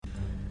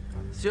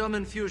Serum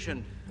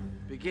infusion.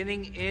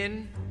 Beginning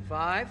in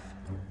 5,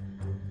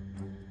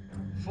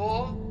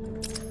 4,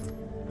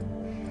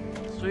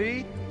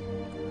 3,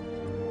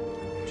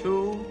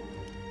 2,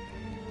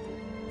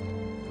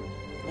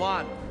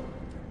 1.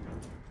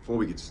 Before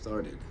we get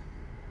started,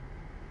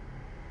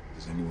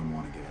 does anyone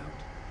want to get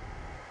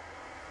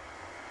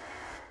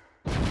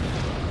out?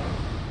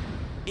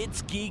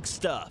 It's Geek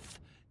Stuff.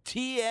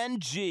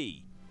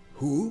 TNG.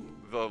 Who?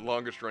 The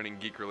longest running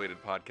geek related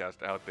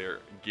podcast out there,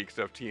 Geek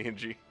Stuff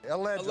TNG.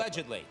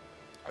 Allegedly.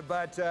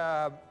 But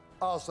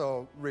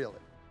also really.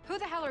 Who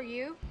the hell are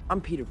you? I'm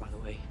Peter, by the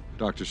way.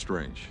 Doctor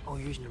Strange. Oh,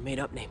 you're using your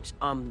made-up names.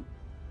 I'm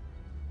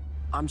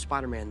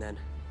Spider-Man, then.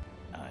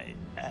 I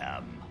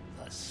am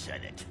the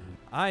Senate.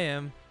 I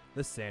am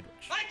the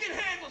Sandwich. I can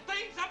handle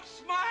things. I'm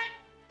smart.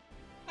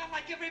 Not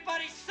like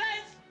everybody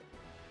says.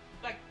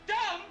 Like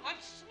dumb, I'm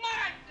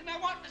smart, and I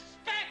want respect.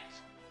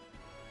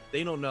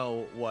 They don't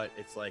know what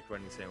it's like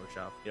running a sandwich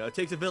shop. You know, it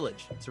takes a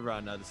village to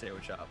run the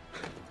sandwich shop.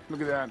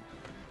 Look at that.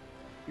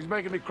 He's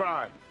making me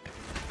cry.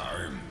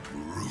 I'm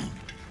Groot.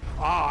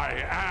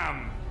 I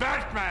am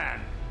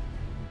Batman.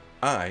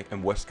 I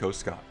am West Coast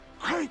Scott.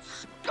 Great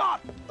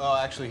Scott! Oh,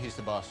 actually, he's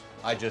the boss.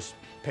 I just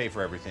pay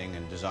for everything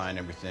and design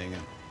everything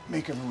and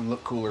make everyone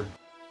look cooler.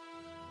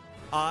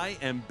 I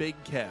am Big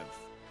Kev.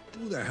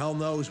 Who the hell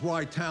knows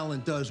why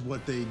talent does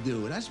what they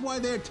do? That's why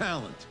they're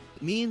talent.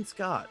 Me and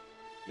Scott.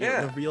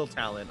 Yeah. The real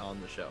talent on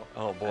the show.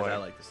 Oh, boy. As I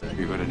like to say.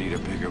 You're gonna need a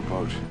bigger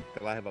boat.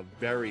 I have a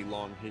very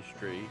long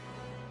history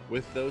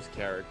with those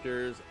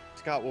characters.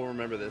 Scott will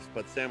remember this,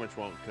 but Sandwich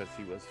won't because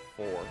he was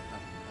 4.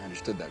 I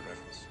understood that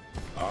reference.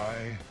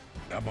 I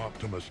am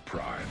Optimus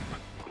Prime.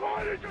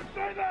 Why did you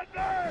say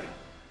that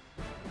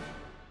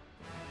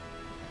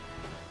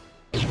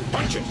name?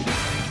 Punch it!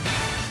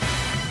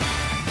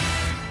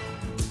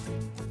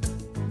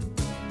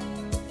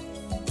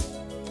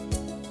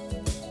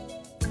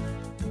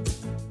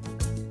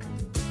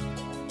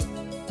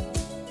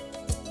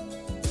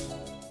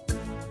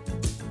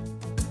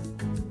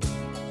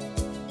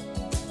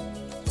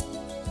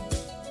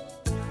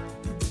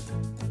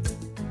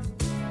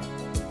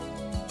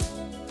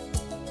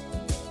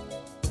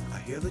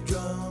 Hear the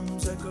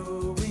drums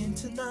echoing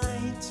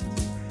tonight,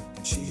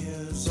 and she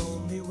hears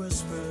only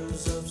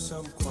whispers of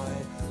some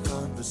quiet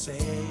conversation.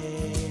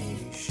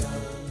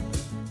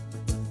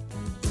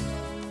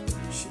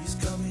 She's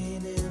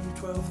coming in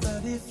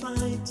 12:30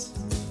 flight.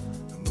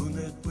 The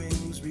moonlit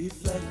wings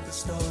reflect the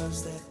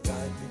stars that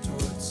guide me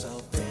towards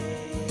salvation.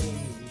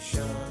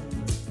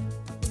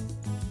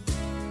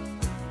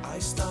 I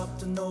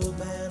stopped an old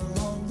man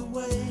along the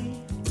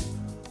way,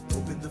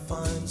 hoping to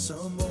find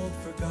some old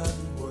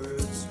forgotten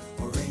words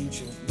or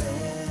ancient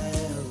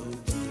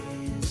melodies.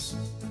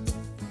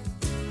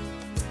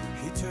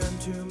 He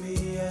turned to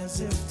me as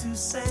if to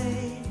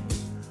say,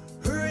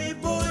 hurry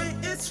boy,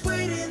 it's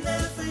waiting there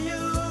for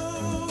you.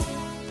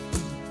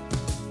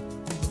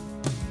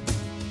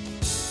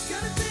 It's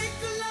gonna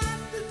take a lot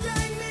to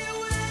drag me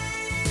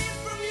away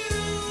from you.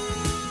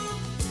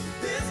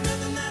 There's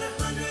nothing that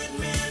 100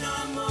 men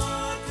or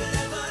more could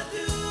ever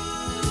do.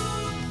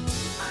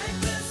 I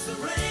bless the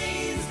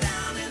rains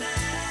down in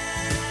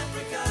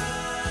Africa.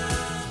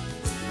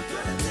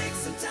 We're gonna take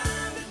some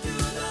time to do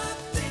the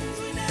things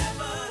we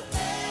never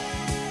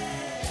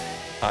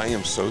had. I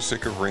am so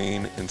sick of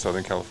rain in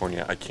Southern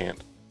California. I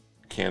can't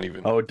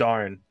even. Oh,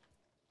 darn.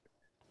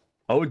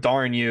 Oh,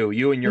 darn you.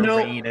 You and your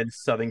rain in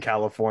Southern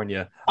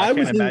California. I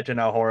can't imagine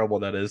how horrible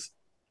that is.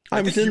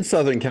 I was in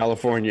Southern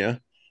California,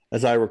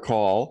 as I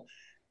recall,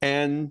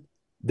 and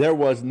there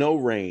was no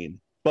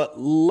rain. But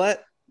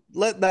let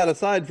that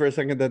aside for a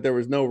second that there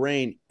was no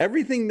rain.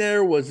 Everything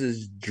there was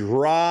as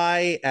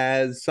dry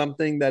as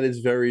something that is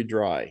very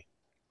dry.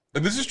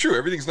 And this is true.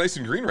 Everything's nice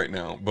and green right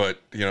now, but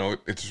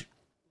it's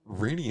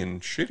rainy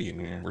and shitty,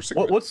 and we're sick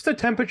of it. What's the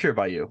temperature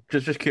by you?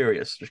 Just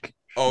curious. Just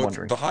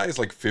wondering. The high is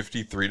like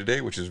 53 today,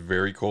 which is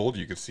very cold.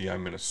 You can see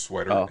I'm in a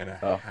sweater and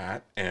a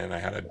hat, and I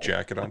had a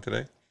jacket on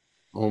today.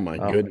 Oh my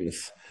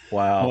goodness.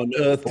 Wow. How on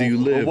earth do you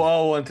live?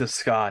 Woe unto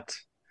Scott,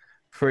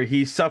 for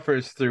he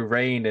suffers through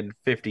rain in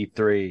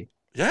 53.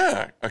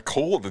 Yeah, it's a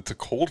cold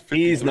 53.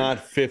 He's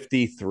not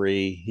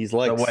 53. He's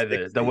like the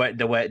weather. 60.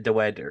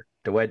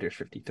 The weather's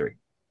 53.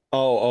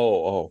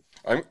 Oh.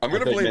 I'm going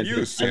to blame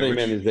you, I think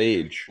meant his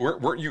age.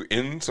 Weren't you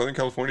in Southern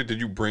California? Did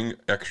you bring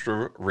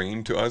extra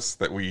rain to us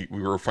that we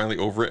were finally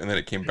over it, and then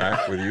it came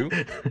back with you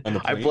on the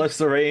plane? I bless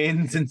the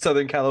rains in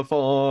Southern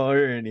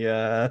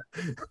California.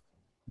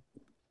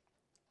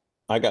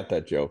 I got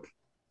that joke.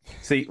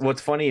 See,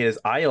 what's funny is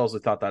I also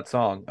thought that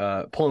song,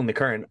 Pulling the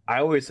Current,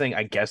 I always sang,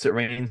 I guess it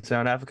rains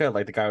in Africa.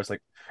 Like the guy was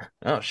like,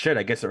 oh shit,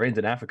 I guess it rains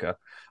in Africa.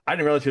 I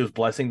didn't realize he was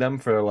blessing them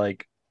for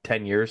like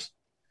 10 years.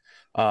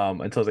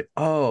 Until I was like,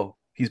 oh,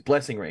 he's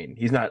blessing rain.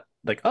 He's not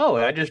like, oh,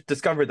 I just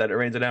discovered that it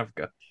rains in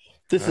Africa.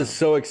 This is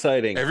so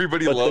exciting.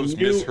 Everybody loves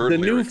misheard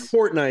lyrics. The new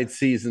Fortnite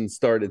season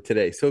started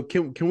today. So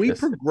can we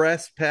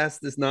progress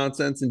past this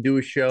nonsense and do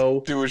a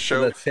show?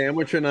 So that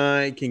Sandwich and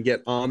I can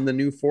get on the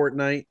new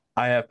Fortnite?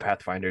 I have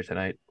Pathfinder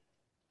tonight.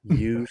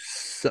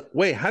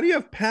 Wait, how do you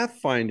have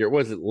Pathfinder?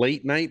 Was it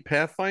Late Night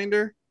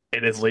Pathfinder?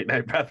 It is Late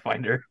Night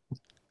Pathfinder.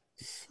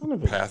 Son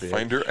of a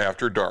Pathfinder bitch.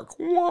 After Dark.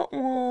 Wah,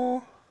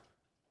 wah.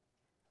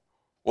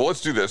 Well,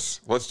 let's do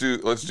this. Let's do.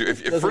 If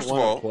Doesn't first of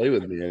wanna all, play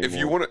with me if you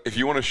anymore.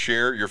 want to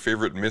share your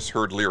favorite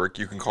misheard lyric,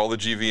 you can call the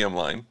GVM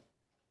line.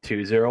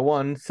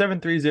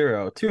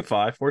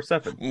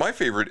 201-730-2547. My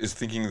favorite is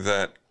thinking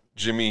that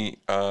Jimi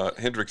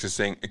Hendrix is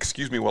saying,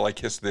 "Excuse me while I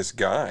kiss this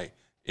guy."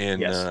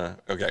 In Yes.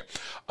 Okay,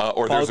 Followed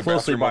or there's a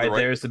closely bathroom on by the right.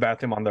 There's the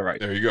Bathroom on the Right.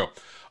 There you go.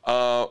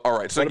 All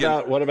right. So What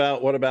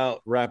again,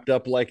 about Wrapped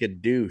Up Like a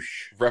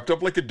Douche? wrapped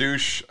up like a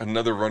douche.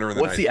 Another runner in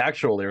the What's night. the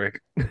actual lyric?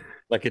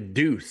 Like a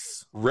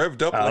deuce.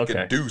 Revved up like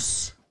okay. a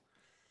deuce.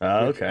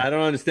 Okay. I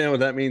don't understand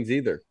what that means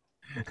either.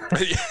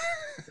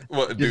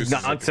 Well, a deuce is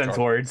like a Nonsense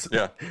car. words.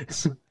 Yeah,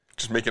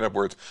 just making up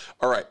words.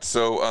 All right,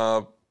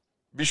 so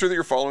be sure that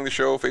you're following the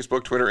show: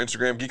 Facebook, Twitter,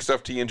 Instagram, Geek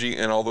Stuff TNG,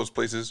 and all those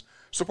places.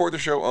 Support the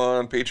show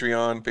on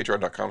Patreon,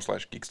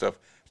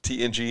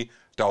 patreon.com/geekstufftng.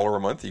 $1 a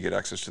month, you get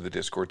access to the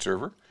Discord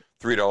server.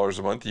 $3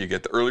 a month, you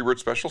get the early bird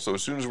special. So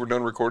as soon as we're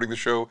done recording the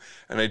show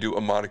and I do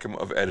a modicum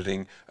of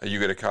editing, you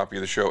get a copy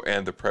of the show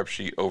and the prep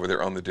sheet over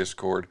there on the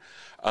Discord.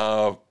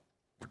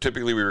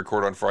 Typically, we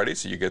record on Friday,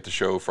 so you get the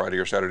show Friday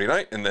or Saturday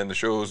night, and then the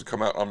shows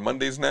come out on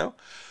Mondays now.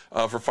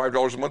 For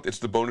 $5 a month, it's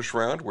the bonus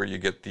round where you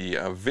get the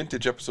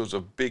vintage episodes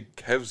of Big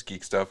Kev's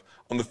Geek Stuff.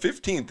 On the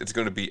 15th, it's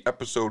going to be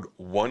episode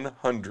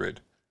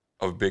 100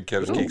 of Big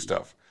Kev's Geek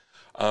Stuff.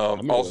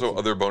 Also,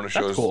 other bonus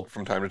That's shows cool.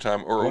 from time to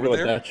time. I Or wonder over what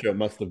there, that show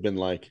must have been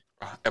like.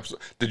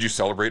 did you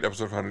celebrate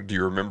episode 100? Do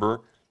you remember?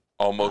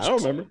 Almost. I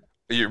don't remember.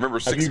 You remember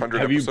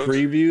 600 have you episodes?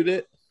 previewed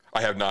it? I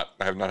have not.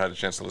 I have not had a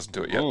chance to listen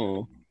to it yet.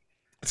 Oh.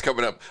 It's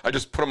coming up. I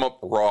just put them up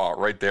raw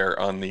right there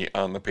on the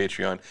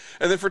Patreon.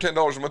 And then for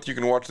 $10 a month, you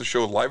can watch the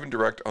show live and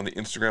direct on the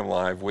Instagram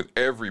Live with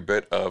every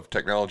bit of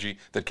technology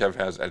that Kev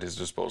has at his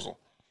disposal.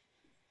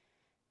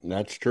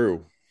 That's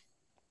true.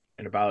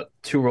 And about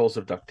 2 rolls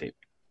of duct tape.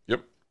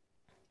 Yep.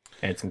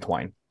 And some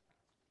twine.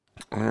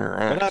 All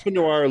right. What happened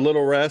to our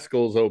Little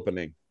Rascals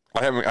opening?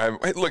 I haven't.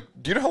 Hey, look,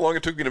 do you know how long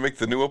it took me to make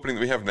the new opening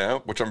that we have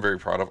now? Which I'm very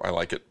proud of. I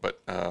like it.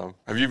 But have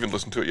you even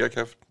listened to it yet,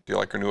 Kev? Do you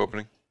like our new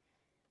opening?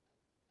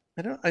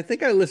 I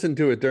think I listened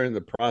to it during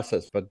the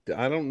process, but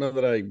I don't know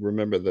that I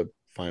remember the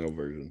final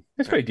version.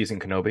 It's pretty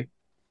decent, Kenobi.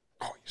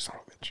 Oh, you son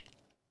of a bitch.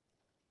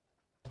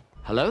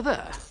 Hello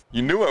there.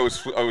 You knew I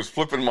was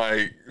flipping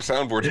my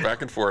soundboards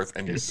back and forth,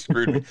 and you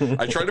screwed me.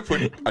 I tried to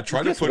put it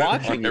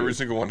on every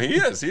single one. He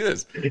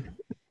is.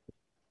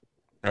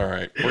 All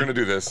right, we're gonna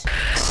do this.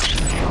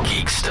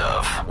 Geek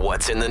Stuff.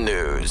 What's in the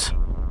news?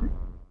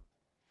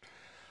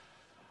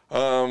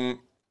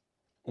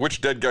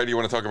 Which dead guy do you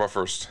want to talk about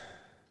first?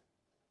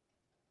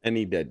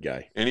 Any dead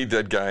guy. Any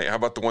dead guy. How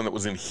about the one that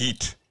was in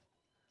Heat?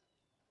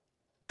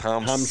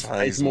 Tom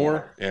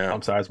Sizemore? Yeah.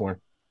 Tom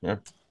Sizemore. Yeah.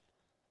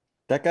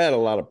 That guy had a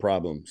lot of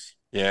problems.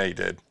 Yeah, he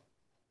did.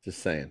 Just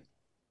saying.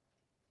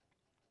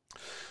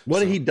 What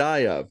did he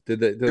die of?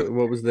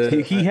 What was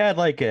the? He had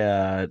like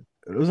it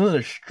wasn't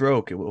a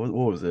stroke. What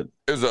was it?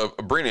 It was a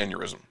brain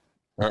aneurysm.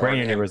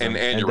 Brain aneurysm. An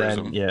And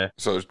aneurysm. then, yeah.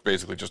 So it's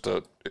basically just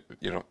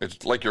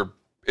it's like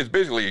it's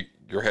basically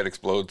your head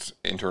explodes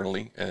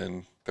internally,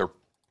 and they're,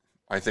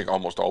 I think,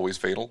 almost always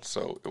fatal.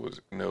 So it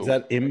was no. Does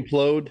that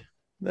implode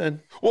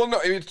then? Well, no,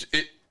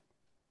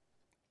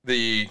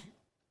 the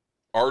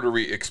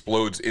artery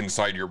explodes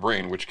inside your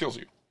brain, which kills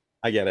you.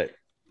 I get it.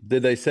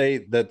 Did they say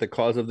that the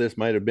cause of this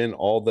might have been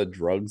all the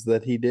drugs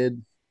that he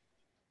did?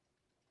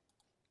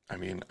 I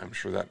mean, I'm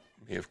sure that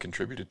may have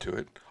contributed to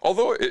it.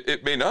 Although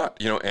it may not.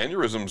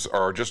 Aneurysms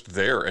are just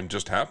there and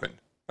just happen.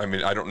 I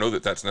mean, I don't know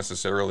that that's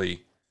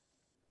necessarily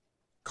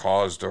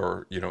caused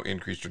or,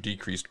 increased or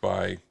decreased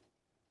by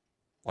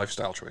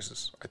lifestyle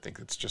choices. I think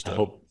it's just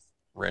a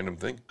random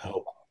thing.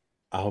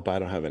 I hope I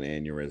don't have an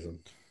aneurysm.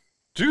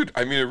 Dude,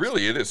 I mean,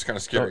 it is kind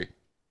of scary.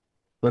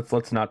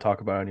 Let's not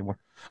talk about it anymore.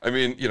 I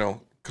mean,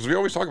 because we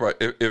always talk about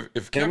if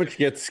Kev, Kev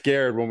gets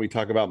scared when we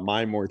talk about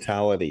my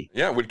mortality.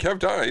 yeah, when Kev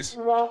dies,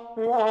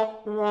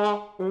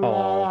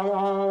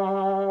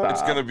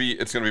 it's gonna be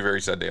a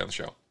very sad day on the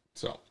show.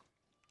 So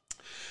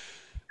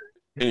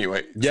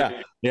anyway,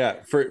 Yeah.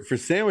 For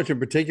Sandwich in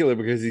particular,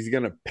 because he's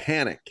gonna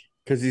panic,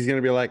 because he's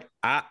gonna be like,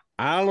 I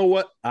don't know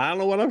what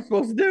I'm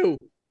supposed to do.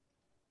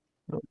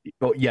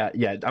 Oh yeah.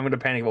 I'm gonna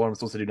panic about what I'm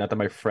supposed to do. Not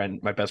that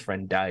my best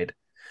friend died.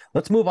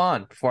 Let's move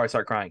on before I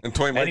start crying. And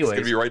Toy Mike's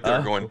gonna be right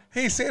there going,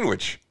 "Hey,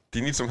 Sandwich, do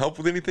you need some help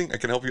with anything? I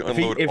can help you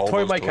unload." If all Toy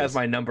those Mike toys." has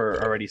my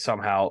number already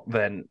somehow,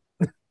 then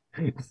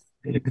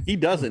He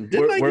doesn't.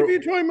 Didn't I give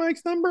you Toy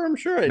Mike's number? I'm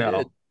sure I No,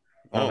 did.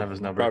 I don't have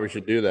his number. Probably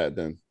should do that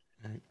then,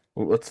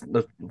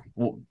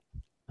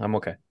 I'm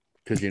okay.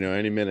 because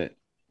any minute.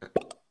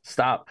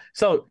 Stop.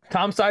 So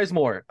Tom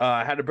Sizemore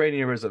had a brain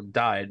aneurysm,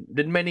 died.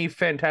 Did many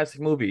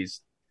fantastic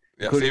movies,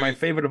 Yeah, including my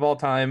favorite of all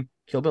time,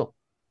 Kill Bill.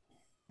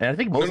 And I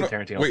think most of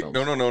Tarantino Wait, films.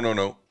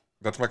 no.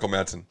 That's Michael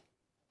Madsen.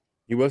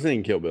 He wasn't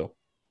in Kill Bill.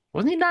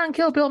 Wasn't he not in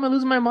Kill Bill? Am I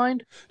losing my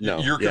mind? No,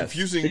 You're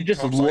confusing. He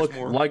just Tom looked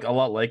Sizemore like a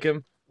lot like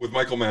him. with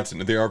Michael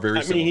Madsen. They are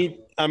very similar.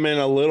 I mean,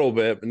 a little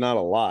bit, but not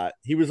a lot.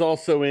 He was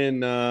also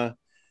in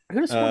I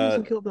could have sworn he was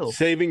in Kill Bill.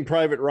 Saving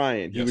Private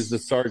Ryan. He was the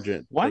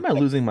sergeant. Why am I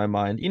losing my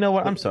mind? You know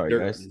what? I'm sorry,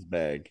 Dirt in guys. his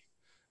bag.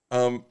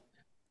 Yep.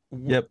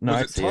 No,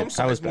 I was it see Tom it.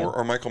 I was Sizemore bad.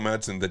 or Michael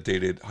Madsen that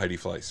dated Heidi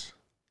Fleiss?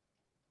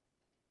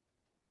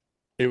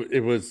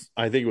 It was.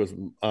 I think it was.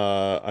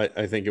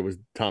 I think it was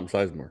Tom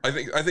Sizemore.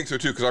 I think so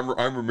too, because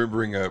I'm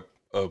remembering an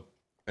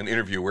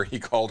interview where he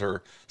called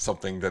her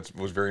something that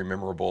was very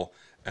memorable,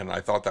 and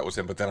I thought that was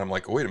him. But then I'm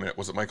like, wait a minute,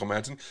 was it Michael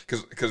Madsen?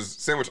 Because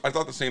Sandwich, I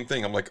thought the same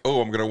thing. I'm like,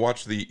 oh, I'm gonna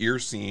watch the ear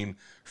scene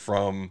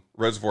from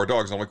Reservoir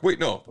Dogs. And I'm like, wait,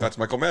 no, that's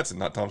Michael Madsen,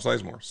 not Tom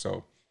Sizemore.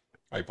 So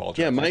I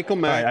apologize. Yeah, Michael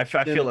right, I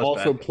Madsen feel less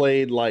also bad.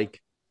 played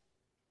like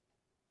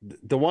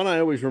the one I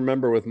always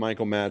remember with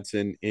Michael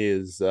Madsen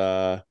is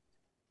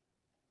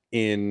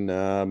in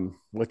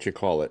what you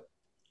call it,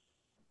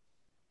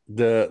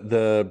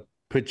 the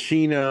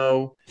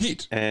Pacino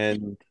Heat.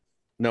 And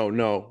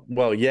no,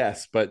 well,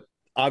 yes, but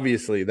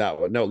obviously that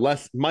one. No,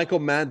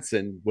 Michael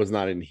Madsen was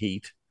not in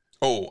Heat.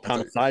 Oh,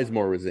 Tom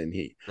Sizemore was in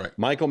Heat. Right.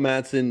 Michael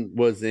Madsen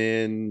was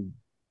in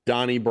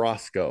Donnie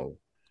Brasco,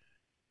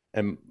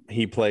 and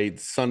he played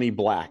Sonny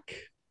Black,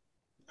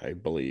 I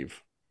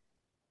believe.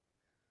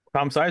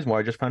 Tom Sizemore,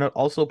 I just found out,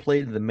 also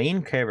played the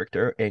main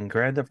character in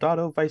Grand Theft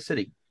Auto Vice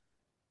City.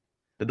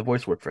 Did the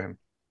voice work for him?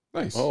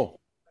 Nice. Oh,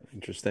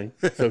 interesting.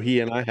 So he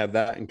and I have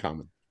that in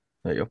common.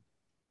 There you go.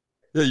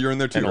 Yeah, you're in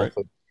there too, and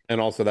right?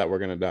 Also that we're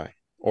gonna die,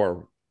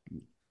 or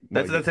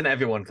That's an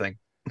everyone thing.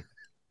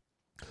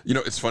 You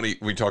know, it's funny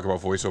we talk about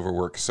voiceover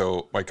work.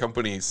 So my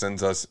company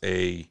sends us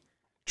a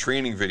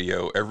training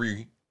video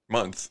every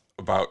month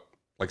about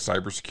like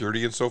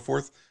cybersecurity and so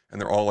forth, and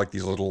they're all like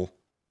these little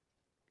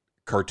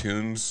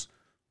cartoons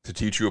to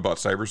teach you about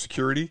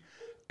cybersecurity.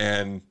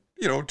 And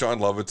you know, John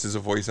Lovitz is a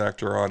voice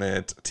actor on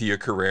it. Tia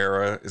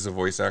Carrera is a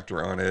voice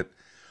actor on it.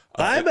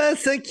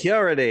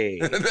 Cybersecurity.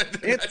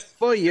 It's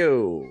for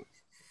you.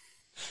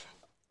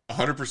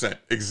 100%,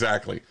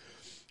 exactly.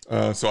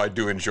 So I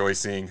do enjoy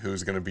seeing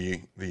who's going to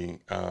be the.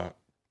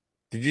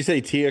 Did you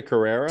say Tia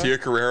Carrera? Tia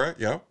Carrera,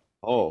 yeah.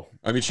 Oh,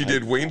 I mean, she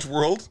did Wayne's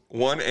World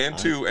 1 and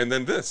 2, and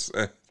then this.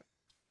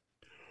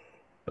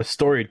 A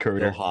storied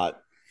career. Real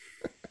hot.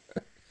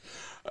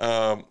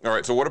 All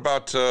right. So what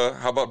about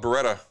how about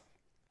Beretta?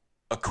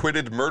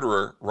 Acquitted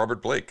murderer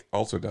Robert Blake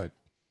also died.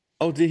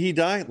 Oh, did he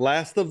die?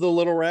 Last of the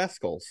Little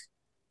Rascals.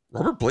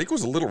 Robert Blake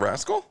was a little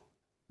rascal?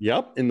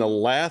 Yep. In the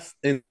last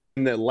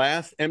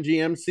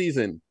MGM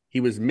season, he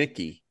was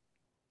Mickey.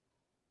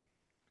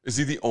 Is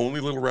he the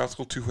only little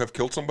rascal to have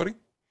killed somebody?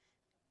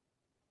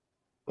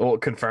 Well,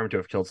 confirmed to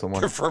have killed someone.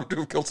 Confirmed to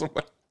have killed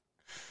somebody.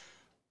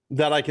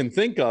 That I can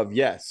think of,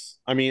 yes.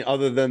 I mean,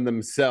 other than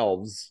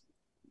themselves,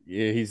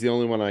 yeah, he's the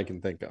only one I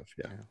can think of.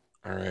 Yeah.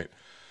 All right.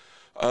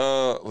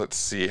 Let's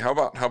see. How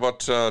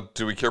about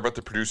do we care about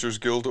the Producers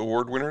Guild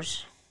Award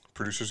winners?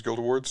 Producers Guild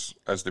Awards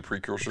as the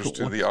precursors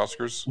to the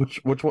Oscars?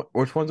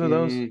 Which ones are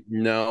those?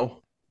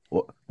 No.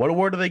 What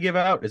award do they give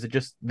out? Is it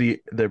just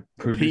the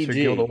Producer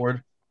PG. Guild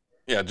Award?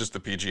 Yeah, just the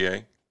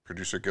PGA,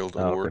 Producer Guild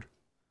Award. Okay.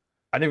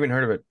 I never even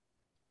heard of it.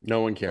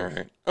 No one cares. All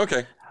right.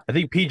 Okay. I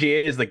think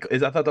PGA is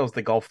I thought that was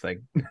the golf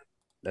thing.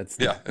 That's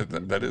that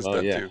is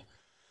that too.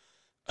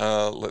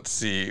 Let's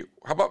see.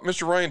 How about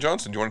Mr. Ryan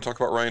Johnson? Do you want to talk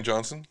about Ryan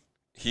Johnson?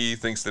 He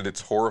thinks that it's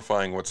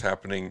horrifying what's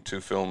happening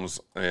to films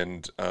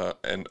and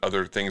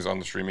other things on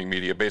the streaming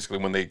media. Basically,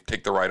 when they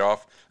take the right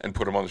off and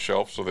put them on the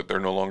shelf so that they're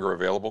no longer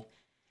available,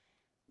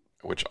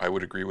 which I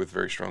would agree with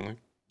very strongly.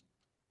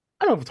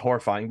 I don't know if it's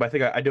horrifying, but I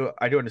think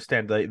I do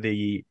understand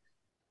the.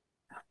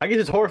 I guess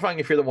it's horrifying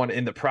if you're the one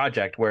in the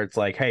project where it's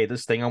like, hey,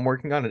 this thing I'm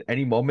working on at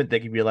any moment they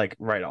can be like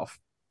right off.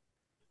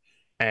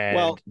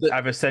 And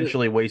I've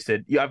essentially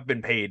wasted. I've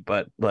been paid,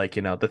 but like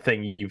the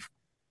thing you've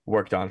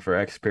worked on for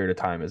X period of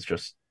time is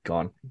just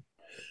gone.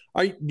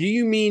 Do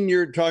you mean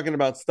you're talking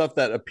about stuff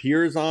that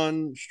appears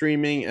on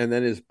streaming and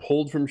then is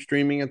pulled from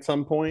streaming at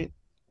some point?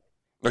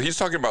 No, he's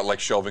talking about like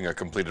shelving a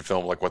completed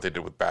film, like what they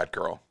did with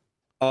Batgirl.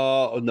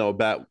 No,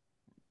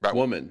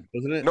 Batwoman,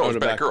 wasn't it? No, it was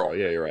Batgirl.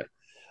 Yeah, you're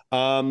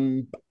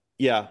right.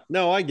 Yeah,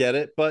 no, I get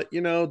it, but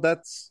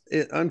that's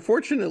it.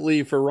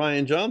 Unfortunately for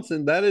Ryan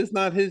Johnson, that is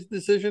not his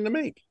decision to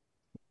make.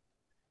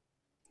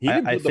 He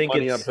didn't put the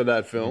money up for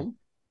that film.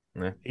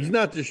 Yeah. He's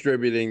not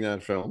distributing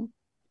that film,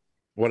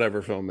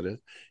 whatever film it is.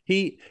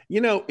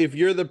 If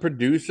you're the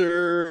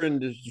producer and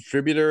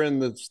distributor in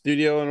the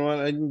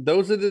studio and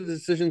those are the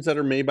decisions that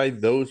are made by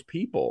those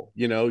people.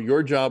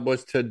 Your job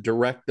was to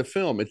direct the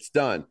film. It's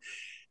done.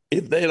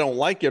 If they don't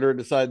like it or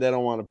decide they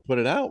don't want to put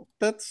it out,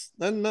 that's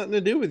nothing to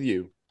do with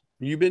you.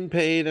 You've been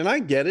paid, and I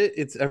get it.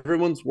 It's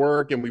everyone's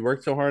work, and we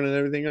work so hard and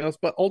everything else,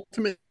 but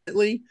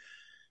ultimately,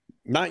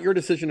 not your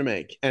decision to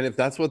make. And if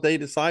that's what they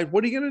decide,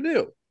 what are you going to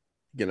do?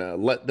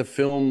 Let the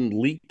film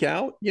leak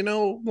out?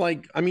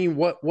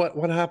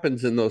 What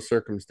happens in those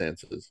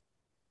circumstances?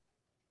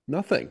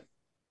 Nothing.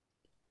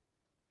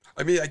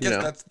 I mean, I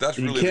guess that's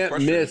really you can't the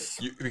question. miss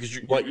because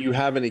what you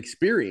haven't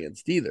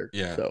experienced either.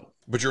 Yeah. So,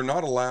 but you're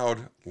not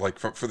allowed, like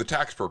for the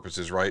tax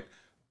purposes, right?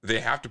 They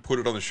have to put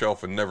it on the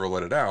shelf and never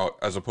let it out,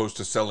 as opposed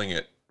to selling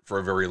it for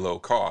a very low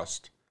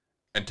cost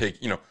and take.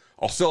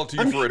 I'll sell it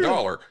to you for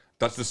 $1,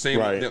 That's the same.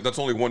 Right. Yeah, that's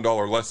only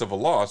 $1 less of a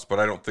loss, but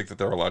I don't think that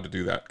they're allowed to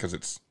do that because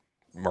it's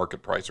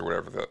market price or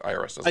whatever. The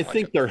IRS doesn't I like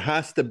think it. there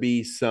has to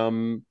be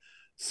some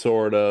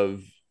sort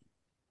of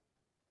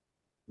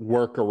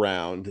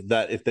workaround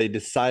that if they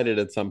decided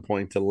at some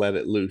point to let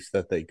it loose,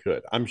 that they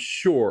could. I'm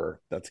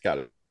sure that's got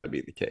to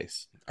be the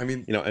case. I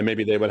mean, and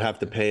maybe they would have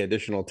to pay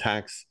additional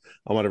tax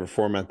on whatever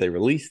format they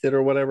released it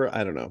or whatever.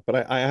 I don't know,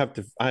 but I have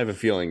a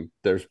feeling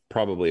there's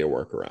probably a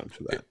workaround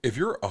for that. If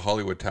you're a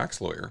Hollywood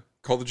tax lawyer,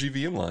 call the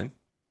GVM line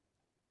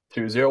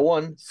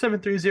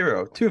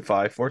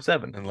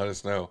 201-730-2547 and let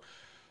us know.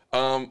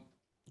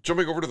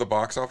 Jumping over to the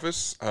box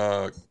office,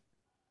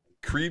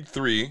 Creed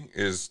 3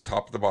 is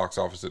top of the box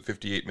office at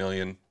 58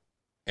 million.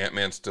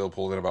 Ant-Man still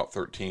pulled in about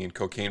 13.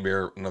 Cocaine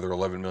Bear another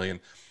 11 million.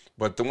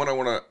 But the one I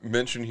want to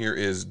mention here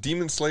is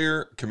Demon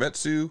Slayer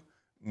Kimetsu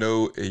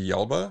no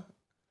Yaiba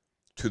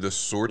to the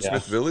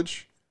Swordsmith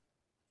Village.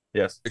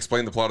 Yes.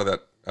 Explain the plot of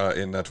that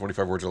in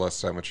 25 words or less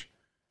sandwich.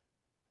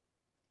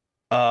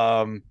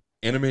 Anime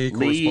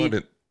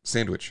correspondent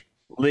sandwich.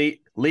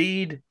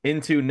 Lead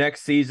into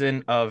next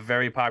season of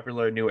very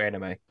popular new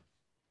anime.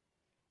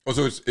 Oh,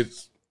 so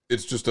it's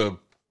just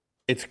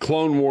it's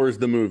Clone Wars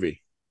the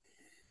movie.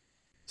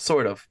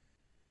 Sort of.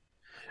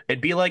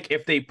 It'd be like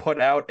if they put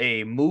out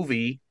a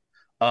movie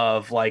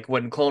of like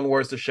when Clone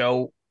Wars the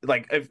show,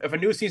 like if a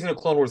new season of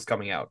Clone Wars is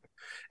coming out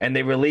and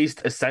they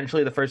released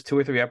essentially the first 2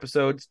 or 3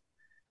 episodes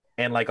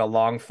and like a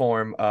long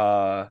form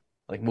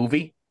like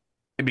movie,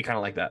 it'd be kind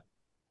of like that.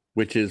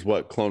 Which is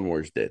what Clone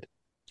Wars did.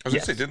 I was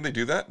gonna say, didn't they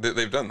do that?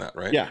 They've done that,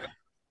 right? Yeah.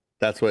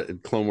 That's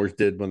what Clone Wars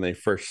did when they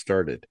first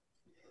started.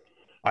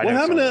 I What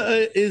never happened saw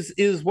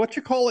to is what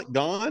you call it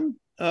gone?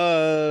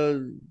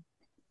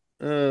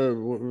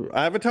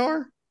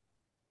 Avatar?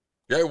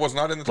 Yeah, it was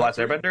not in the top Last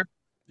 3. Airbender?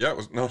 Yeah, it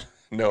was no.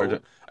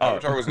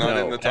 Avatar was not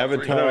in the top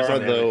 3. Avatar,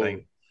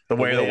 The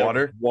Way of the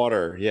Water.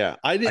 Water, yeah.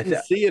 I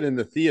didn't see it in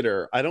the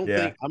theater. I don't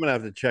think I'm gonna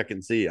have to check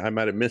and see. I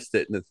might have missed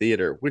it in the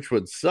theater, which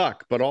would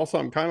suck. But also,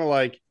 I'm kind of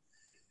like,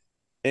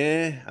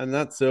 I'm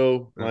not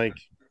so like,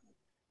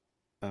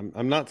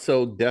 I'm not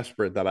so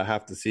desperate that I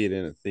have to see it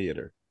in a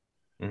theater.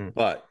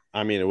 But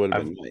I mean, it would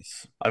have been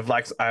nice.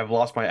 I've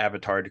lost my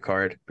Avatar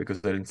card because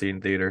I didn't see it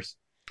in theaters.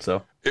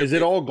 So is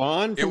it all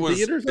gone from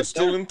theaters? It's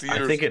still in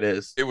theaters. I think it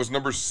is. It was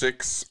number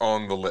 6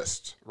 on the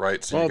list,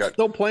 right? So well, you got it's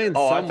still playing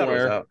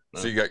somewhere.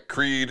 So you got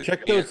Creed,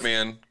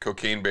 Ant-Man,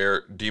 Cocaine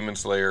Bear, Demon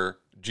Slayer,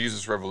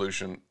 Jesus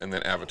Revolution, and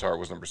then Avatar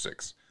was number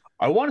 6.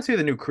 I want to see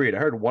the new Creed. I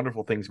heard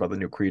wonderful things about the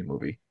new Creed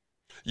movie.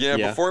 Yeah,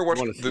 before I watch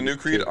the new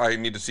Creed, I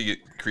need to see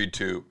Creed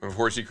 2. And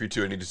before I see Creed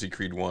 2, I need to see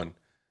Creed 1.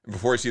 And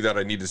before I see that,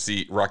 I need to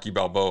see Rocky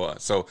Balboa.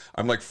 So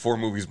I'm like 4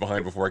 movies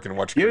behind before I can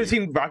watch Creed. You haven't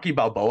seen Rocky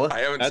Balboa?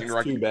 I haven't seen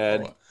Rocky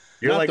Balboa.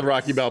 You're not the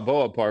Rocky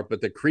Balboa part,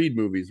 but the Creed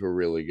movies were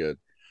really good.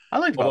 I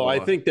like Although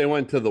Balboa. I think they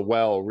went to the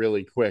well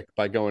really quick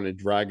by going to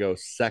Drago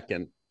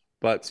second.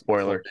 But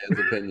spoiler,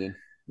 man's opinion.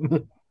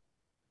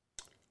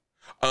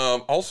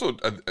 Also,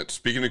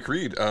 speaking of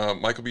Creed,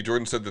 Michael B.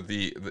 Jordan said that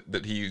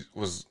that he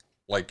was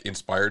like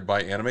inspired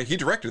by anime. He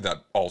directed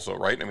that also,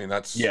 right? I mean,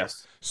 that's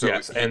yes. So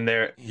and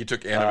he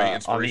took anime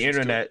inspiration on the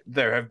internet.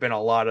 There have been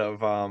a lot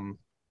of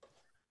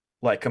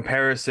like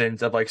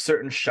comparisons of like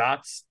certain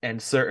shots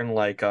and certain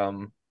like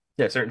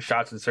certain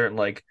shots and certain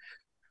like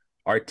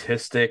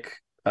artistic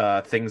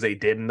things they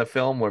did in the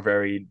film were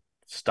very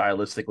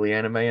stylistically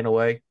anime in a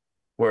way.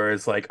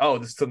 Whereas like, oh,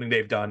 this is something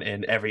they've done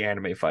in every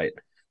anime fight.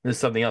 This is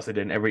something else they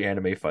did in every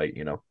anime fight,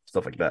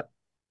 stuff like that.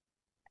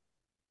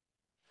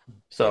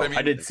 So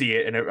I did see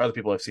it, and other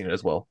people have seen it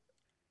as well.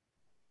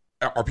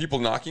 Are people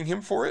knocking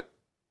him for it?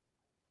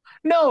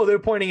 No, they're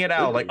pointing it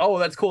out, like, oh,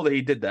 that's cool that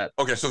he did that.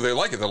 Okay, so they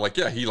like it. They're like,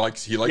 yeah, he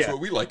likes what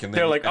we like, and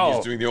they're like, oh,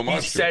 he's doing the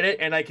homage. He said it,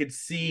 and I could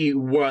see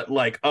what,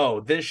 like, oh,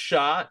 this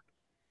shot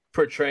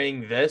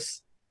portraying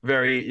this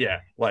very,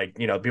 like,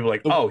 people are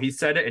like, oh, he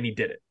said it and he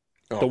did it.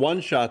 The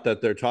one shot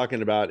that they're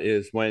talking about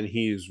is when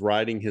he's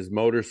riding his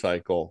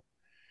motorcycle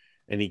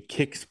and he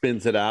kick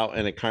spins it out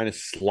and it kind of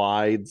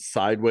slides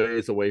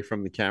sideways away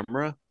from the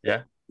camera.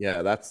 Yeah.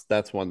 Yeah,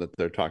 that's one that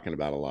they're talking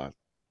about a lot.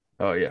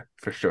 Oh, yeah,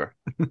 for sure.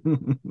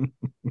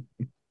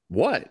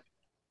 What?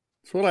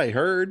 That's what I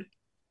heard.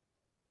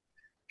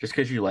 Just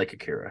because you like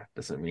Akira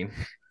doesn't mean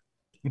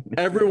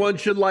everyone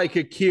should like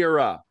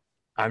Akira.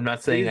 I'm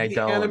not saying I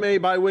don't.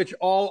 Anime by which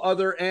all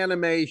other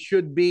anime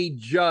should be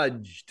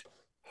judged.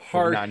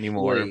 Harshly. Not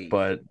anymore,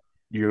 but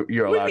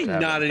you're allowed to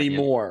have not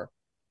anymore.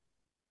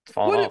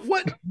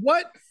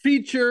 What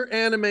feature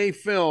anime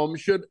film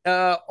should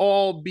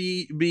all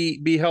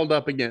be held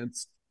up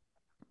against?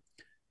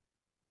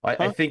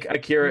 I think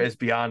Akira is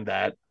beyond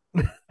that.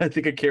 I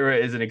think Akira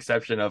is an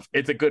exception of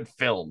it's a good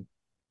film.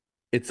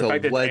 It's the a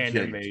fact legend. It's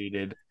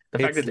animated. The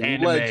fact It's that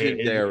it's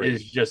legendary.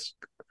 is just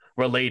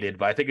related,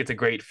 but I think it's a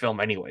great film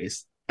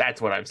anyways.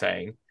 That's what I'm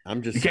saying.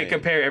 You can't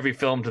compare every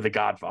film to The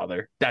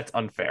Godfather. That's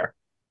unfair.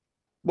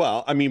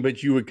 Well, I mean,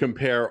 but you would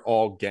compare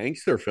all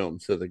gangster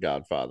films to The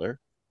Godfather.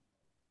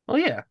 Oh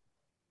yeah.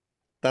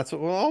 That's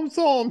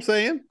all I'm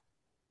saying.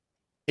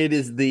 It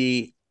is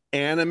the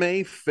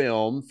anime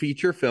film,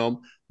 feature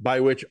film by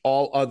which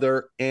all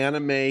other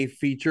anime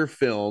feature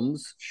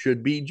films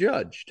should be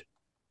judged.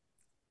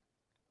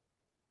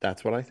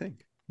 That's what I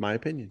think. My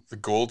opinion. The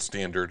gold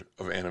standard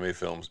of anime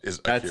films is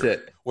Akira. That's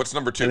it. What's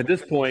number 2? And at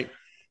this point,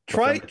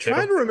 try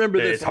to remember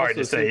this. It's hard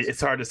to say. Since,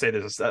 It's hard to say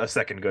there's a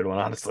second good one,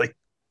 honestly.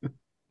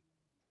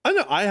 I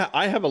know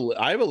I have a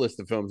list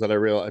of films that I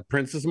realize.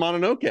 Princess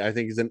Mononoke, I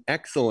think, is an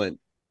excellent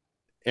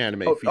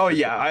anime. Oh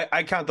yeah,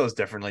 I count those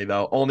differently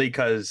though, only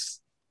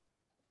because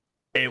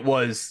it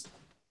was.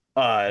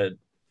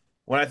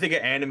 When I think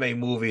of anime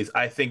movies,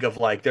 I think of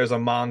like there's a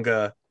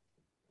manga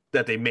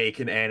that they make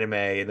an anime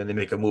and then they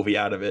make a movie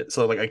out of it.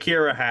 So like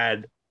Akira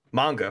had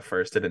manga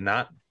first, did it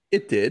not?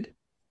 It did.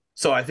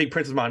 So I think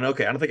Princess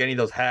Mononoke, I don't think any of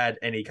those had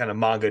any kind of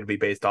manga to be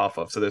based off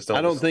of. So there's still.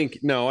 I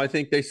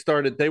think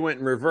they went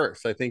in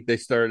reverse. I think they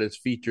started as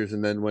features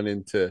and then went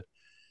into.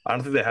 I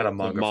don't think they had a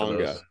manga. For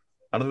those.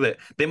 I don't think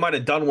they might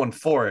have done one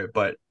for it,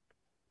 but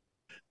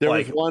there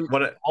was one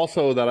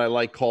also that I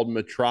like called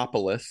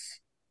Metropolis.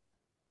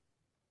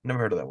 Never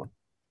heard of that one.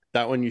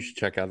 That one you should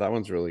check out. That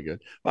one's really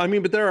good. I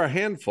mean, but there are a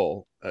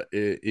handful,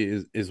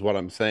 is what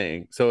I'm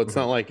saying. So it's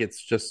not like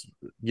it's just,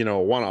 a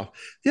one-off.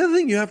 The other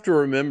thing you have to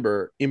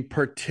remember in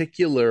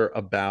particular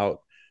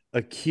about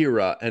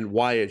Akira and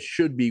why it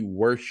should be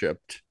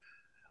worshipped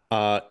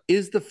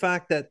is the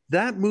fact that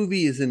that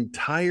movie is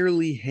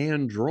entirely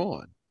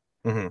hand-drawn.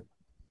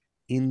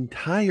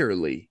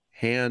 Entirely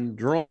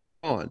hand-drawn.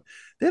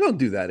 They don't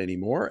do that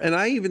anymore. And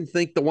I even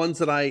think the ones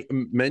that I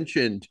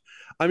mentioned,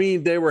 I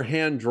mean, they were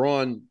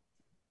hand-drawn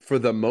for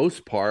the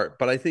most part,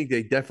 but I think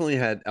they definitely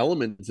had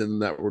elements in them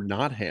that were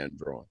not hand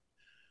drawn,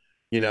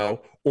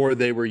 or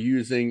they were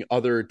using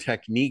other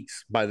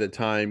techniques by the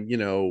time,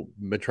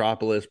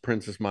 Metropolis,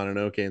 Princess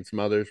Mononoke, and some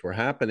others were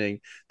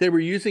happening. They were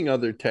using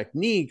other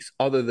techniques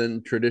other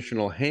than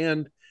traditional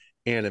hand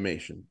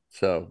animation.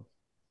 So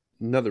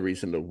another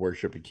reason to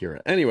worship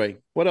Akira. Anyway,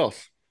 what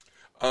else?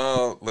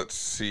 Let's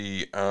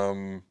see.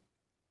 Hellboy,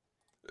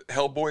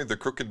 the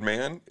Crooked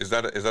Man. Is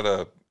that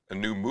a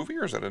new movie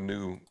or is that a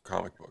new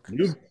comic book?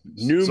 New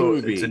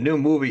movie. It's a new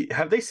movie.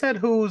 Have they said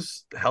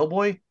who's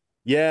Hellboy?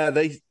 Yeah,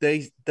 they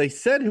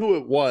said who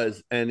it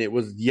was, and it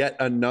was yet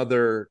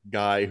another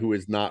guy who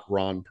is not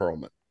Ron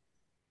Perlman.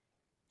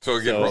 So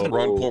again, Ron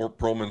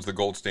Perlman's the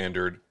gold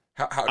standard.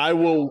 I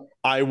will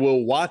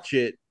watch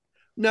it.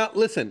 Now,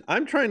 listen,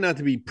 I'm trying not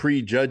to be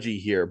prejudgy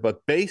here,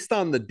 but based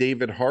on the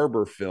David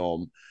Harbour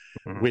film,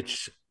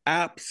 which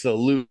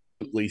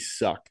absolutely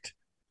sucked.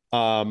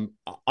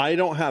 I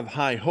don't have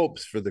high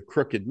hopes for the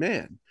Crooked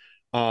Man.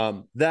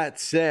 That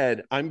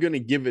said, I'm going to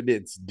give it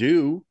its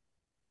due.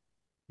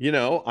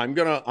 I'm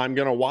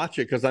gonna watch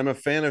it because I'm a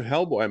fan of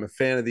Hellboy. I'm a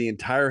fan of the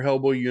entire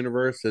Hellboy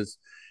universe. As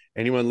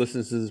anyone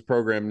listens to this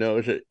program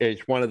knows,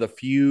 it's one of the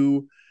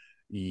few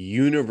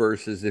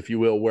universes, if you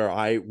will, where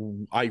I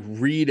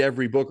read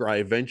every book, or I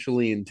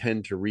eventually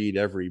intend to read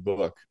every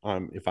book.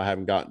 If I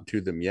haven't gotten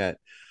to them yet,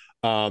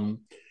 that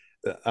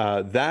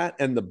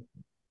and the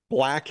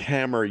Black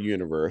Hammer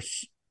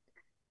universe,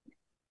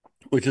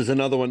 which is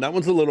another one. That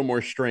one's a little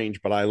more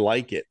strange, but I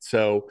like it.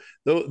 So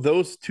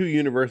those two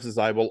universes,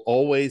 I will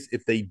always,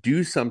 if they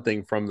do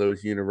something from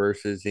those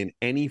universes in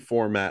any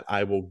format,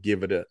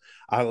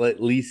 I'll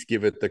at least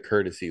give it the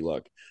courtesy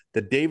look.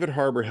 The David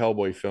Harbour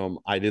Hellboy film,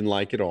 I didn't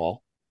like at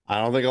all.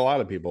 I don't think a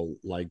lot of people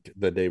liked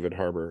the David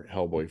Harbour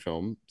Hellboy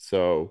film.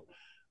 So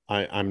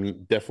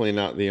I'm definitely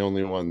not the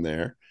only one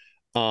there.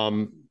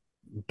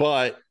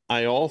 But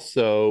I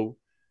also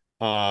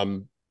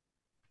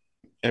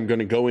am going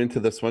to go into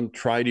this one,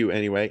 try to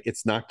anyway.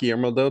 It's not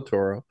Guillermo del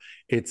Toro.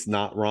 It's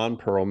not Ron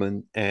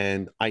Perlman.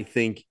 And I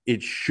think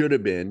it should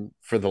have been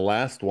for the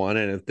last one.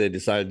 And if they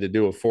decided to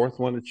do a fourth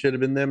one, it should have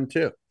been them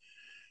too.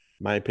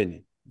 My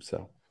opinion.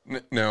 So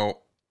now,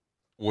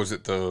 was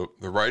it the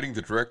writing,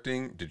 the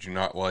directing? Did you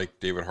not like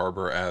David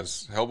Harbour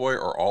as Hellboy,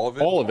 or all of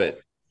it? All of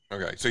it.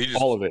 Okay, so he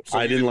just all of it. So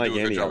I didn't like do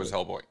a any good job of as it.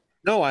 Hellboy.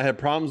 No, I had a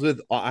problem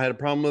with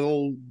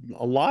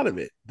a lot of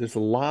it. There's a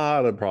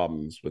lot of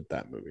problems with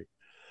that movie.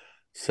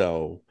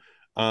 So,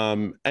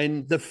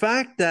 and the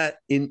fact that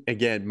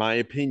again, my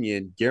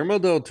opinion, Guillermo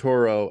del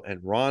Toro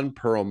and Ron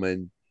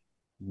Perlman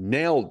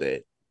nailed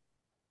it.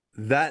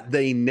 That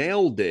they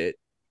nailed it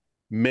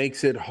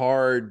makes it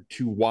hard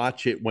to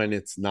watch it when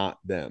it's not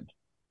them.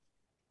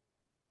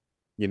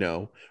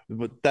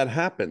 But that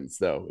happens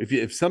though. If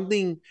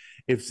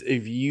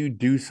you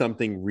do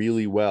something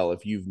really well,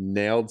 if you've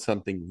nailed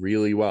something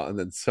really well, and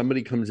then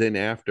somebody comes in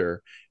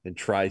after and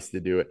tries to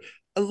do it.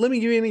 Let me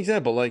give you an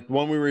example, like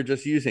one we were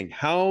just using.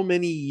 How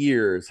many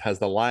years has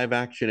the live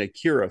action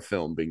Akira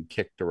film been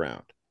kicked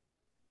around?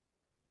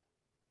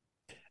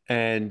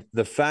 And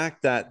the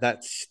fact that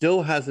that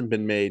still hasn't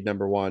been made,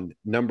 number one.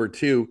 Number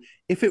two,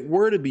 if it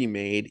were to be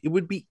made, it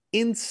would be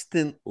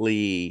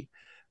instantly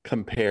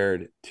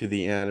compared to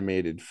the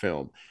animated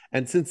film.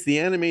 And since the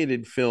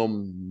animated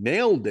film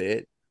nailed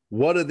it,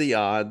 what are the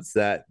odds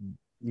that,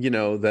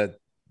 that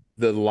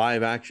the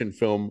live action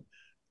film,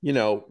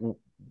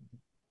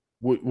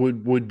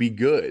 would be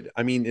good?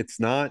 I mean, it's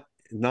not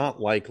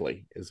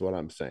likely, is what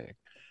I'm saying.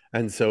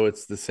 And so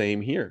it's the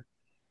same here.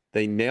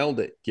 They nailed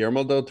it.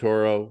 Guillermo del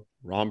Toro,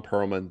 Ron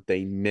Perlman,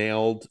 they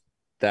nailed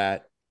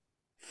that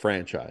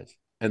franchise.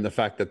 And the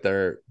fact that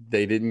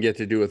they didn't get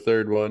to do a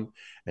third one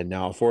and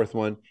now a fourth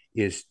one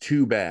is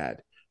too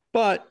bad.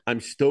 But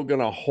I'm still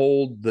going to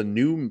hold the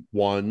new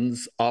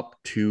ones up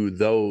to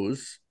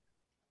those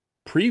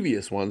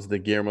previous ones, the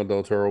Guillermo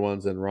del Toro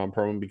ones and Ron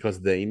Perlman,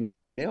 because they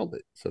nailed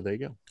it. So there you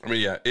go. I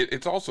mean, yeah,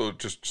 it's also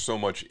just so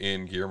much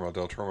in Guillermo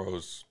del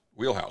Toro's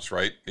wheelhouse,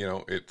 right? You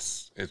know,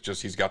 it's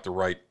just he's got the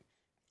right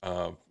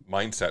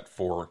mindset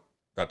for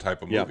that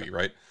type of movie,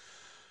 right?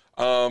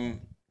 Kind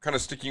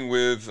of sticking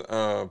with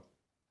the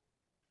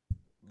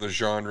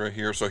genre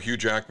here. So Hugh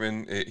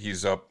Jackman,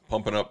 he's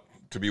pumping up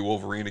to be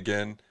Wolverine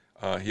again.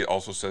 He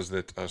also says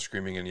that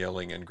screaming and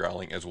yelling and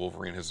growling as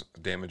Wolverine has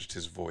damaged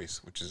his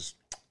voice, which is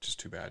just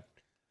too bad.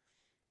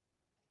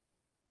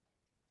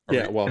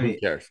 Who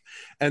cares?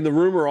 And the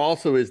rumor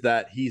also is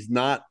that he's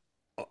not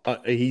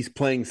he's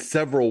playing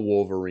several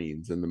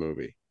Wolverines in the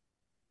movie.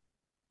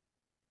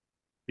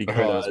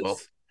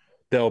 Because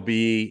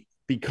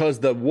because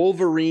the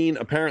Wolverine,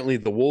 apparently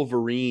the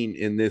Wolverine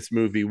in this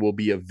movie will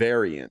be a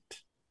variant.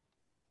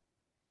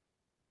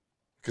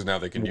 Because now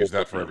they can use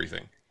that for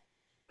everything.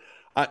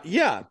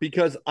 Yeah,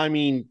 because I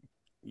mean,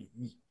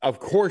 of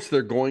course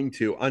they're going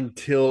to,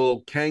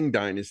 until Kang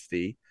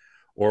Dynasty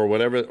or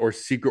whatever, or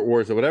Secret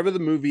Wars or whatever the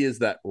movie is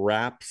that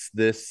wraps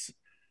this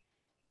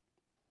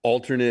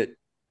alternate,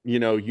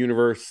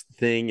 universe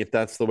thing, if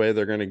that's the way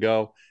they're going to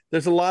go.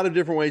 There's a lot of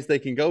different ways they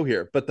can go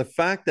here. But the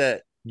fact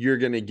that you're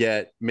going to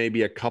get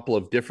maybe a couple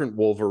of different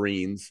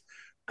Wolverines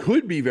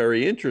could be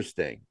very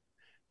interesting,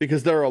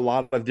 because there are a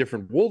lot of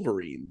different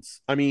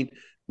Wolverines. I mean,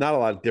 not a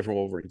lot of different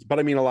Wolverines, but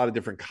I mean a lot of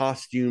different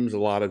costumes, a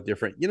lot of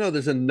different,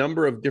 there's a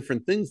number of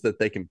different things that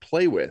they can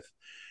play with.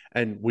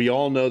 And we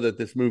all know that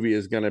this movie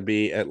is going to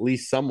be at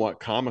least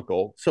somewhat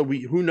comical. So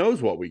who knows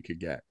what we could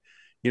get?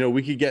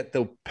 We could get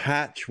the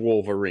patch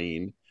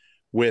Wolverine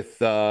with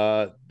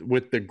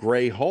the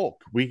Gray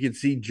Hulk. We could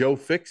see Joe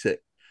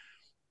Fixit.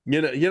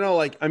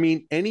 Like, I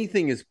mean,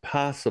 anything is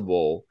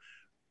possible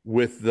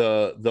with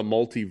the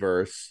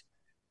multiverse,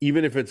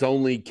 even if it's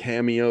only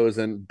cameos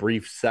and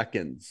brief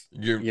seconds.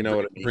 You know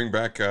what I mean? Bring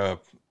back Ed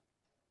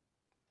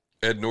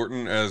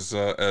Norton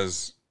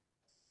as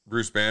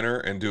Bruce Banner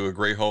and do a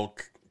Gray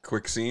Hulk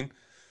quick scene.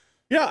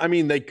 Yeah, I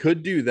mean, they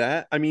could do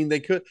that. I mean, they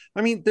could.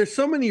 I mean, there's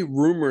so many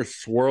rumors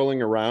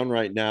swirling around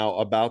right now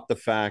about the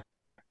fact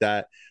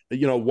that,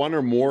 one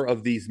or more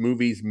of these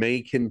movies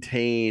may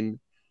contain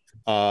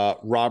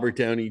Robert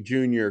Downey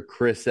Jr.,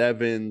 Chris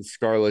Evans,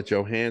 Scarlett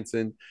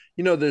Johansson.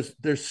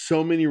 There's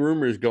so many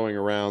rumors going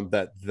around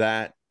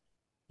that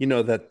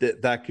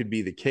could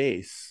be the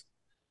case.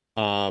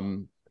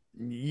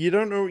 You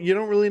don't know. You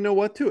don't really know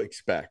what to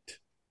expect.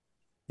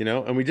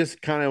 And we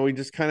just kind of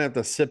have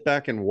to sit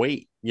back and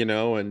wait,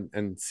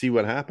 and see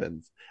what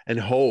happens, and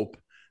hope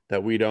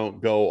that we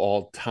don't go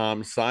all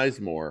Tom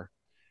Sizemore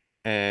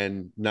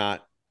and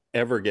not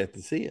ever get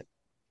to see it.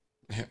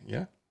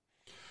 Yeah.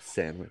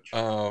 Sandwich.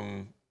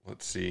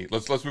 Let's see.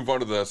 Let's move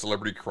on to the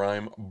celebrity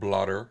crime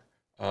blotter.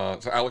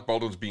 So Alec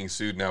Baldwin's being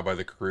sued now by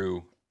the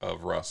crew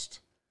of Rust.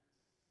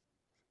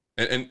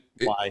 And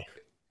why?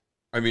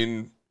 I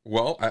mean,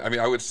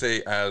 I would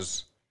say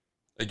as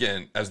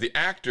the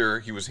actor,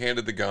 he was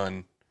handed the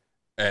gun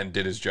and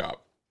did his job,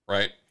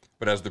 right?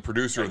 But as the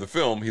producer of the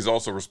film, he's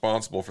also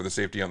responsible for the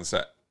safety on the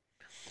set.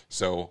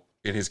 So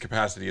in his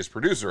capacity as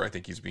producer, I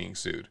think he's being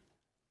sued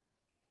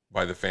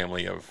by the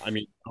family of... I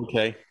mean,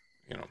 okay.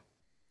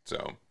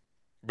 So...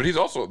 But he's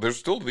also... There's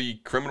still the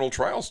criminal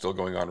trial still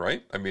going on,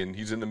 right? I mean,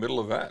 he's in the middle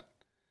of that.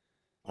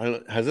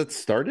 Has it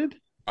started?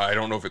 I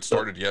don't know if it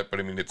started yet, but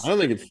I mean, it's... I don't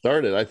think it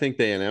started. I think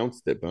they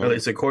announced it. At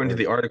least according to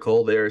the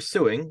article, they're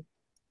suing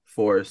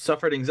for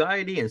suffered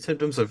anxiety and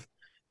symptoms of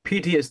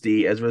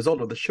PTSD as a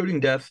result of the shooting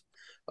death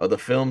of the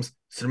film's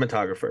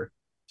cinematographer.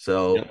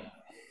 So, yeah.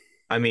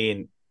 I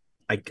mean,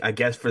 I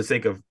guess for the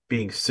sake of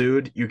being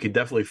sued, you could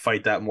definitely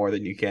fight that more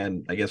than you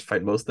can, I guess,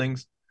 fight most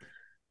things.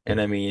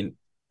 And I mean,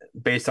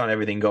 based on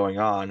everything going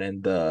on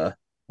and the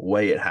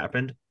way it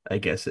happened, I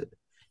guess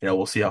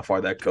we'll see how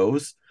far that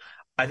goes.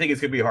 I think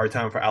it's going to be a hard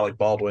time for Alec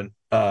Baldwin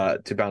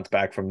to bounce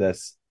back from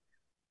this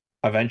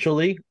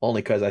eventually,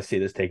 only because I see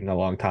this taking a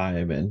long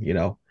time. And,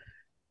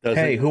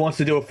 hey, who wants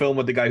to do a film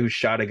with the guy who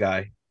shot a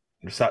guy,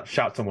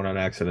 shot someone on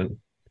accident?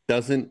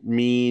 Doesn't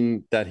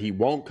mean that he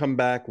won't come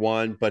back,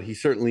 but he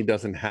certainly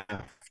doesn't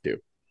have to.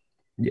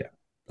 Yeah.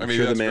 I mean,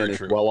 the man is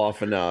well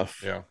off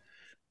enough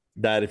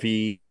that if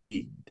he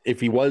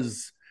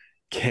was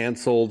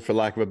canceled, for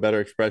lack of a better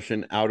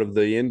expression, out of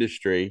the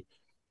industry,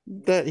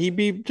 that he'd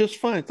be just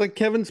fine. It's like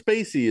Kevin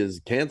Spacey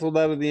is canceled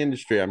out of the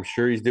industry. I'm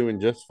sure he's doing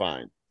just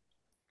fine.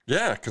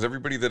 Yeah, because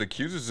everybody that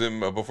accuses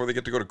him before they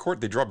get to go to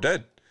court, they drop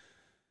dead.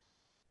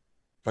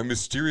 By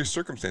mysterious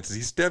circumstances.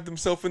 He stabbed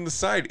himself in the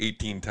side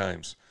 18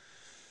 times.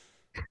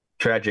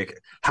 Tragic.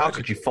 How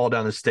could you fall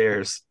down the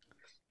stairs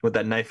with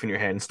that knife in your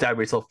hand and stab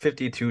yourself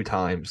 52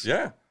 times?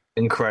 Yeah.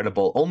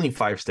 Incredible. Only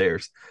 5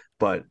 stairs,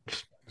 but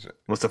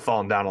Must have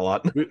fallen down a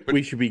lot.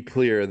 We should be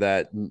clear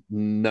that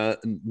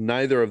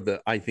neither of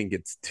the, I think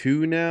it's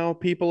two now,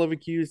 people have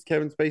accused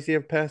Kevin Spacey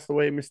have passed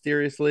away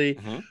mysteriously.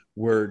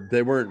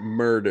 They weren't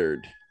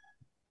murdered.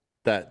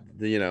 That,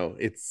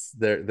 it's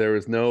there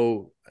was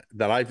no,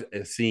 that I've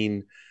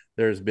seen,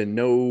 there's been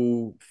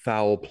no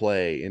foul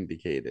play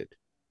indicated.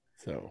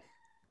 So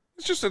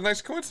it's just a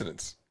nice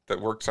coincidence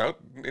that works out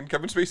in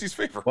Kevin Spacey's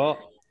favor. Well,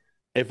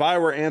 if I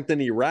were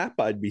Anthony Rapp,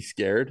 I'd be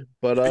scared.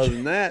 But other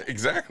than that,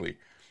 exactly.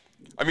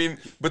 I mean,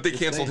 but they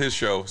canceled his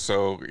show,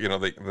 so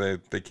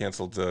they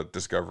canceled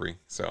Discovery.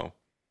 So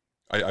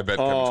I bet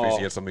Kevin Spacey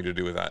had something to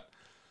do with that.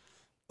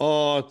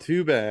 Oh,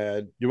 too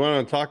bad. You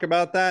want to talk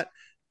about that?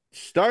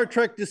 Star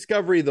Trek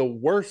Discovery, the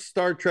worst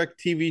Star Trek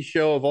TV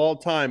show of all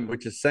time,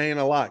 which is saying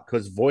a lot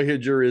because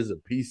Voyager is a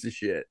piece of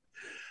shit.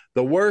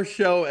 The worst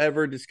show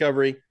ever,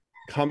 Discovery,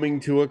 coming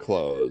to a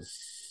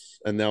close.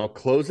 And they'll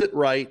close it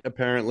right,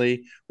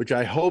 apparently, which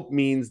I hope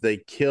means they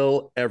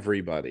kill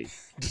everybody.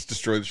 Just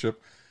destroy the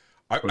ship.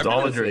 It was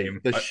all a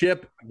dream. The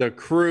ship, the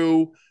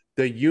crew,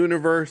 the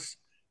universe,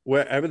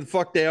 wherever the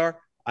fuck they are.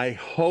 I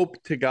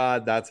hope to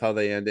God that's how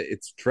they end it.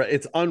 It's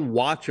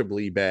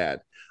unwatchably bad.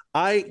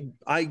 I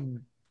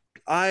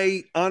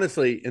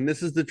honestly, and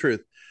this is the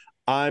truth,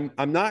 I'm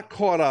not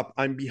caught up.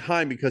 I'm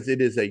behind because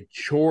it is a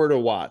chore to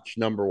watch.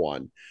 Number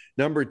one.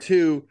 Number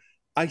two,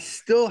 I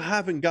still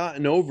haven't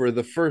gotten over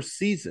the first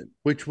season,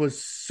 which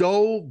was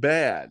so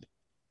bad,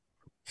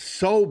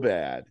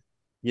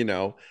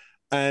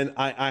 and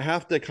I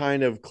have to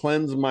kind of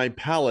cleanse my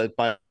palate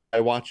by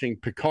watching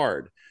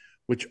Picard,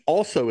 which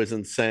also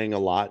isn't saying a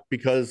lot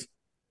because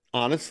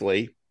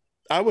honestly,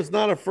 I was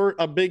not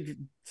a big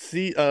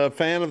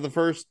fan of the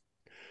first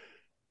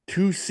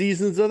 2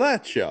 seasons of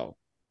that show.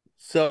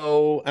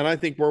 So, and I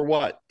think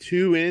we're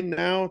 2 in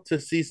now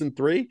to season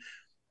 3.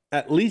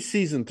 At least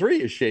season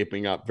 3 is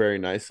shaping up very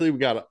nicely. We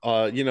got,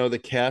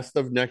 the cast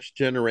of Next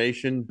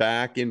Generation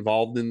back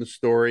involved in the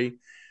story.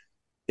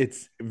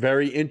 It's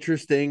very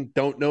interesting.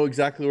 Don't know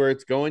exactly where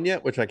it's going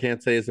yet, which I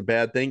can't say is a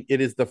bad thing.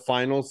 It is the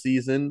final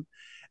season,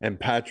 and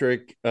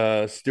Patrick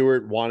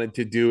Stewart wanted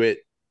to do it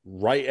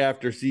right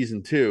after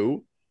season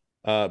 2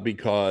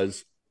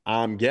 because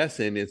I'm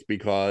guessing it's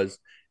because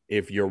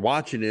if you're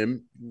watching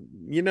him,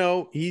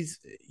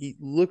 he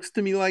looks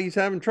to me like he's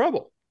having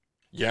trouble.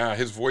 Yeah,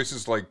 his voice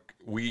is like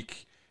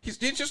weak.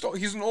 He's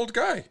an old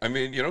guy. I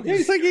mean,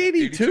 he's like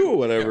 82 or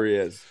whatever he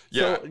is.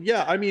 Yeah. So,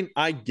 yeah, I mean,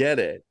 I get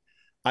it.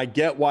 I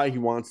get why he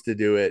wants to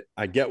do it.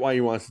 I get why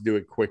he wants to do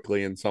it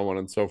quickly and so on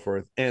and so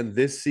forth. And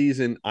this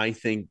season, I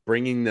think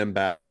bringing them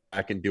back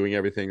and doing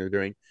everything they're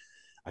doing,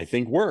 I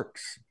think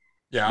works.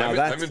 Yeah,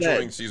 I'm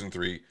enjoying season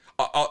 3.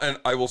 And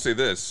I will say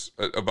this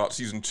about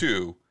season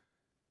 2,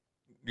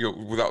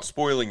 without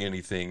spoiling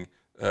anything,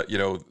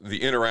 the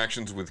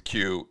interactions with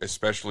Q,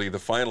 especially the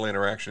final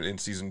interaction in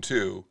season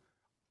 2,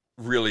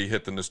 really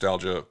hit the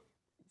nostalgia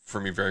for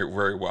me very,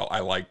 very well.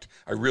 I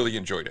really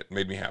enjoyed it. It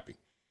made me happy.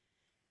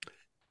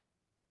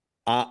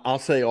 I'll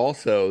say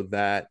also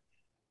that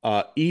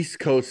East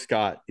Coast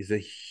Scott is a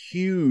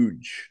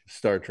huge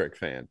Star Trek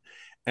fan,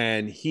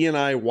 and he and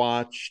I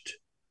watched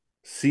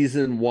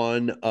season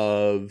 1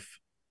 of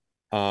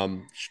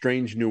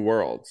Strange New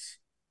Worlds,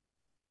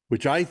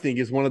 which I think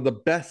is one of the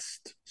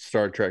best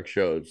Star Trek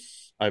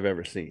shows I've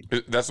ever seen.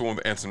 That's the one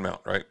with Anson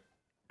Mount, right?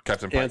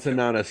 Captain Pike. Anson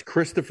Mount as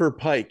Christopher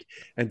Pike,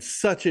 and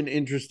such an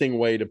interesting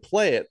way to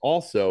play it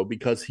also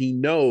because he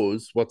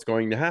knows what's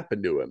going to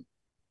happen to him.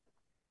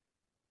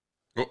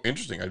 Oh,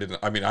 interesting. I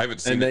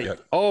haven't seen it yet.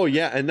 Oh,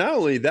 yeah. And not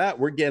only that,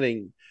 we're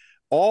getting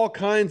all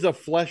kinds of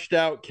fleshed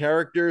out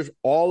characters,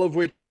 all of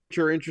which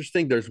are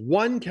interesting. There's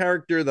one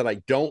character that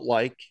I don't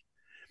like,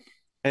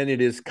 and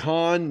it is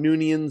Khan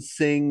Noonien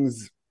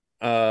Singh's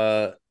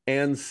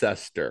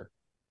ancestor.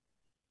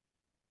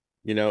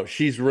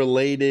 She's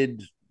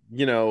related,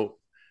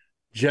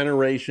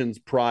 generations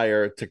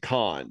prior to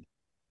Khan,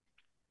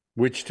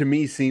 which to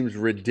me seems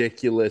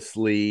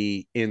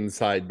ridiculously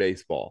inside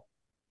baseball.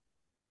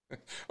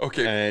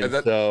 Okay, and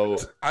so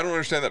I don't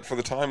understand that for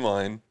the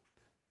timeline.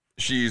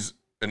 She's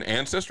an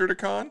ancestor to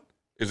Khan?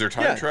 Is there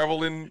time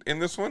travel in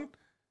this one?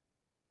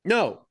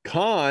 No,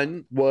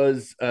 Khan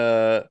was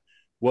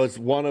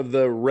one of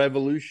the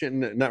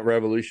not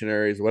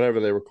revolutionaries,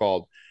 whatever they were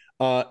called,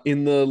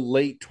 in the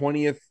late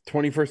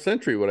 21st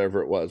century,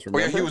 whatever it was.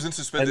 Remember? Oh yeah, he was in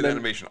suspended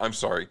animation. I'm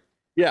sorry.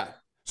 Yeah.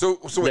 So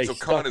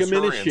Khan is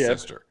her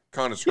ancestor.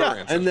 Khan is her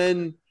ancestor. And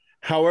then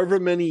however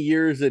many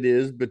years it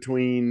is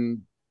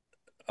between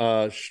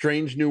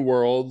Strange New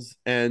Worlds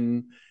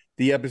and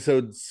the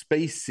episode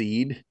Space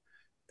Seed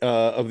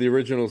of the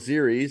original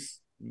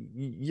series,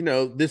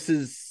 this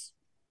is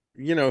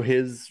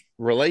his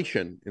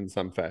relation in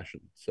some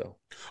fashion. So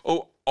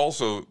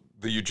also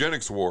the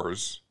eugenics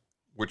wars,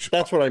 which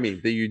that's what I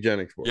mean, the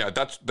eugenics wars. Yeah,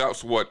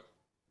 that's what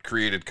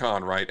created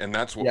Khan, right? And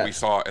that's what we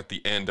saw at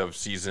the end of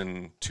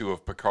season 2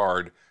 of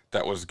Picard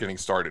that was getting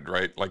started,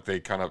 right? Like they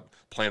kind of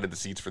planted the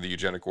seeds for the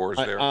eugenic wars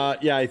there.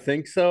 Yeah, I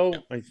think so.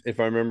 Yeah. If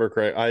I remember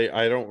correct,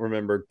 I don't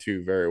remember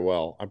 2 very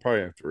well. I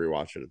probably have to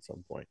rewatch it at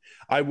some point.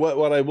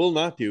 What I will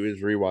not do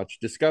is rewatch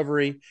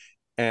Discovery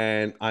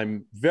and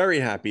I'm very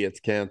happy it's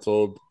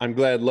canceled. I'm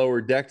glad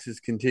Lower Decks is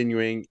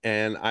continuing,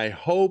 and I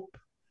hope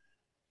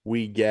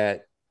we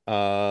get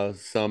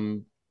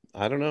some,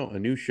 I don't know, a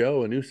new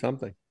show, a new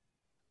something.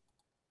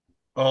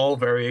 All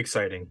very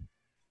exciting.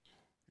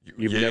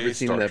 You've Yay, never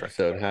seen Star an Trek.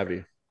 episode, have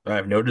you? I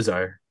have no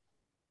desire.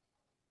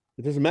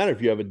 It doesn't matter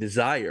if you have a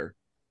desire.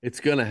 It's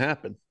going to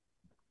happen.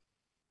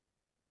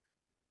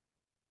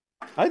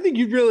 I think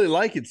you'd really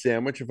like it,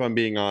 Sandwich, if I'm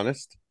being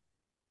honest.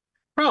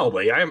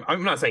 Probably.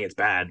 I'm not saying it's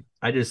bad.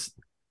 It's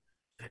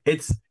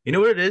you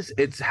know what it is?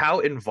 It's how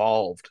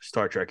involved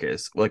Star Trek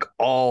is. Like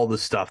all the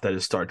stuff that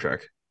is Star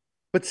Trek.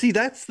 But see,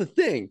 that's the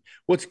thing.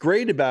 What's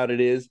great about it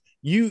is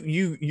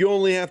you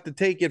only have to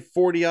take it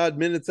 40 odd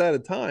minutes at a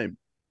time.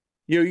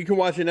 You can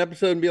watch an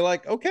episode and be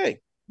like, okay,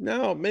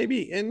 now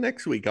maybe in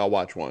next week I'll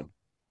watch one.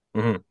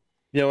 Mm-hmm.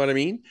 You know what I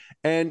mean?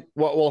 And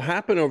what will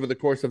happen over the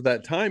course of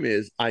that time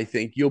is, I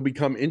think you'll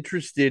become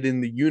interested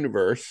in the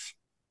universe.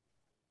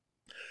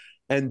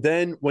 And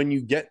then when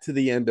you get to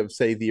the end of,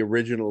 say, the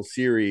original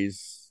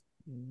series,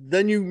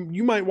 then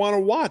you might want to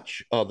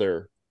watch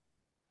other,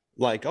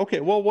 like,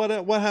 okay, well, what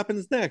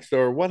happens next?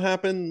 Or what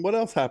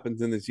else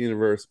happens in this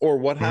universe? Or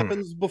what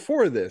happens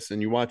before this?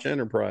 And you watch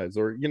Enterprise,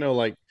 or,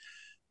 like,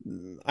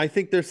 I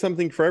think there's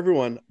something for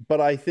everyone, but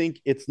I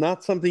think it's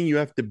not something you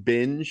have to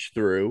binge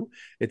through.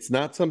 It's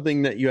not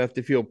something that you have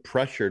to feel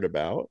pressured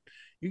about.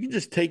 You can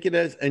just take it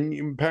as,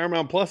 and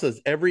Paramount Plus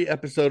has every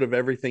episode of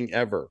everything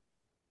ever.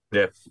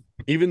 Yeah.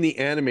 Even the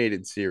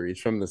animated series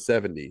from the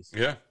 70s.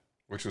 Yeah,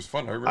 which was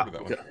fun. I remember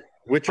that one.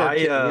 Which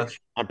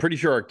I'm pretty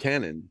sure are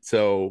canon.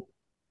 So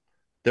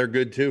they're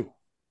good too.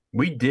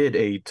 We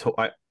did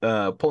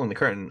pulling the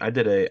curtain.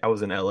 I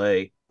was in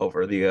LA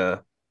over the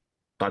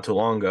not too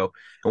long ago,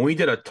 and we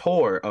did a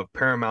tour of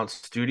Paramount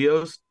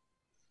Studios.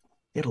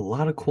 They had a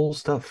lot of cool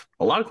stuff,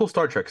 a lot of cool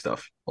Star Trek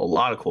stuff,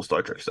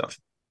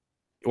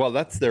 Well,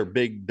 that's their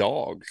big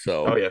dog.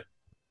 So, oh yeah,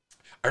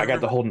 I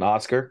got to hold an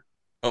Oscar,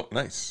 Oh,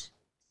 nice.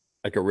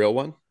 like a real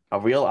one. a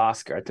real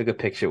Oscar. I took a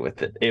picture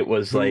with it. It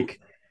was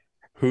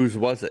Whose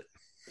was it?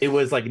 it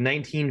was like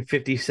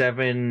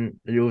 1957.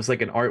 It was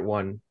like an art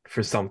one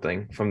for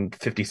something from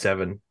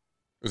 57.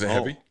 Was it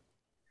heavy?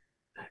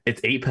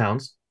 It's 8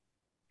 pounds.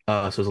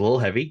 So it's a little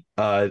heavy.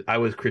 I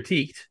was not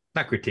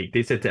critiqued.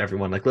 They said to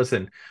everyone, like,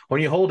 listen,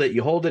 when you hold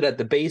it at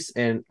the base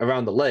and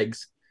around the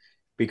legs,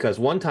 because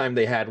one time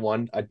they had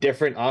a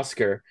different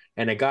Oscar,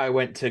 and a guy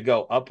went to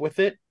go up with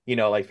it,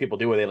 like people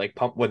do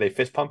where they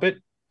fist pump it.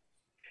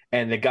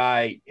 And the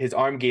guy, his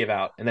arm gave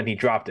out, and then he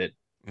dropped it,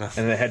 and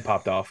the head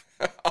popped off.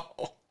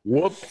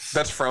 Whoops.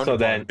 That's frowned So upon.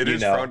 then, It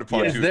is frowned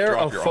upon. Is to there a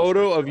drop your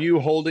photo Oscar. of you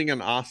holding an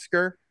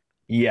Oscar?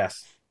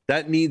 Yes.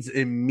 That needs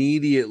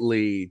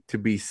immediately to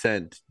be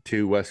sent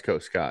to West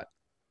Coast Scott.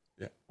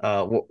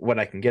 When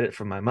I can get it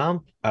from my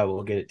mom, I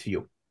will get it to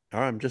you. All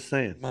right, I'm just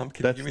saying. Mom,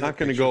 can you That's give me not that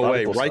going to picture? go A lot of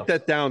away. cool Write stuff.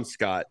 that down,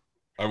 Scott.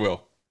 I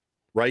will.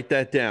 Write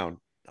that down.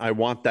 I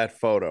want that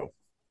photo.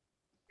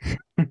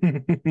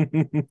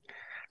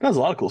 There's a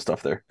lot of cool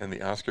stuff there. And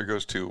the Oscar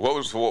goes to what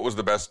was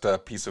the best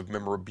piece of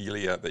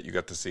memorabilia that you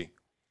got to see?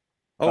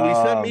 Oh, he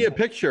sent me a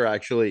picture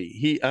actually.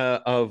 He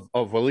of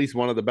at least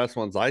one of the best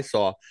ones I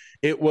saw.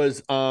 It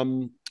was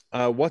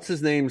what's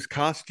his name's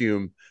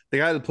costume? The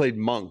guy that played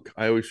Monk.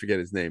 I always forget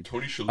his name.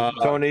 Tony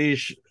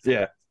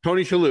Shalhoub.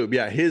 Tony Shalhoub.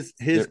 Yeah, his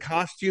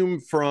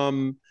costume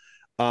from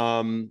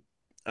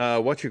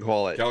what you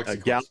call it?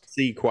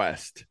 Galaxy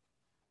Quest.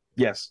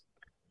 Yes.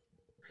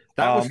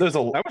 That was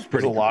there's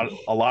pretty a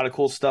lot of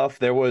cool stuff.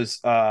 There was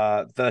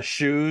the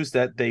shoes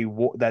that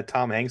that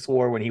Tom Hanks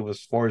wore when he was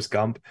Forrest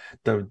Gump,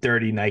 the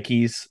dirty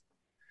Nikes,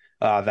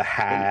 the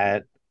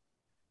hat,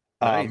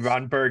 Nice.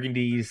 Ron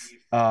Burgundy's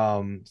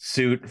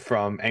suit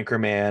from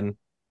Anchorman,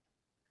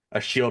 a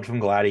shield from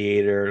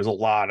Gladiator. There's a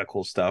lot of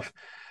cool stuff.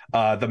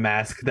 The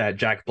mask that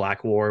Jack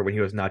Black wore when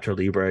he was Nacho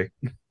Libre.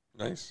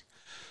 Nice.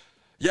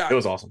 Yeah, it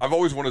was awesome. I've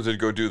always wanted to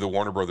go do the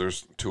Warner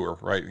Brothers tour,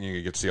 right?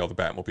 You get to see all the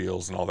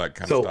Batmobiles and all that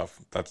kind of stuff.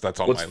 That's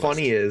on my list. What's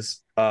funny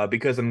is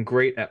because I'm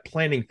great at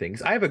planning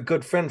things. I have a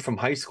good friend from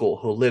high school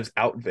who lives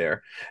out there,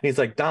 and he's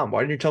like, "Dom,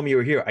 why didn't you tell me you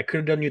were here? I could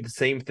have done you the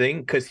same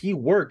thing because he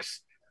works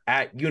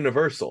at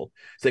Universal.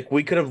 It's like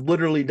we could have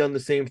literally done the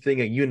same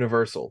thing at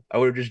Universal. I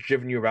would have just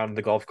driven you around in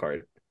the golf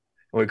cart,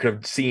 and we could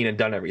have seen and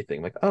done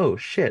everything. Like, oh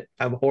shit,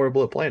 I'm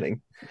horrible at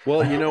planning.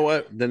 Well, you know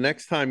what? The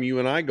next time you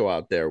and I go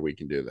out there, we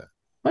can do that.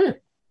 Oh, yeah.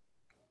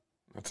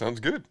 That sounds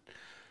good.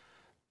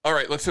 All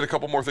right, let's hit a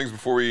couple more things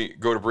before we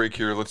go to break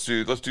here. Let's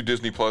do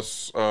Disney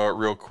Plus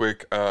real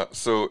quick.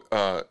 So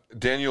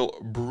Daniel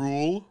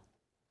Bruhl,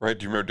 right?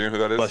 Do you know who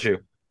that is? Bless you.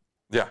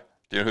 Yeah.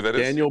 Do you know who that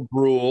is? Daniel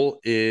Bruhl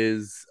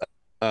is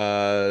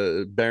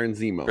Baron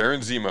Zemo.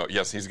 Baron Zemo.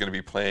 Yes, he's going to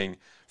be playing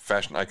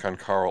fashion icon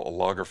Karl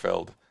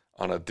Lagerfeld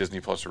on a Disney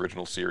Plus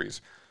original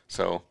series.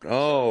 So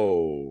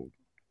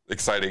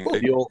exciting.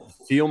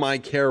 Feel my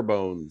care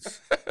bones.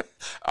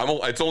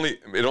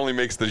 It only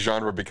makes the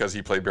genre because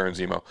he played Baron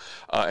Zemo,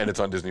 and it's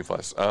on Disney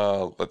Plus.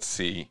 Let's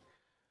see.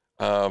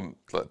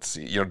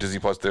 Disney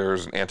Plus.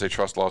 There's an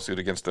antitrust lawsuit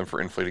against them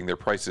for inflating their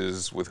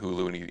prices with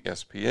Hulu and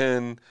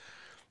ESPN.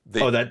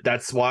 They,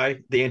 that's why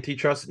the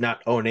antitrust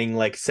not owning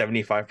like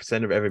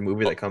 75% of every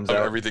movie that comes of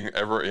out. everything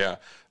ever. Yeah,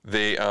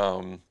 they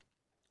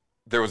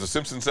there was a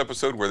Simpsons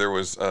episode where there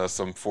was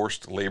some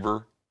forced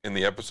labor in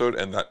the episode,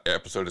 and that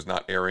episode is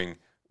not airing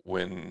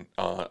when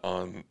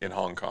on in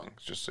Hong Kong.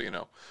 Just so you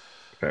know.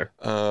 Fair.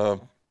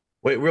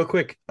 Wait, real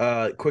quick.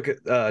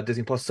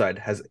 Disney Plus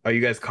side are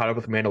you guys caught up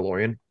with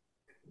Mandalorian?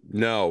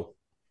 No.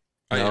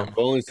 I am. I've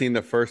only seen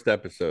the first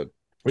episode.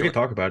 We can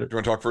talk about it. Do you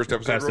want to talk first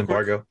episode? Past real quick?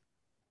 embargo.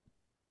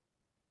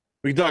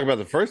 We can talk about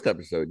the first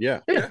episode, yeah.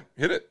 Yeah,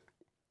 hit it.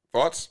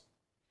 Thoughts?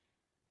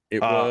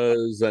 It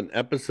was an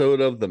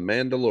episode of The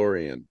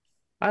Mandalorian.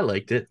 I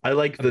liked it. I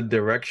like the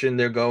direction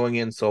they're going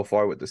in so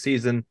far with the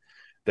season.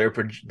 They're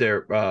what's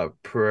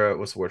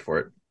the word for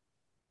it?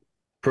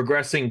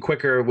 Progressing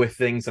quicker with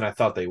things than I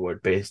thought they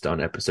would based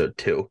on episode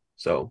 2.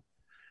 So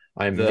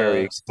I'm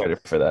very excited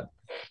for that.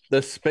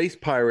 The space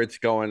pirates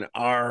going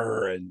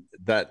 "arr," and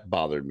that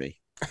bothered me.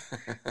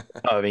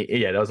 I mean,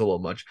 yeah, that was a little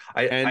much.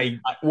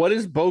 What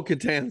is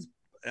Bo-Katan's?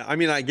 I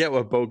mean, I get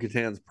what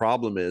Bo-Katan's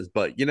problem is,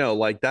 but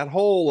like that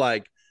whole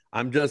like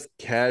I'm just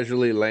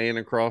casually laying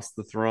across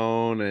the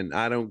throne and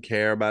I don't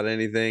care about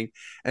anything.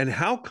 And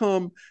how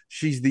come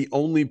she's the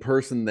only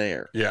person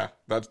there? Yeah,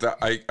 that's that.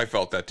 I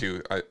felt that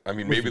too. I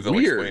mean, maybe they'll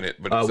weird. explain it,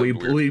 but it's we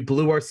weird.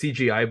 blew our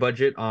CGI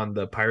budget on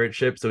the pirate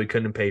ship, so we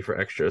couldn't pay for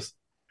extras.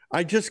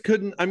 I just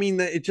couldn't. I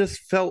mean, it just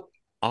felt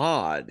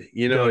odd.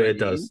 No, it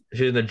does.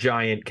 She's in a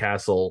giant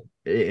castle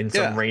in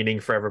some raining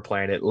forever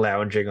planet,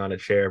 lounging on a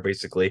chair,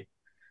 basically.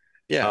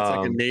 Yeah, it's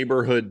like a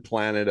neighborhood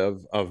planet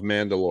of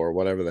Mandalore,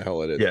 whatever the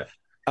hell it is. Yeah.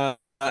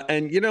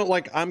 And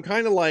like I'm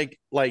kind of like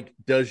what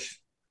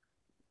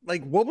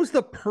was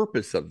the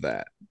purpose of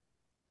that?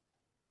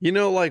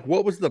 Like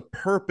what was the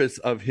purpose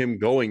of him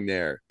going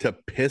there to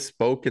piss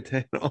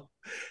Bo-Katan off?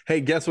 Hey,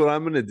 guess what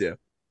I'm gonna do?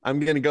 I'm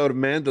gonna go to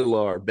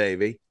Mandalore,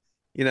 baby.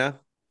 Well,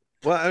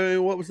 I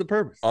mean, what was the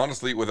purpose?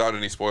 Honestly, without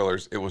any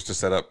spoilers, it was to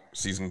set up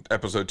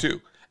episode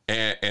 2.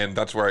 And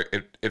that's where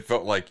it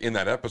felt like in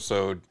that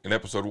episode, in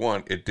episode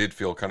 1, it did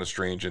feel kind of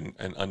strange and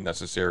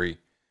unnecessary.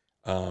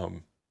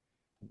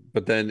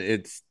 But then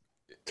it's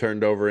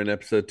turned over in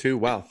episode 2.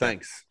 Wow,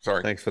 thanks.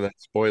 Sorry. Thanks for that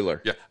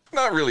spoiler. Yeah,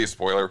 not really a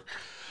spoiler.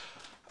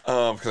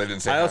 Because I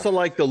didn't say I also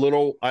like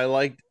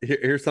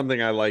here's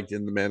something I liked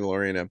in the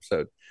Mandalorian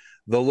episode.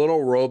 The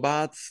little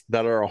robots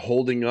that are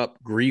holding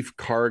up Grief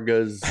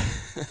Karga's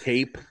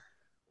cape.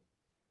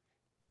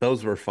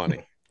 Those were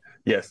funny.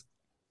 Yes.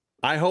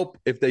 I hope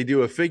if they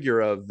do a figure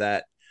of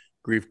that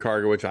Grief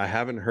Karga, which I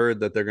haven't heard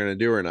that they're going to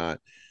do or not,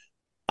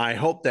 I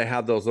hope they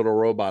have those little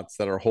robots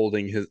that are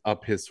holding his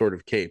sort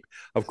of cape.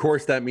 Of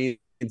course, that means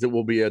it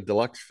will be a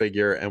deluxe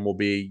figure and will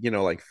be,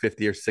 like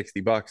 $50 or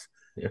 $60.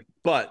 Yeah.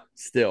 But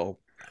still,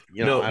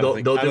 I don't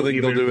think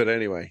they'll do it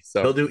anyway.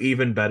 So they'll do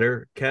even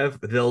better, Kev.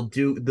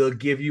 They'll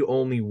give you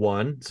only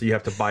one, so you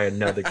have to buy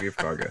another Grief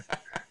Karga.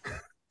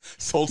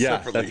 Sold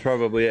separately. That's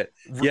probably it.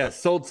 Yeah,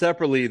 sold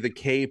separately, the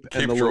cape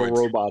and the droids.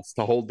 little robots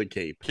to hold the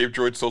cape. Cape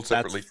droid sold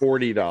separately. That's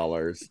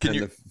 $40,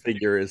 and the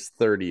figure is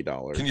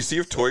 $30. Can you see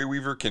if Toy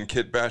Weaver can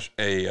kit bash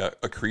a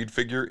Creed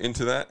figure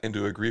into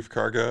a Grief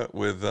Karga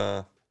with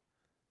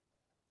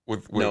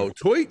No,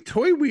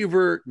 Toy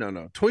Weaver.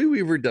 No. Toy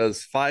Weaver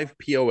does 5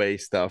 POA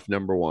stuff.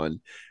 Number 1,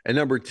 and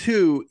number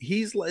 2,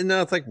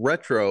 it's like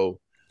retro.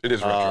 It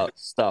is retro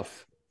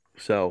stuff.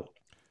 So,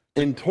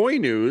 in toy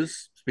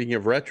news, speaking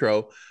of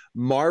retro,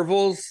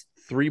 Marvel's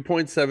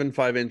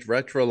 3.75-inch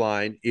retro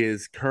line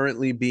is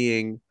currently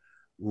being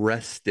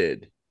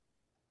rested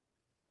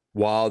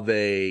while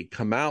they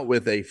come out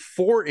with a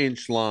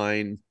 4-inch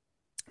line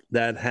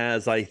that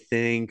has, I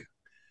think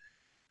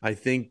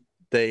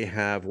they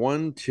have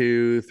 1,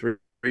 2, 3,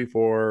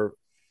 4,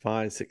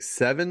 5, 6,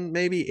 7,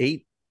 maybe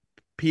 8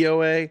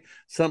 POA,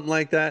 something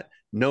like that.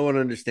 No one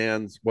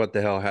understands what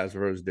the hell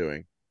Hasbro is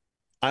doing.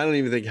 I don't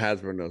even think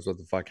Hasbro knows what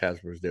the fuck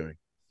Hasbro is doing.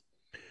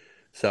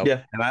 So,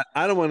 yeah. And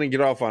I don't want to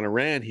get off on a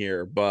rant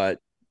here, but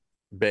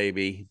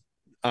baby,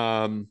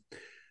 yeah,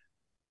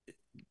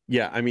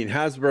 I mean,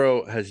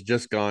 Hasbro has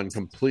just gone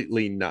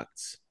completely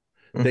nuts.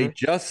 Mm-hmm. They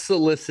just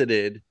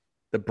solicited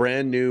the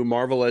brand new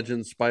Marvel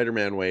Legends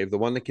Spider-Man wave, the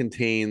one that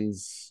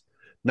contains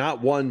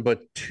not 1,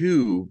 but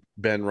 2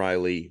 Ben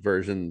Reilly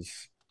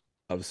versions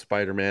of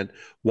Spider-Man.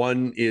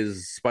 One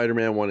is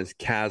Spider-Man, one is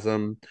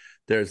Chasm.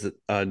 There's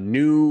a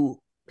new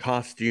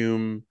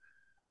costume,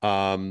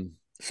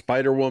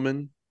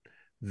 Spider-Woman.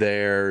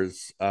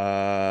 There's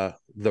the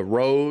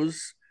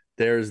Rose.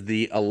 There's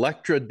the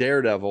Elektra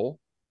Daredevil,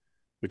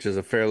 which is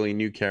a fairly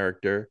new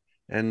character.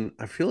 And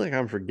I feel like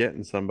I'm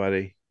forgetting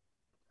somebody.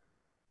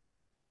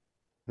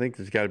 I think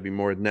there's got to be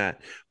more than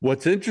that.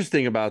 What's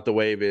interesting about the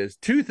wave is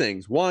 2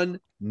 things.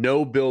 1,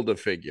 no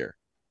Build-A-Figure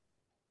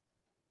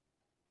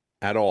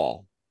at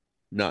all.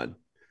 None.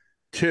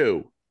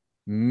 2,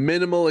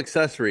 minimal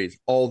accessories.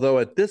 Although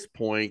at this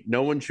point,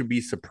 no one should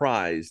be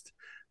surprised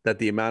that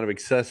the amount of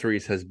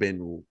accessories has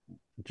been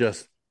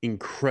just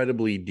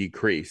incredibly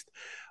decreased.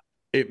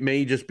 It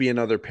may just be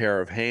another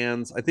pair of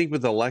hands. I think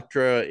with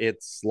Elektra,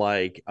 it's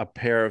like a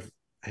pair of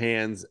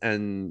hands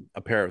and a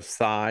pair of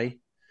thigh.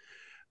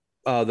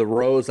 The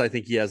rose, I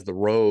think he has the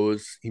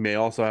rose. He may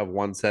also have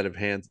one set of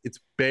hands. It's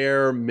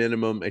bare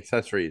minimum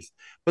accessories.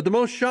 But the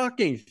most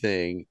shocking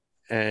thing,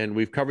 and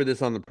we've covered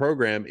this on the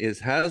program,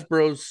 is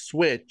Hasbro's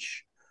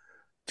switch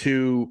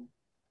to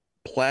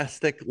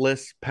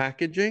plasticless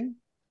packaging.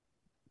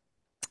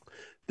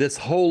 This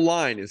whole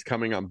line is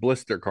coming on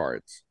blister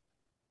cards.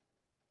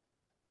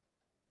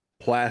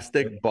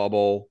 Plastic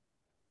bubble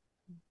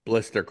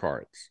blister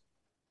cards.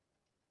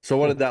 So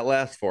what did that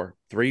last for?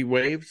 3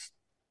 waves?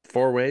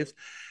 4 waves?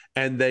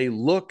 And they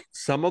look,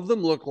 some of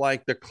them look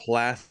like the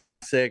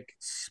classic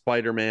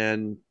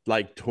Spider-Man,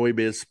 like Toy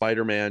Biz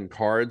Spider-Man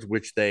cards,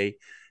 which they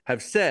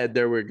have said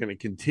they were going to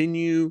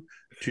continue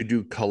to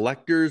do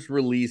collector's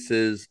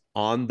releases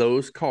on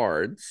those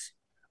cards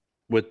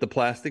with the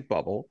plastic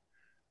bubble,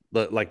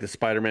 like the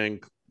Spider-Man,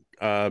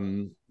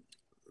 Toy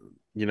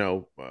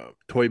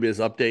Biz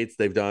updates.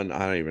 They've done,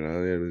 I don't even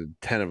know,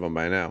 10 of them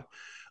by now.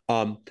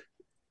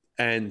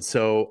 And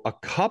so a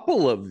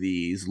couple of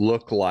these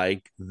look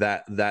like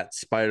that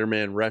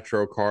Spider-Man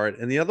retro card,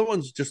 and the other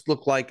ones just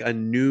look like a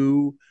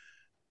new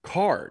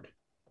card,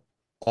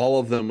 all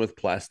of them with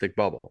plastic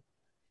bubble.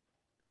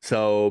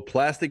 So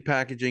plastic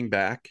packaging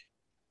back,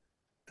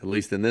 at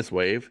least in this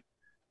wave,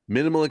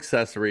 minimal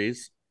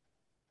accessories,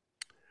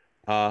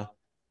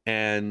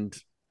 and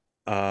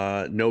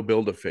no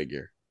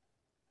Build-A-Figure.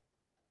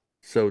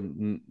 So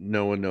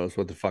no one knows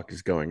what the fuck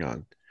is going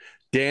on.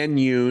 Dan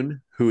Yoon,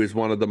 who is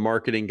one of the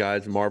marketing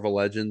guys in Marvel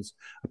Legends,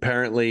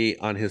 apparently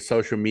on his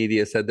social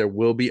media said there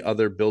will be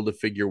other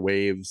Build-A-Figure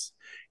waves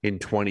in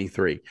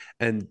 23.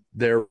 And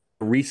their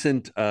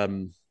recent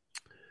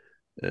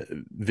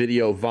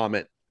video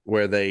Vomit,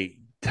 where they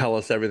tell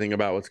us everything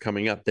about what's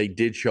coming up, they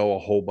did show a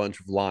whole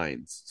bunch of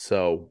lines.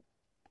 So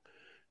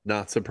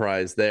not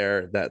surprised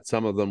there that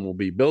some of them will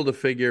be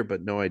Build-A-Figure,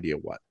 but no idea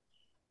what.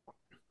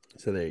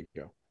 So there you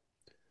go.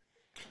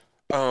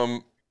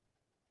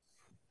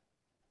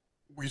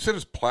 You said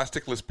it's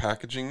plasticless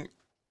packaging.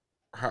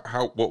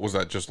 What was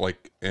that? Just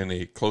like in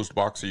a closed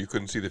box so you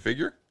couldn't see the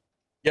figure?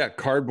 Yeah,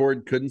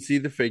 cardboard, couldn't see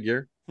the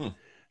figure.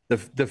 The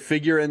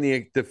figure and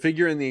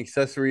the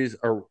accessories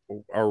are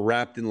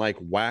wrapped in like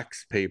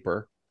wax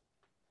paper.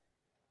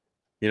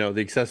 You know,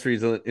 the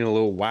accessories in a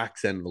little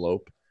wax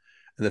envelope,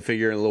 and the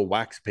figure in a little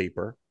wax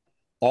paper,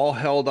 all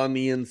held on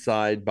the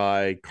inside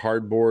by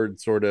cardboard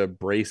sort of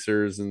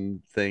bracers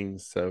and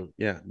things. So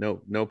yeah,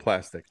 no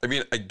plastic. I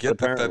mean, I get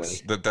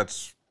that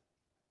that's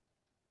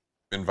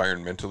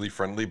environmentally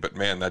friendly, but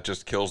man, that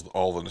just kills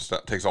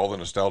takes all the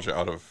nostalgia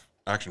out of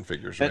action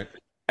figures, right?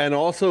 And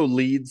also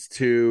leads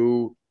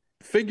to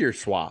figure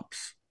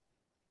swaps,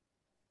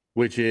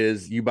 which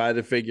is you buy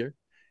the figure,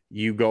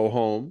 you go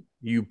home,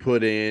 you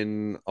put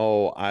in,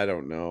 I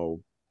don't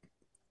know,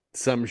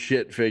 some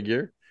shit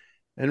figure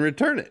and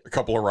return it. A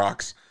couple of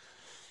rocks.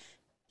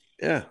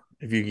 Yeah.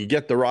 If you can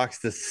get the rocks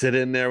to sit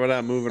in there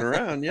without moving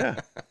around, yeah.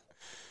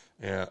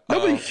 Yeah.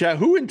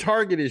 Who in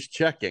Target is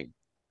checking?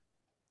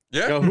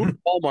 Yeah. Who in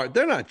Walmart?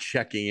 They're not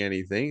checking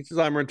anything. It says,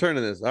 I'm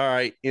returning this. All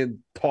right. And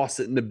toss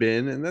it in the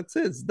bin, and that's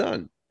it. It's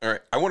done. All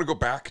right. I want to go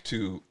back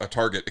to a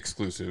Target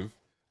exclusive.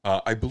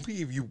 I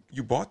believe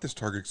you bought this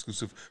Target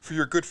exclusive for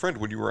your good friend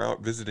when you were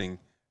out visiting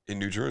in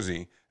New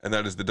Jersey, and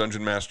that is the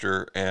Dungeon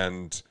Master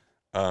and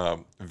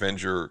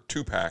Avenger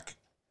 2-pack.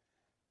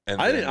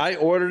 And I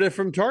ordered it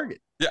from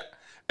Target. Yeah.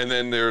 And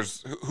then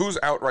there's who's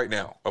out right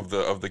now of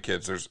the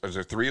kids? Is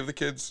there 3 of the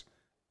kids?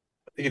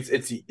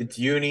 It's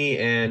Uni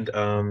and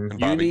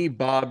Uni,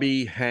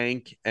 Bobby,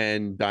 Hank,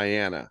 and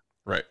Diana.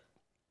 Right.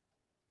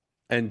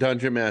 And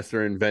Dungeon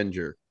Master and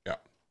Avenger. Yeah.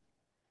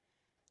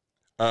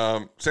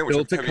 Sandwich,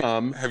 Still to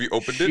come. Have you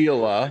opened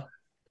Sheila.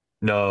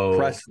 No.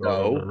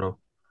 Presto. No.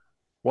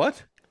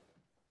 What?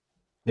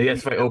 Yes,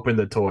 if I opened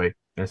the toy.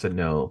 I said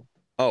no.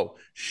 Oh,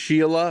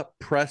 Sheila,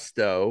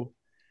 Presto,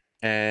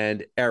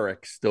 and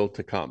Eric still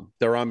to come.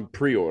 They're on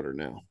pre-order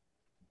now.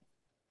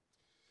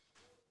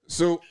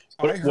 So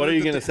what are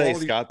you going to say,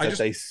 Scott? That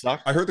they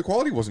suck? I heard the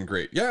quality wasn't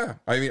great. Yeah,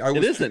 I mean,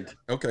 it isn't.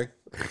 Okay,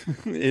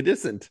 it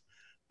isn't.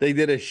 They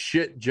did a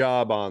shit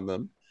job on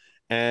them,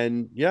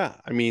 and yeah,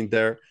 I mean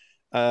they're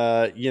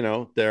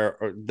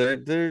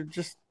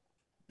just.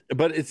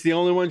 But it's the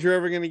only ones you're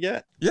ever going to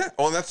get. Yeah.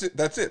 Oh, that's it.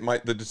 That's it.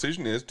 The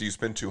decision is: do you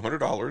spend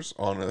 $200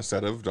 on a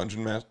set of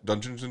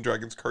Dungeons and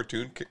Dragons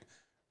cartoon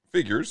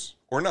figures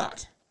or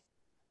not?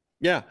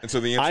 Yeah. And so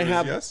the answer is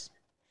yes.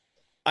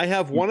 I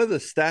have one of the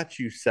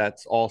statue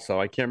sets also.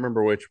 I can't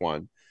remember which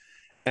one.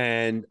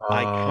 And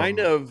I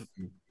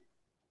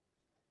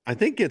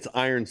think it's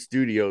Iron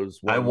Studios.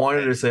 I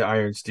wanted to say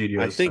Iron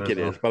Studios. I think it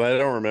is, but I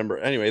don't remember.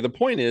 Anyway, the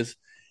point is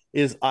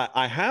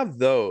I have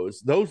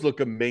those. Those look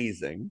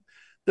amazing.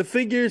 The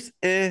figures,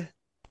 they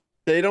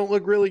don't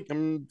look really,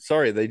 I'm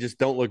sorry, they just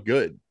don't look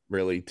good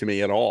really to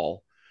me at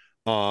all.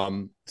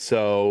 Yeah,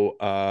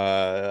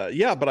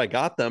 but I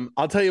got them.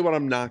 I'll tell you what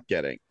I'm not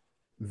getting.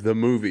 The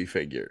movie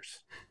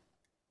figures.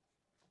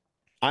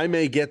 I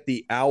may get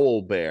the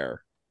Owl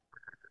Bear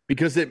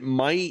because it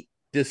might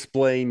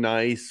display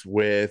nice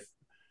with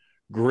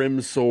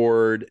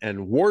Grimsword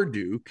and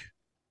Warduke,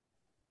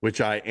 which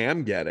I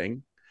am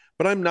getting,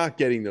 but I'm not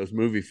getting those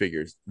movie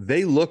figures.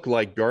 They look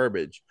like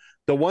garbage.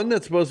 The one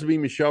that's supposed to be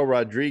Michelle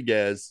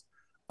Rodriguez,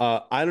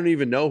 I don't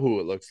even know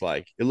who it looks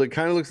like.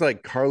 Kind of looks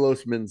like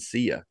Carlos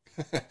Mencia.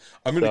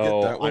 I'm gonna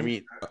get that one. I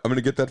mean, I'm gonna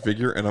get that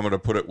figure, and I'm gonna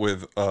put it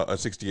with a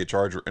 '68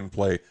 Charger and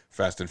play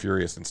Fast and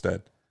Furious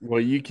instead. well,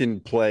 you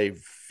can play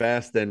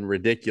Fast and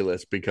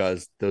Ridiculous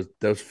because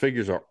those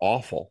figures are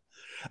awful.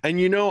 And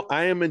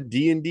I am a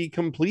D&D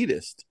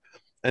completist,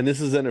 and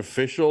this is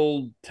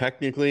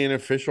technically an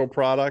official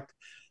product.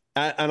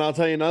 And I'll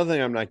tell you another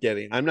thing I'm not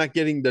getting. I'm not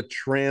getting the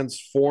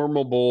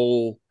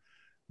transformable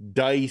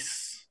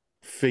dice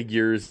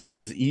figures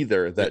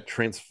either that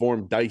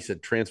transform dice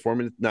and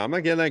transform it. No, I'm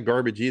not getting that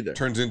garbage either.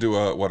 Turns into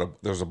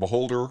there's a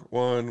Beholder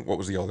one. What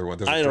was the other one?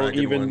 There's a I don't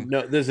Dragon even one.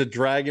 know. There's a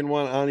dragon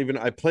one.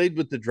 I played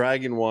with the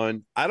dragon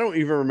one. I don't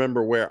even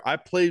remember where. I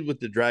played with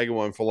the dragon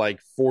one for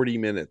like 40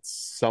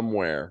 minutes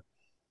somewhere.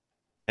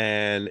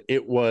 And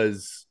it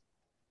was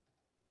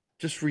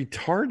just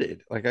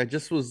retarded. Like I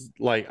just was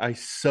like, I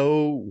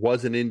so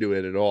wasn't into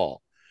it at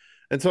all.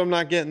 And so I'm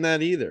not getting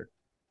that either.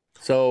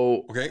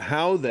 So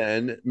how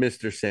then,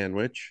 Mr.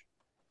 Sandwich,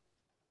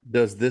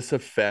 does this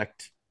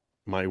affect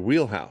my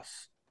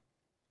wheelhouse?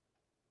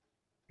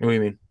 What do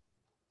you mean?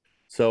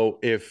 So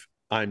if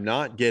I'm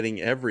not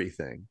getting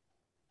everything,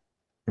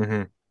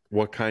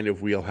 what kind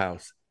of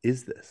wheelhouse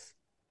is this?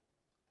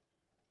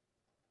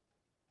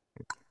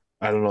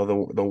 I don't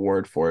know the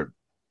word for it.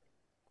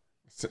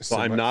 So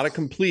I'm not a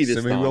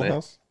completist semi on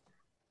wheelhouse.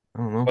 I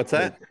don't know. What's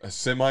that? A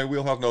semi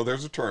wheelhouse? No,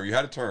 there's a term. You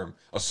had a term.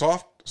 A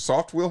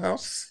soft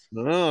wheelhouse.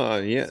 Oh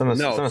yeah, It's not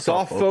no. a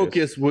Soft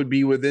focus would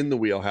be within the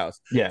wheelhouse.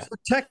 Yeah.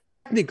 So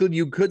technically,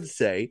 you could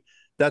say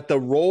that the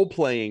role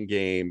playing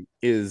game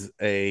is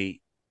a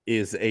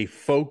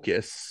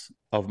focus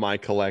of my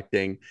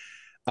collecting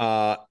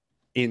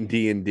in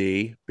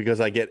D&D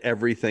because I get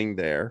everything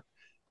there.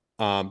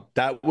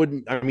 That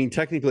wouldn't, I mean,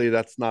 technically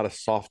that's not a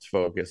soft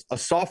focus. A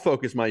soft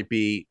focus might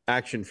be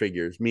action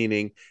figures,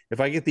 meaning if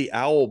I get the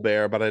owl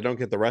bear, but I don't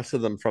get the rest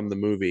of them from the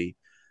movie,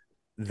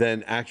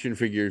 then action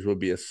figures would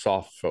be a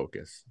soft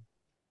focus.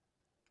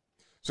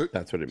 So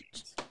that's what it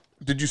means.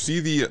 Did you see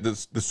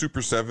the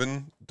Super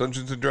 7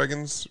 Dungeons and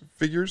Dragons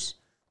figures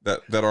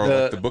that are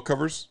like the book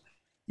covers?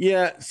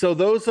 Yeah, so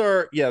those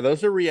are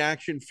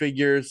reaction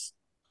figures.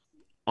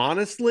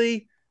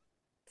 Honestly,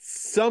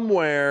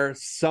 somewhere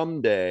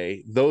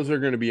someday those are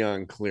going to be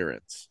on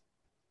clearance,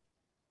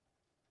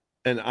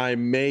 and I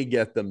may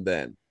get them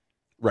then.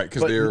 Right,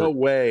 because they're no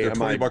way they're am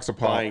 $20 I a pop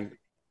buying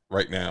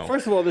right now.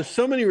 First of all, there's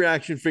so many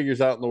reaction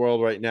figures out in the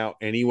world right now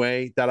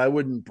anyway that I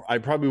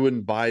probably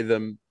wouldn't buy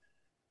them.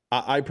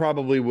 I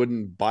probably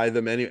wouldn't buy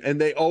them anyway,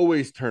 and they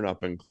always turn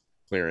up in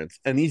clearance.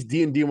 And these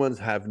D&D ones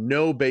have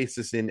no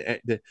basis in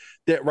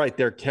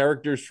they're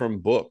characters from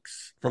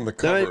books, from the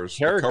covers.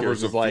 The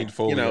covers of like, Fiend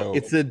Folio.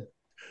 it's a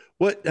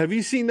what have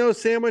you seen those,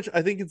 Sandwich?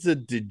 I think it's a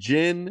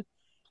Djinn,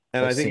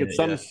 and I think it's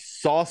some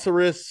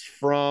sorceress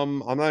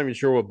from, I'm not even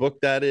sure what book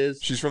that is.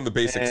 She's from the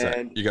basic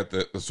set. You got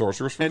the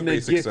sorceress from the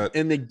basic set,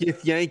 and the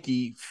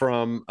Githyanki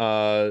from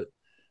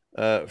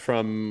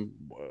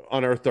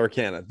Unearthed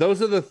Arcana.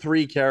 Those are the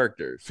three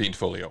characters. Fiend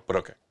Folio, but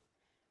okay.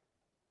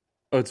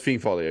 Oh, it's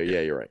Fiend Folio. Yeah,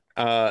 you're right.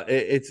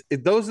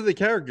 Those are the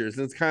characters,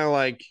 and it's kind of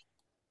like,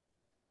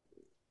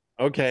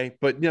 okay,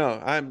 but no,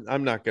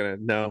 I'm not gonna.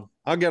 No,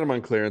 I'll get them on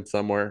clearance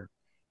somewhere.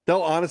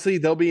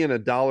 They'll be in a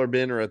 $1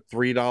 bin or a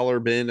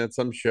 $3 bin at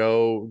some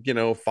show,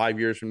 5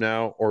 years from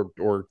now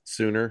or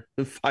sooner,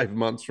 5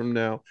 months from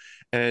now,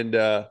 and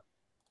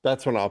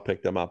that's when I'll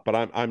pick them up.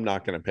 But I'm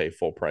not going to pay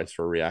full price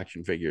for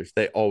reaction figures.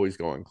 They always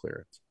go on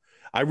clearance.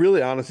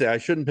 I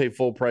shouldn't pay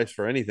full price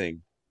for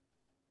anything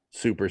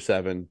Super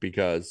 7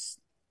 because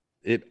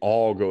it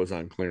all goes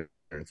on clearance.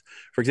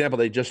 For example,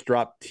 they just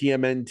dropped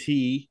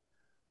TMNT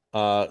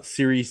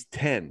Series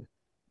 10,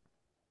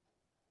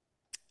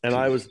 and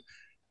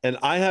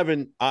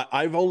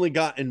I've only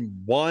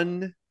gotten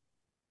one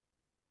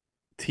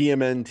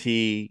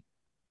TMNT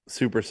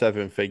Super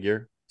 7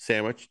 figure.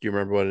 Sandwich, do you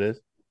remember what it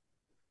is?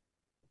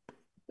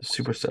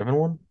 Super 7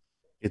 one?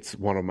 It's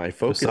one of my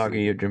focuses.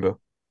 Usagi or Jimbo?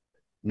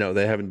 No,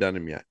 they haven't done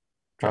him yet.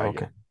 Try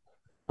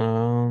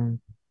okay.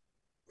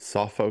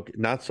 Soft focus,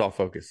 not soft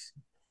focus.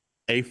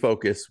 A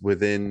focus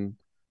within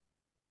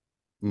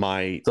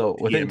my. So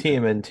within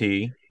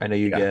TMNT, I know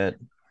you get.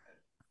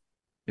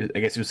 I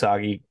guess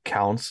Usagi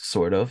counts,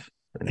 sort of.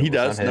 He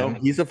does. No,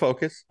 he's a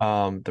focus.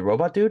 The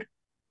robot dude.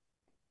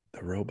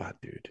 The robot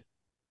dude.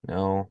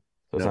 No,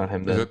 that's not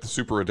him. Is that the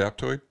Super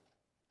Adaptoid?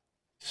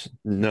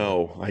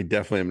 No, I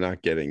definitely am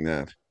not getting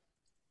that.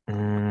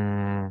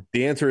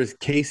 The answer is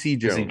Casey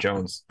Jones. Casey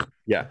Jones.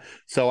 Yeah.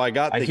 So I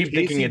keep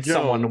thinking it's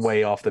someone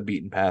way off the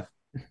beaten path.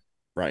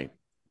 Right.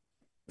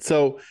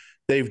 So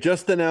they've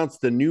just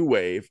announced the new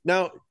wave.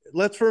 Now,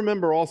 let's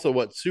remember also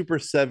what Super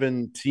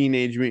 7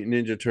 Teenage Mutant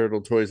Ninja Turtle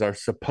toys are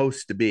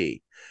supposed to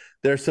be.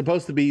 They're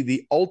supposed to be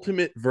the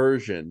ultimate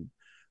version,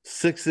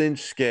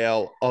 6-inch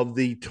scale of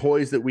the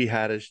toys that we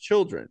had as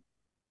children.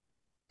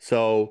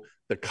 So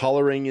the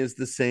coloring is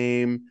the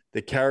same.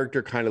 The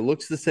character kind of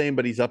looks the same,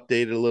 but he's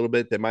updated a little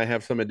bit. They might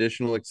have some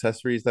additional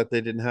accessories that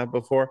they didn't have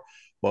before.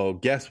 Well,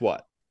 guess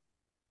what?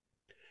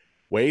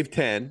 Wave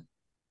 10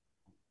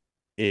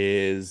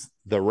 is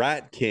the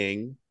Rat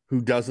King,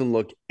 who doesn't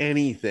look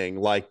anything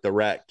like the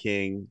Rat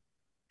King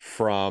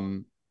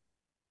from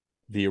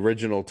the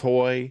original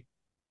toy,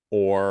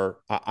 or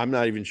I'm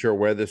not even sure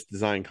where this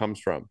design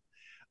comes from.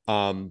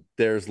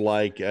 There's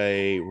like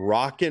a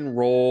rock and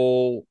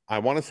roll, I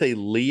want to say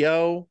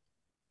Leo,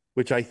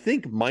 which I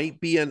think might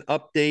be an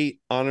update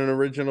on an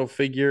original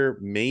figure,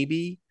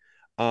 maybe.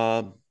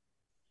 I'm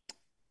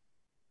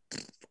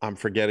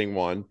forgetting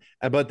one.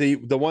 But the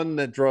one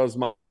that draws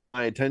my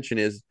attention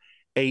is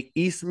a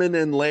Eastman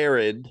and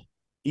Laird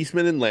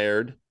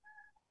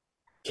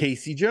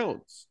Casey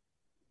Jones,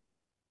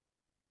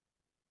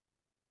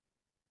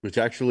 which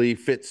actually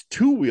fits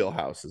two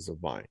wheelhouses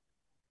of mine.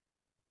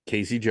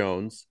 Casey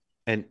Jones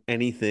and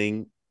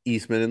anything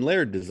Eastman and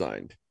Laird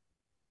designed,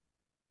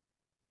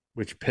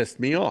 which pissed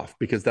me off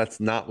because that's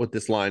not what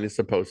this line is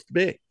supposed to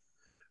be.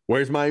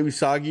 Where's my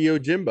Usagi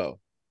Yojimbo?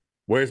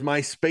 Where's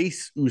my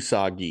Space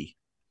Usagi?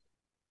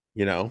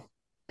 You know,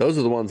 those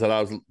are the ones that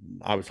I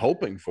was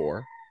hoping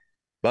for,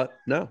 but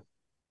no.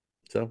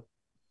 So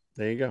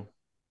there you go.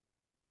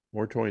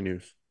 More toy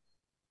news.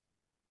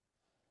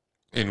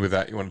 And with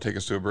that, you want to take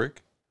us to a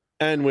break?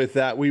 And with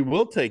that, we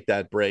will take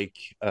that break,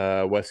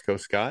 West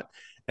Coast Scott,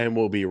 and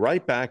we'll be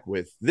right back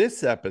with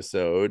this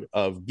episode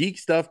of Geek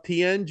Stuff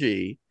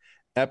TNG,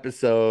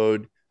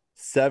 episode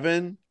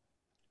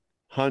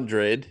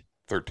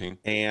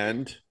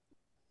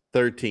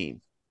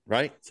 713.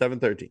 Right?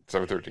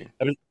 713.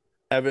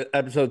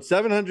 Episode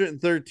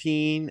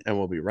 713, and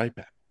we'll be right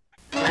back.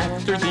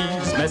 After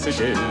these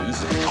messages,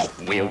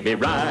 we'll be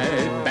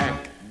right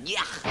back.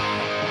 Yeah.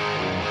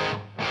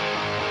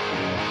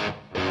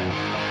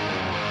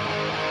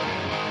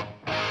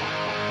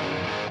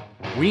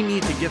 We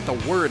need to get the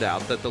word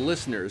out that the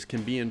listeners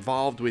can be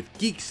involved with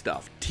Geek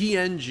Stuff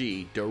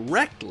TNG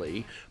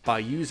directly by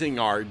using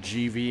our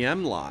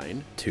GVM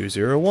line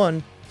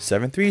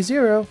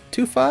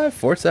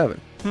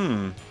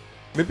 201-730-2547.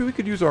 Maybe we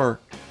could use our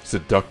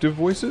seductive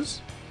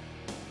voices?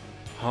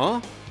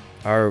 Huh?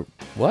 Our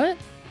what?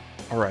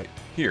 All right,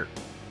 here.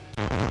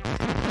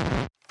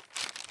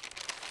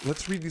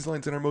 Let's read these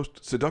lines in our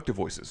most seductive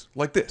voices,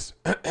 like this.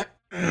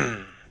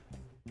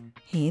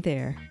 Hey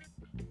there.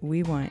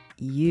 We want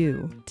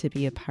you to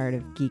be a part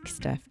of Geek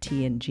Stuff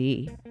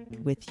TNG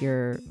with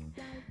your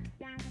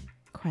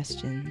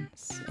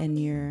questions and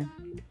your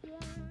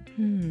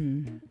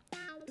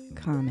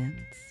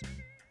comments.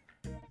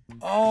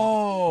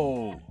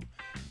 Oh!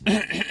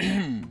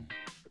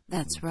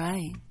 That's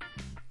right.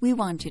 We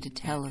want you to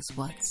tell us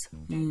what's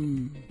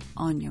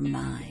on your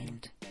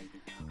mind.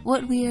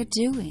 What we are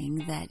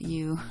doing that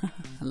you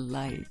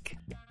like.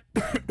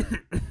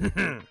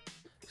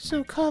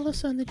 So call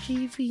us on the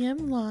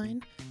GVM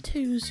line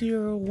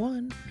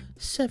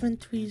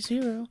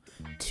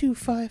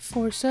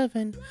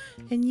 201-730-2547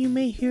 and you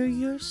may hear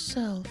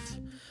yourself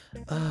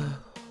on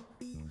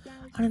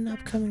an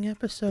upcoming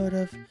episode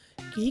of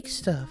Geek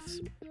Stuff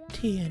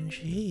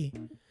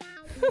TNG.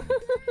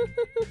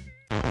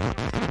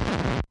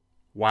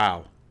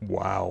 Wow.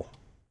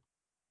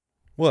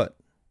 What?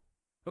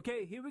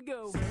 Okay, here we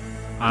go.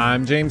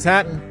 I'm James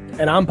Hatton.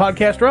 And I'm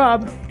Podcast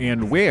Rob.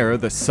 And we're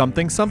the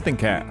Something Something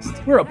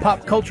Cast. We're a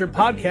pop culture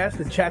podcast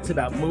that chats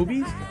about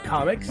movies,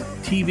 comics,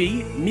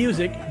 TV,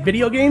 music,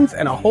 video games,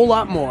 and a whole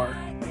lot more.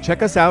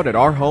 Check us out at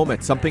our home at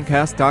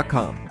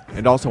somethingcast.com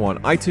and also on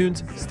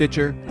iTunes,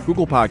 Stitcher,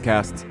 Google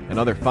Podcasts, and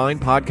other fine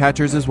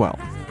podcatchers as well.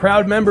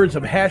 Proud members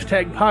of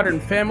Hashtag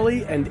Podern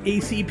Family and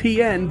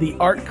ACPN, the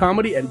Art,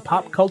 Comedy, and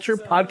Pop Culture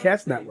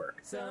Podcast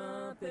Network.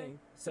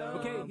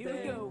 Okay, here we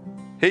go.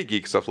 Hey,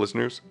 Geek Stuff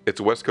listeners. It's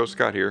West Coast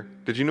Scott here.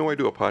 Did you know I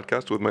do a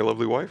podcast with my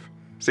lovely wife?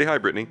 Say hi,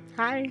 Brittany.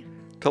 Hi.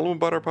 Tell them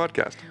about our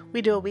podcast.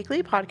 We do a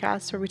weekly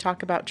podcast where we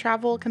talk about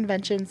travel,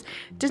 conventions,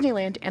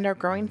 Disneyland, and our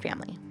growing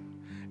family.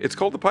 It's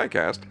called the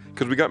Piecast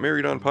because we got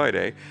married on Pi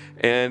Day,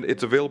 and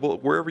it's available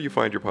wherever you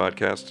find your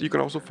podcasts. You can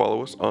also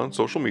follow us on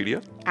social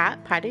media.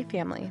 At Pi Day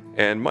Family.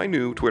 And my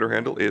new Twitter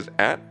handle is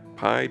at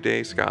Pi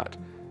Day Scott.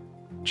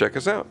 Check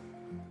us out.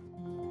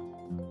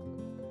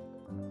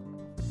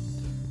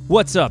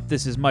 What's up?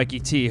 This is Mikey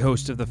T,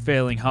 host of the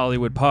Failing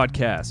Hollywood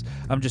podcast.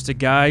 I'm just a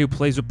guy who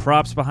plays with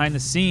props behind the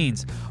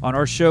scenes. On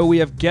our show, we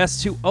have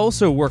guests who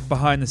also work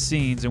behind the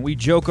scenes, and we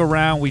joke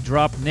around, we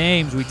drop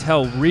names, we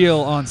tell real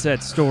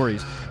on-set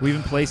stories. We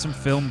even play some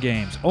film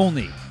games,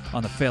 only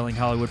on the Failing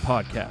Hollywood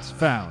podcast,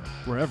 found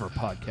wherever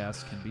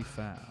podcasts can be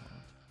found.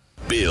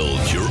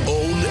 Build your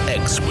own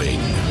X-Wing.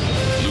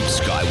 Luke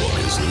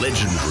Skywalker's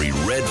legendary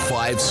Red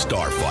 5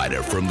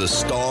 starfighter from the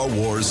Star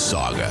Wars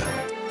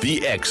saga.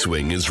 The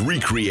X-Wing is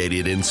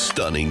recreated in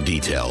stunning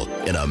detail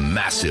in a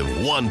massive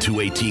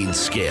 1:18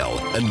 scale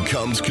and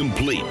comes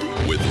complete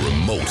with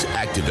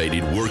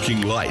remote-activated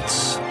working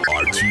lights,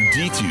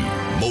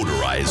 R2-D2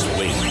 motorized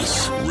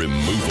wings,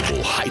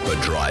 removable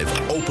hyperdrive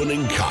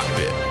opening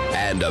cockpit,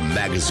 and a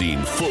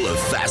magazine full of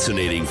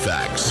fascinating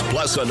facts,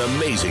 plus an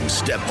amazing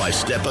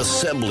step-by-step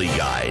assembly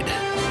guide.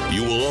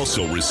 You will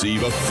also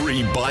receive a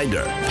free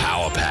binder,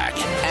 power pack,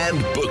 and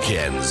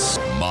bookends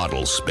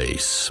model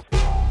space.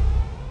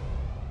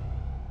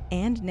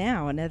 And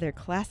now another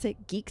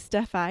classic Geek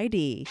Stuff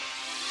ID.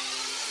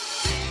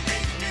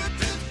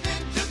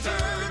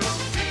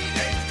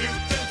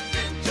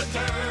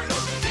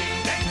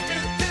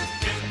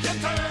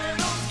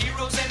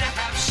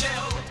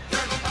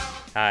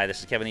 Hi,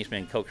 this is Kevin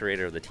Eastman,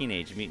 co-creator of the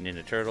Teenage Mutant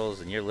Ninja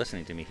Turtles, and you're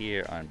listening to me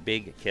here on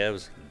Big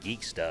Kev's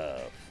Geek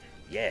Stuff.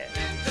 Yeah.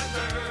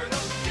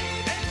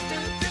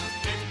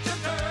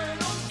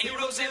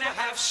 Heroes in a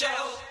half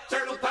shell,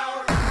 turtle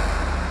power.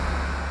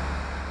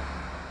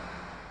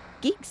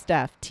 Geek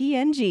Stuff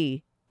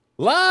TNG.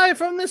 Live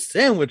from the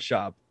Sandwich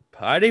Shop,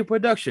 Party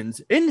Productions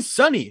in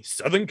sunny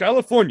Southern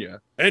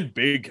California, and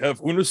Big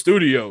Kev Una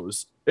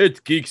Studios.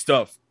 It's Geek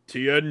Stuff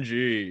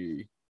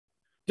TNG.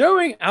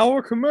 During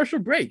our commercial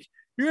break,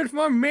 you heard from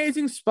our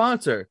amazing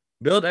sponsor,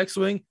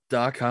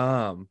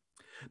 BuildXwing.com.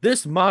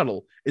 This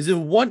model is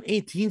in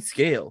 1/18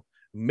 scale,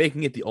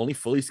 making it the only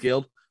fully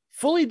scaled,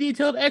 fully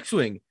detailed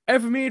X-Wing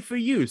ever made for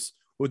use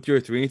with your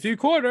 3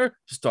 3/4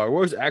 Star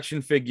Wars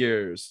action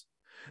figures.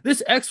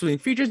 This X-Wing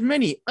features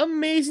many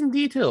amazing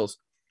details,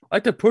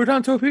 like the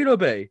proton torpedo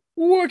bay,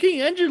 working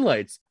engine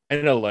lights,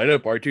 and a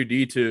light-up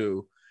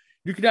R2-D2.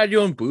 You can add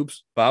your own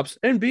boops, bops,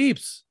 and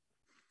beeps.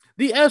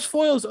 The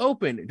S-foil is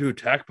open to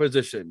attack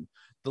position.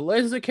 The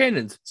laser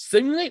cannons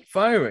simulate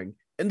firing,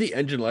 and the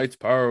engine lights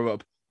power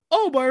up,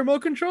 all by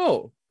remote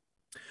control.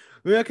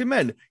 We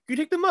recommend you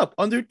take them up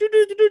on their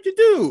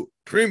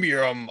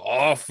premium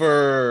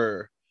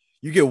offer.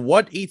 You get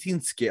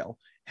 1/18 scale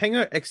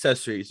hanger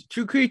accessories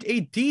to create a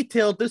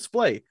detailed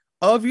display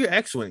of your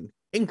X-Wing,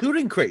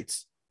 including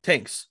crates,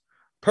 tanks,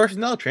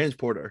 personnel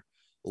transporter,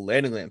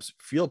 landing lamps,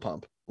 fuel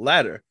pump,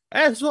 ladder,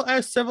 as well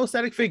as several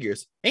static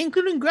figures,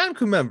 including ground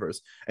crew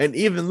members, and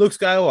even Luke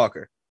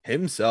Skywalker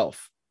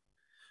himself.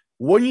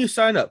 When you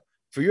sign up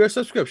for your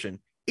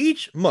subscription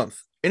each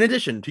month, in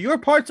addition to your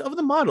parts of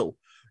the model,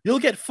 you'll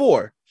get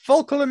 4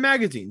 full-color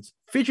magazines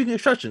featuring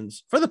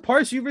instructions for the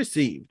parts you've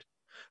received,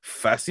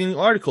 fascinating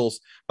articles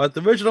about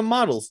the original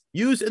models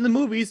used in the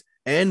movies,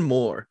 and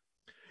more.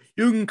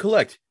 You can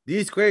collect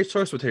these great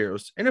source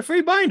materials in a free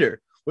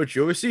binder, which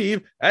you'll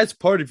receive as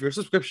part of your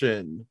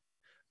subscription.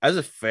 As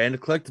a fan of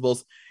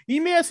collectibles,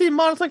 you may have seen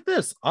models like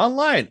this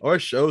online or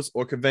at shows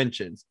or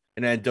conventions,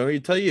 and I don't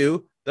need to tell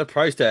you, the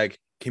price tag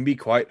can be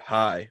quite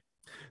high.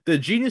 The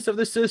genius of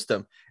this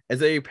system is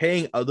that you're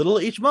paying a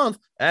little each month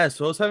as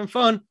well as having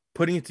fun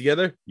putting it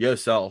together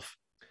yourself.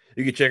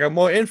 You can check out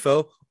more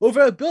info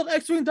over at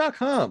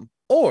BuildXwing.com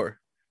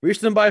or reach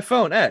them by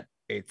phone at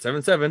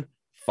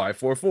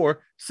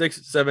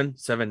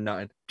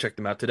 877-544-6779. Check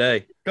them out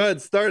today. Go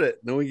ahead, start it.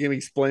 Then we can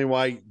explain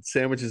why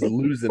Sandwich is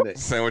losing it.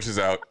 Sandwich is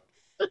out.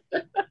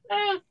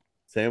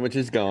 Sandwich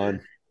is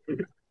gone.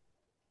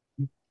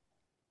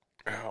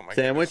 Oh my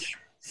Sandwich, goodness.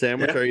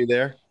 Sandwich, Yeah. are you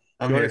there?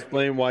 I'm you want here. to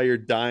explain why you're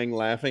dying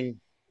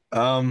laughing?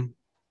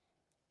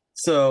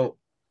 So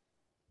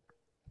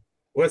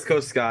West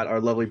Coast Scott, our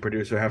lovely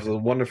producer, has a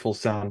wonderful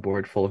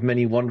soundboard full of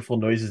many wonderful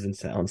noises and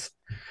sounds.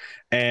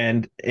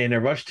 And in a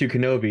rush to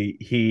Kenobi,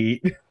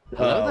 he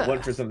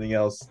went for something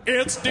else.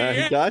 It's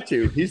He got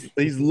you.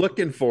 He's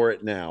looking for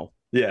it now.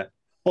 Yeah.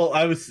 Well,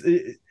 I was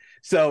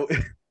so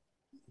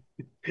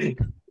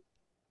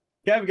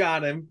Kev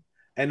got him,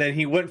 and then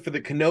he went for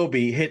the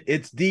Kenobi.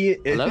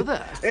 Hello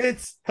there.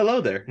 It's hello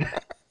there.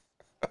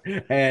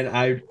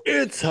 And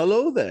it's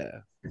hello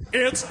there.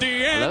 It's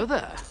the end. Hello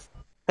there.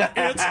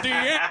 It's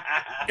the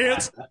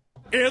end.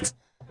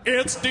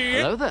 It's the end.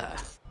 Hello there.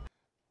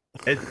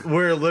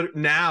 We're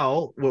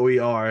now what we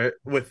are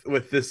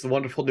with this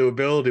wonderful new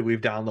ability we've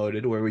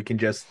downloaded where we can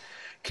just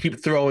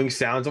keep throwing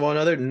sounds at one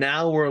another.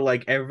 Now we're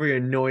like every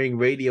annoying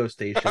radio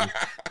station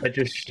that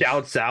just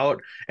shouts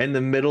out in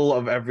the middle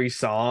of every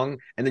song,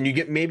 and then you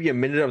get maybe a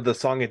minute of the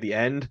song at the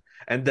end,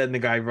 and then the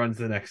guy runs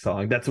the next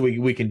song. That's what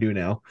we can do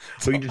now.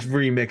 We can just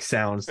remix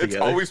sounds It's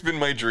together. always been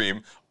my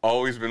dream.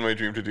 Always been my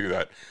dream to do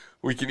that.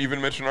 We can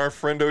even mention our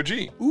friend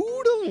OG.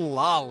 Oodle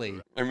lolly.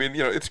 I mean,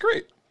 it's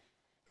great.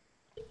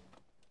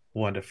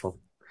 Wonderful.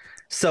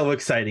 So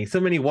exciting. So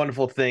many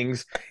wonderful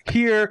things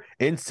here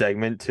in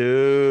segment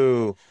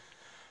 2.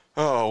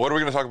 Oh, what are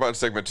we going to talk about in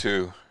segment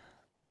 2?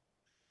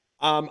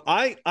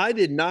 I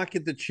did not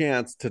get the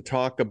chance to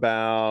talk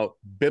about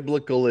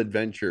Biblical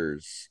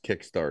Adventures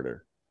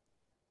Kickstarter.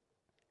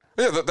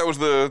 Yeah, those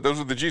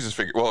were the Jesus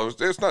figure. Well,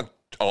 it's not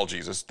all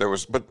Jesus. There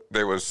was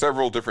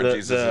several different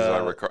Jesuses as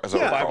I recall.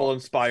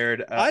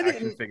 Bible-inspired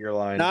action figure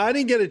line. Now, I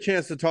didn't get a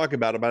chance to talk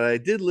about it, but I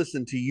did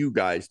listen to you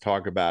guys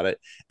talk about it,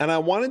 and I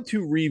wanted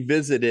to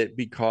revisit it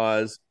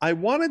because I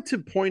wanted to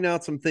point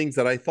out some things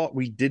that I thought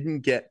we didn't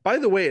get. By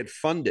the way, it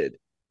funded.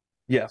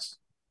 Yes.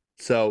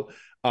 So,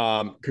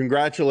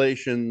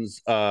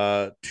 congratulations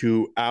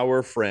to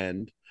our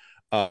friend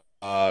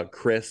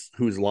Chris,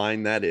 whose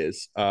line that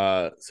is.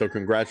 So,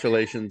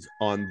 congratulations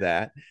on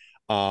that.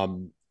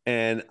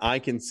 And I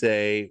can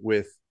say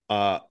with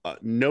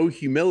no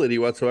humility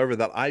whatsoever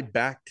that I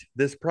backed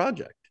this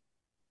project.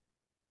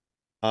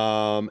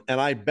 And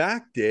I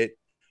backed it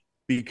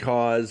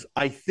because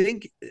I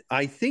think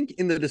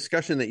in the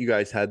discussion that you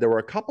guys had, there were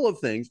a couple of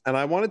things, and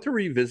I wanted to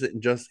revisit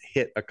and just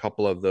hit a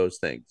couple of those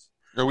things.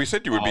 No, we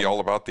said you would be all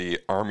about the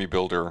army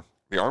builders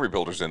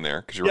in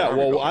there because you're yeah.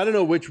 Well, I don't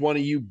know which one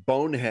of you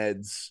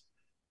boneheads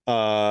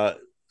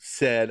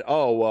said,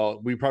 "Oh, well,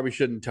 we probably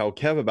shouldn't tell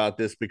Kev about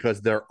this because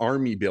they're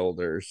army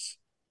builders."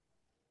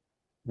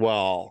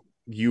 Well,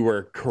 you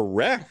were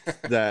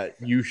correct that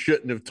you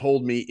shouldn't have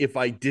told me if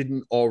I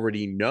didn't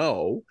already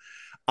know.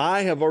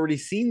 I have already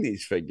seen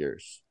these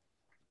figures.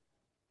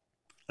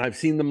 I've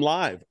seen them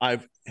live.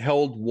 I've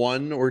held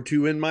one or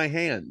two in my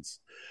hands.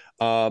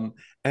 And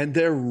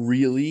they're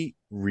really,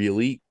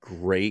 really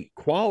great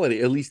quality.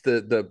 At least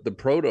the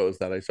protos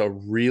that I saw,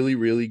 really,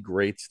 really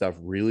great stuff,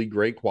 really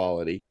great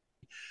quality.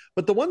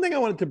 But the one thing I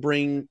wanted to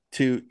bring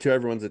to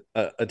everyone's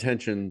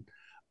attention,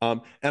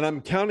 and I'm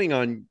counting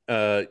on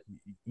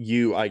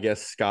you, I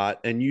guess, Scott,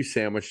 and you,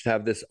 Sandwich, to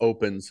have this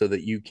open so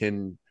that you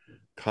can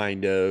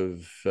kind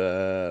of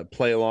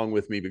play along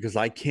with me, because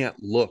I can't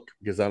look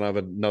because I don't have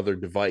another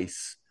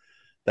device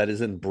that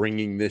isn't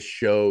bringing this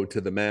show to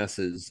the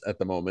masses at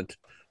the moment.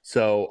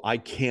 So I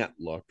can't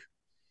look.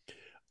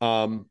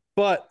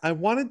 But I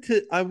wanted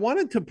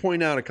to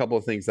point out a couple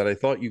of things that I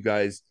thought you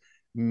guys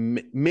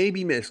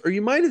maybe missed, or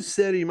you might have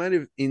said, or you might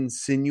have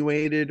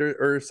insinuated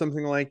or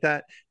something like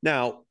that.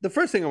 Now, the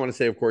first thing I want to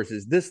say, of course,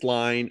 is this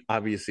line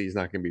obviously is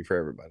not going to be for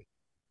everybody,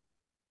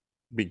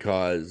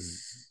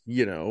 because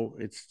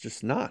it's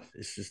just not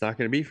going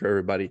to be for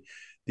everybody.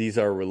 These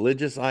are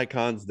religious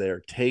icons,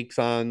 they're takes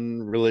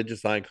on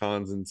religious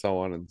icons, and so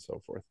on and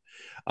so forth.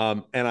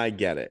 And I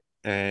get it.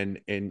 And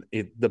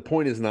the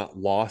point is not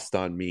lost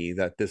on me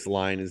that this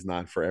line is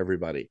not for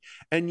everybody.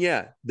 And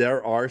yeah,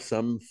 there are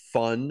some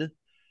fun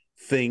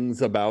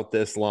things about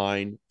this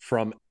line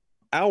from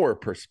our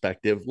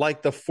perspective,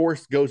 like the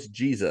Force Ghost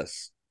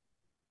Jesus.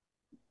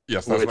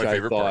 Yes, that's my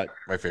favorite part.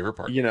 My favorite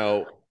part.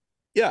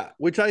 Yeah,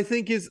 which I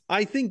think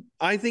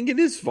it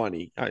is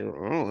funny. I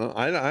don't know.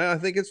 I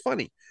think it's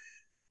funny.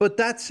 But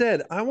that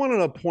said, I wanted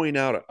to point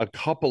out a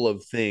couple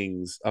of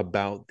things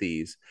about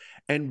these.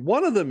 And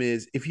one of them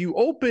is, if you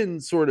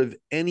open sort of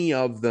any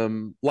of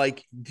them,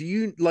 like, do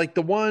you like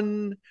the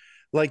one,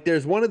 like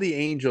there's one of the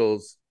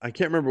angels, I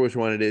can't remember which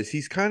one it is.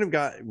 He's kind of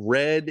got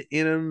red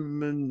in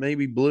him and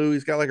maybe blue.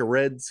 He's got like a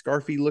red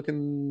scarfy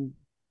looking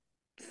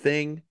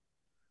thing.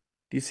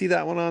 Do you see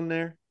that one on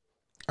there?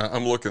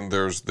 I'm looking.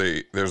 There's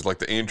like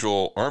the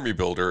angel army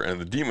builder and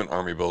the demon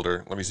army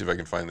builder. Let me see if I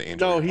can find the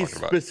angel. No, he's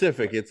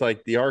specific. It's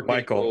like the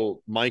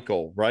Archangel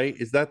Michael, right?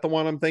 Is that the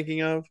one I'm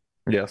thinking of?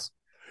 Yes.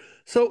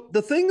 So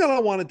the thing that I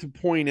wanted to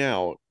point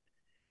out,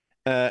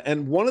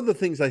 and one of the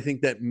things I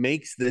think that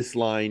makes this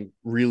line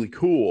really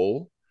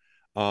cool,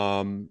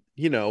 one,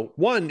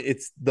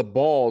 it's the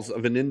balls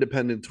of an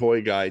independent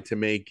toy guy to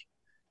make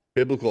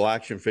biblical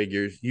action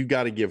figures. You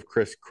got to give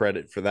Chris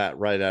credit for that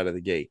right out of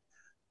the gate.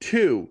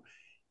 Two,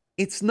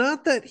 it's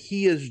not that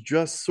he has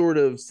just sort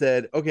of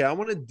said, okay, I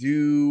want to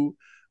do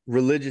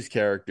religious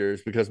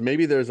characters because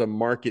maybe there's a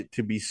market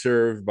to be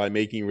served by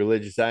making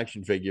religious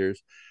action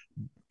figures.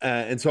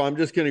 And so I'm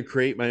just going to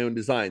create my own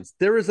designs.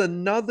 There is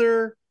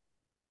another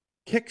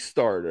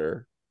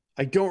Kickstarter.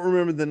 I don't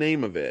remember the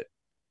name of it.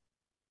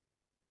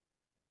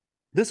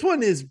 This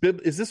one is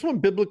this one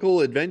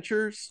Biblical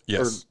Adventures?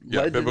 Yes.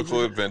 Yeah,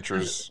 Biblical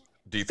Adventures.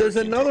 D13 There's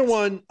another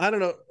one. I don't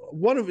know.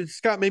 One of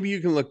Scott, maybe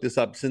you can look this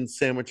up since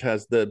Sandwich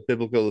has the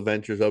Biblical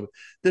Adventures open.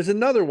 There's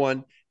another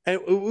one, and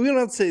we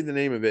don't say the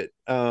name of it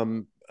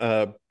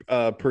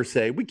per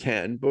se. We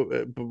can,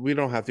 but we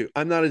don't have to.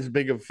 I'm not as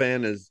big of a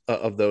fan as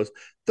of those.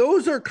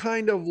 Those are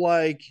kind of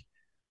like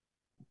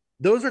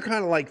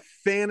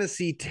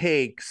fantasy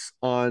takes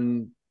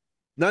on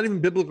not even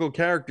biblical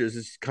characters.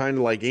 It's kind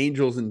of like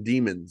angels and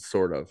demons,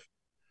 sort of.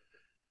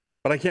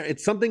 But I can't.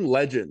 It's something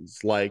legends,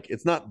 like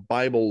it's not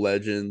Bible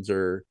legends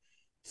or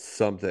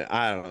something.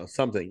 I don't know,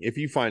 something. If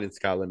you find it,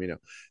 Scott, let me know.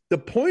 The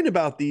point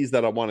about these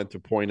that I wanted to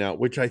point out,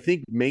 which I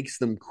think makes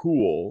them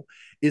cool,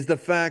 is the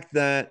fact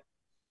that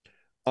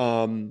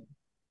the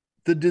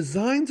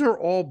designs are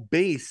all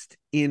based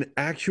in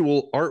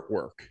actual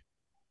artwork.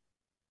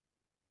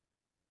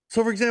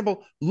 So, for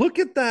example, look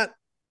at that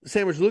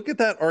Sandwich. Look at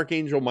that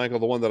Archangel Michael,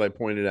 the one that I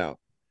pointed out.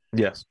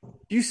 Yes.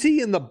 Do you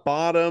see in the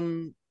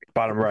bottom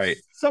right,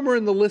 somewhere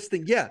in the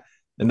listing? Yeah.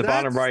 In the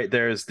bottom right,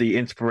 there's the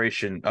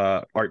inspiration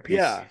art piece.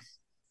 Yeah.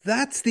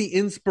 That's the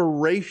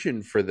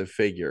inspiration for the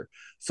figure.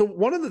 So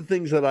one of the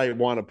things that I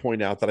want to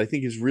point out that I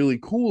think is really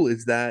cool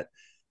is that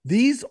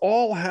these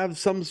all have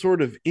some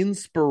sort of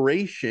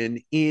inspiration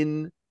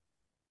in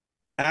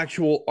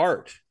actual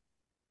art.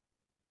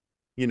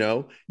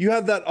 You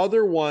have that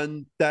other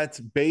one that's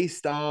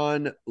based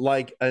on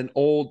like an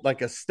old,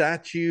 like a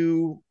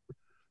statue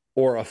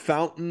or a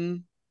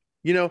fountain.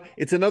 You know,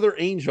 it's another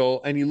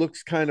angel, and he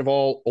looks kind of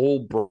all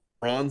old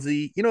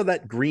bronzy. You know,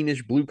 that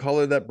greenish blue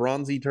color that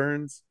bronzy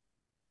turns.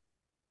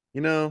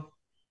 You know,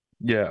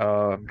 Yeah,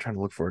 I'm trying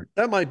to look for it.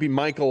 that might be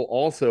Michael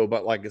also,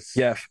 but like a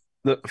Yeah,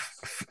 the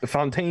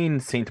Fontaine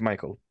Saint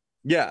Michael.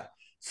 yeah.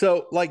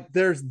 So like,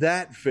 there's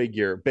that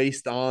figure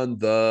based on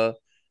the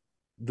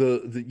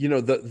you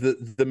know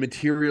the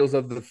materials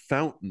of the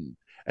fountain,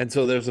 and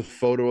so there's a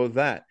photo of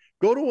that.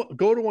 Go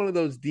to one of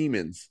those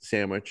demons,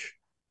 Sandwich.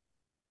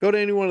 Go to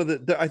any one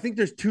of I think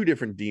there's 2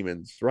 different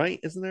demons, right?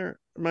 Isn't there?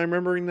 Am I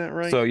remembering that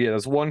right? So yeah,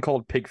 there's one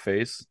called Pig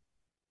Face.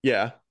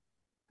 Yeah.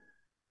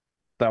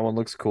 That one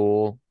looks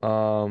cool.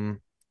 Oh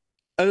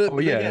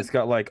yeah, again, it's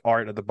got like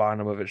art at the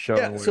bottom of it showing.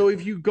 yeah. So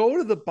if you go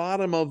to the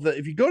bottom of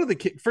if you go to the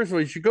first of all,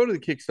 you should go to the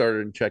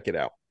Kickstarter and check it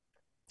out.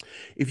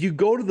 If you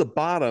go to the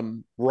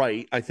bottom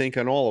right, I think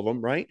on all of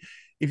them, right?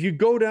 If you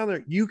go down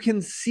there, you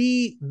can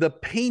see the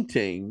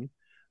painting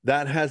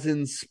that has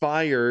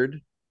inspired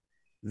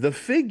the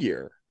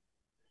figure.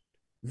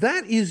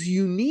 That is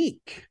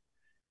unique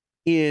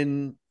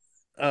in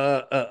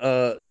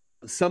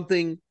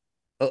something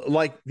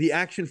like the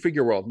action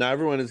figure world. Now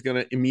everyone is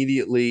going to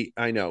immediately,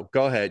 I know,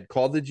 go ahead,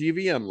 call the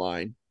GVM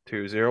line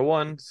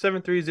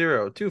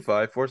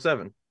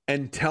 201-730-2547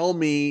 and tell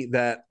me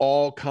that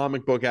all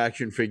comic book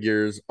action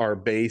figures are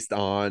based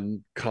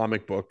on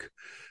comic book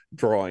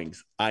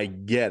drawings. I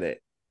get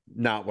it.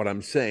 Not what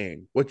I'm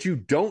saying. What you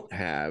don't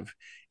have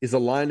is a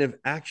line of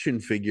action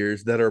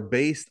figures that are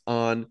based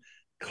on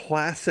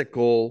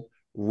classical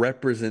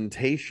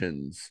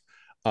representations,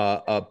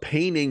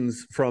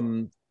 paintings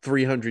from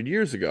 300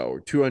 years ago or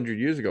 200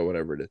 years ago,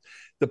 whatever it is.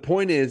 The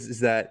point is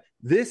that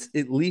this,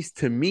 at least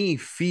to me,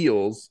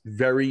 feels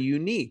very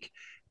unique.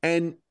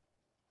 And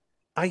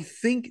I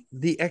think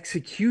the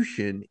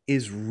execution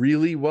is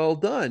really well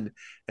done.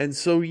 And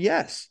so,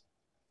 yes,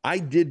 I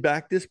did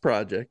back this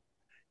project.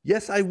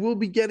 Yes, I will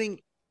be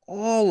getting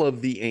all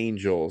of the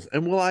angels.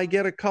 And will I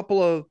get a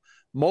couple of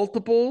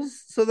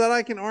multiples so that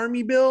I can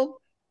army build?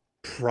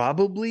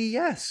 Probably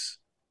yes.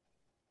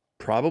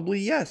 Probably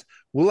yes.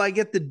 Will I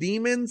get the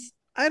demons?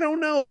 I don't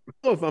know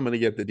if I'm going to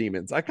get the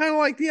demons. I kind of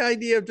like the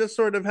idea of just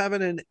sort of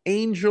having an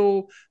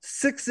angel,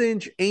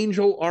 6-inch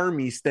angel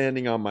army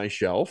standing on my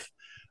shelf,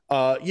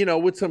 you know,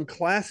 with some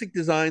classic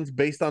designs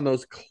based on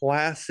those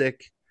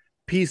classic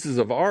pieces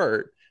of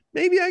art.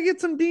 Maybe I get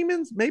some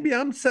demons. Maybe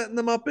I'm setting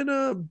them up in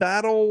a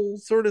battle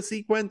sort of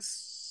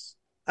sequence.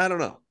 I don't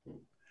know.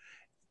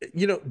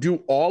 You know,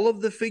 do all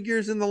of the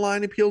figures in the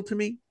line appeal to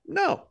me?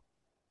 No.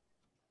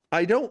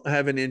 I don't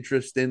have an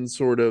interest in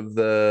sort of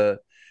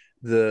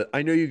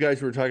I know you guys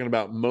were talking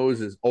about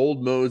Moses,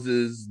 old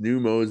Moses,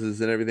 new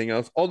Moses, and everything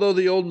else. Although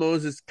the old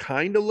Moses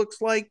kind of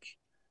looks like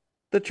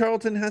the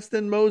Charlton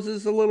Heston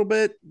Moses a little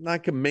bit. I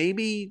could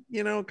maybe,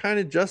 you know, kind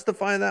of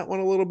justify that one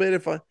a little bit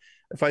if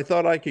I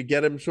thought I could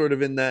get him sort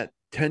of in that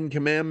 10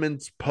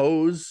 Commandments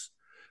pose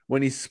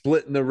when he's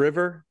split in the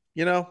river,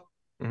 you know?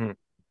 Mm-hmm.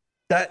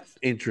 That's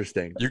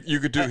interesting. You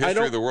could do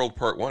History of the World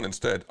Part 1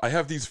 instead. I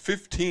have these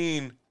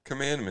 15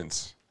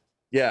 commandments.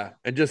 Yeah,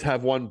 and just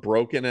have one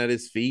broken at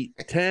his feet.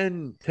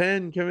 10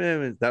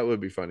 commandments. That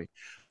would be funny.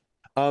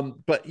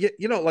 But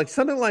you know, like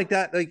something like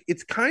that, like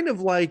it's kind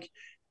of like,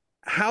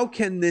 how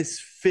can this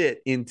fit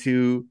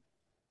into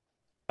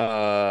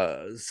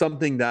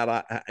something that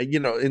I, you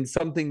know, in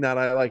something that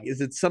I like?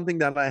 Is it something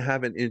that I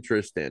have an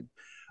interest in?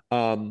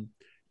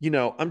 You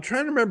know, I'm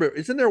trying to remember,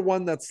 isn't there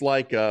one that's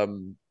like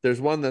there's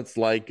one that's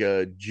like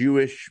a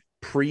Jewish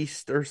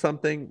priest or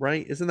something,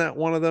 right? Isn't that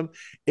one of them?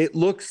 It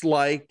looks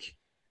like,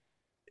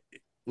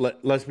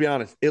 let's be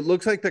honest, it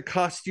looks like the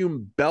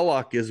costume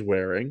Belloc is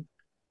wearing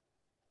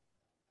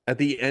at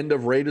the end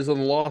of Raiders of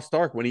the Lost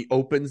Ark when he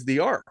opens the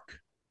Ark.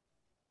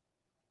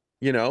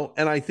 You know,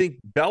 and I think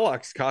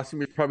Belloc's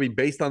costume is probably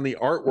based on the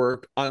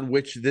artwork on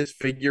which this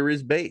figure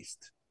is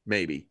based,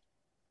 maybe.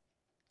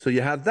 So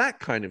you have that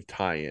kind of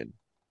tie-in.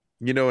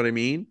 You know what I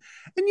mean?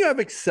 And you have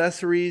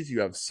accessories, you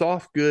have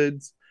soft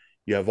goods,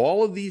 you have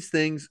all of these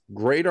things,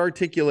 great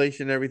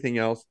articulation, everything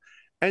else.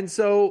 And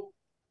so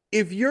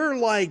if you're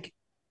like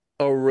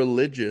a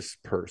religious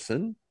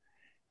person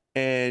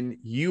and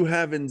you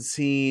haven't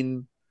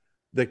seen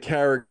the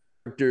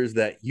characters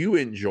that you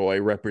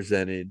enjoy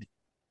represented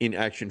in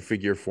action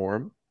figure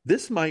form,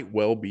 this might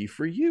well be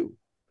for you.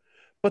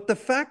 But the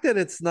fact that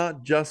it's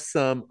not just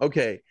some,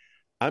 okay,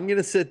 I'm going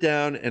to sit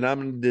down and I'm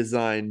going to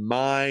design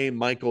my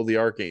Michael the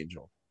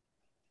Archangel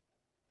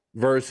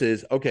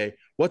versus, okay,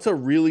 what's a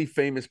really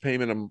famous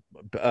painting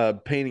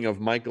of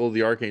Michael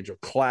the Archangel?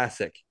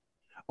 Classic.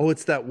 Oh,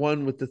 it's that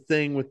one with the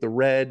thing with the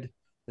red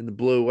and the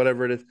blue,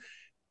 whatever it is.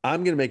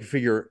 I'm going to make a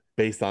figure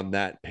based on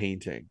that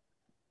painting.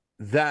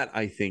 That,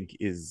 I think,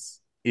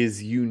 is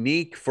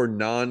unique for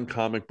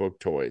non-comic book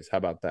toys. How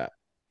about that?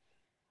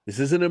 This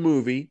isn't a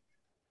movie,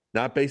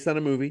 not based on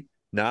a movie,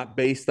 not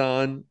based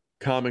on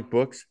comic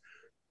books,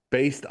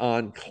 based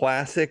on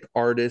classic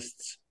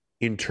artists'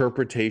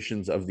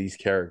 interpretations of these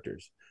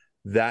characters.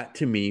 That,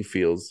 to me,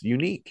 feels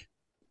unique.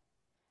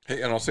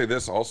 Hey, and I'll say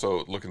this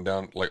also, looking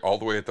down, like all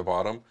the way at the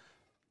bottom,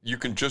 you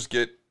can just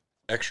get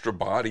extra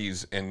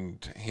bodies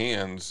and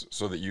hands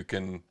so that you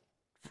can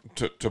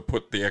to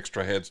put the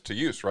extra heads to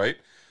use, right?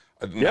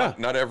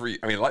 Not every,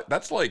 I mean,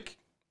 that's like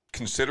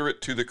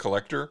considerate to the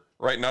collector,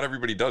 right? Not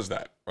everybody does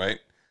that, right?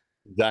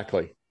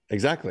 Exactly.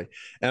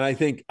 And I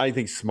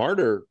think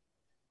smarter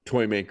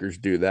toy makers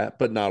do that,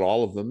 but not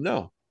all of them.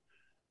 No.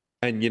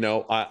 And, you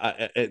know,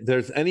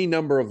 there's any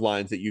number of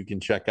lines that you can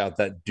check out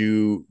that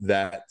do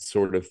that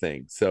sort of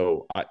thing.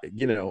 So, I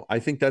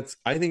think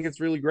it's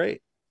really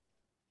great.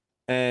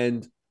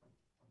 And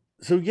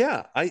so,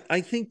 yeah,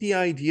 I think the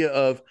idea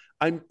of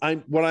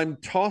what I'm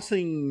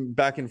tossing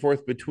back and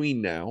forth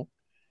between now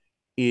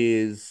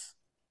is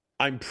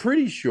I'm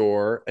pretty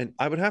sure, and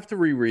I would have to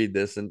reread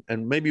this, and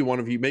maybe one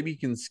of you, maybe you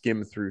can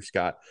skim through,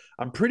 Scott.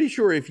 I'm pretty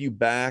sure if you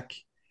back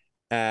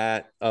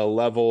at a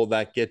level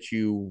that gets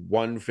you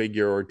one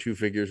figure or two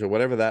figures or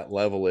whatever that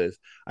level is,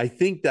 I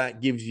think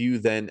that gives you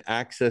then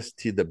access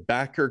to the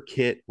backer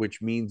kit,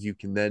 which means you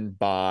can then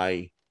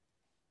buy,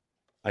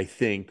 I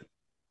think,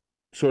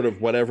 sort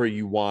of whatever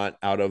you want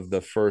out of the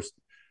first.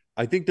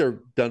 I think they're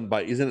done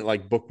by, isn't it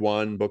like book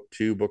 1, book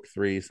 2, book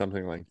 3,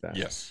 something like that?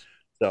 Yes.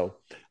 So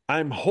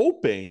I'm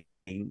hoping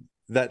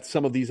that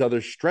some of these other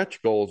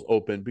stretch goals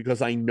open,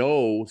 because I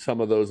know some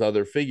of those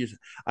other figures.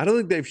 I don't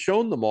think they've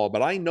shown them all,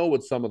 but I know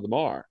what some of them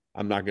are.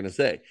 I'm not going to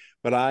say,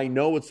 but I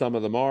know what some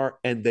of them are,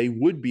 and they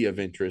would be of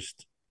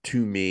interest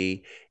to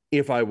me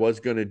if I was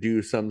going to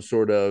do some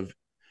sort of,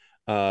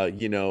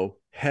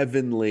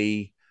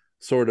 heavenly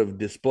sort of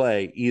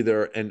display,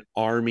 either an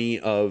army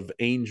of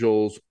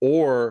angels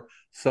or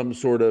some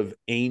sort of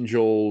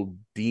angel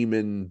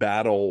demon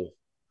battle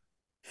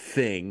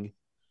thing.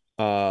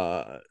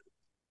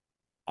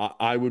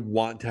 I would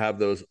want to have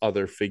those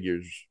other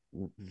figures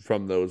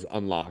from those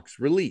unlocks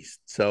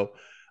released. So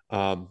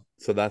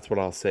that's what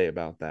I'll say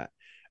about that.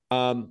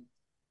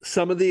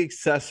 Some of the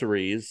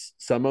accessories,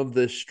 some of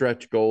the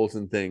stretch goals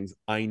and things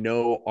I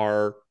know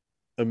are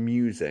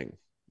amusing,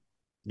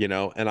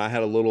 and I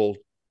had a little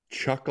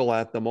chuckle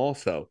at them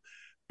also.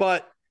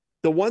 But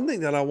the one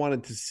thing that I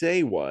wanted to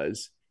say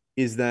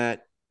is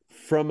that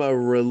from a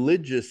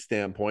religious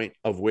standpoint,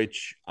 of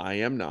which I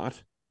am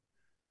not,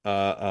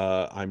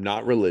 I'm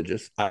not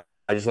religious. I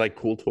just like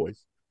cool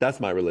toys. That's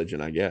my religion,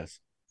 I guess.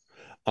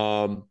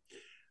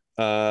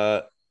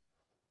 The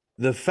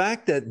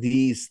fact that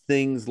these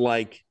things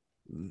like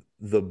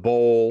the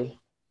bowl,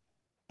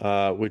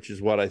 which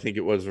is what I think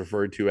it was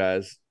referred to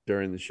as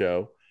during the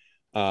show,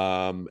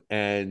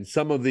 and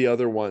some of the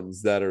other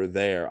ones that are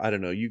there, I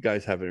don't know, you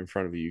guys have it in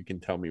front of you. You can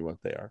tell me what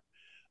they are.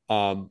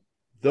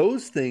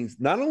 Those things,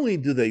 not only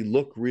do they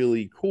look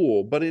really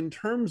cool, but in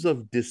terms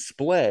of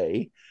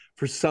display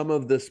for some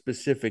of the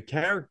specific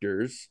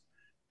characters,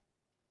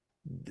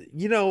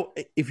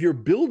 if you're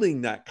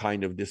building that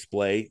kind of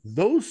display,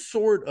 those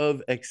sort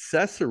of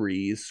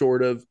accessories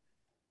sort of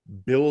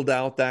build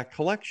out that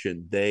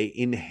collection. They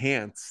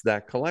enhance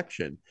that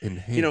collection.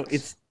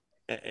 It's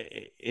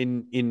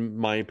in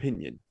my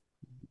opinion.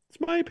 It's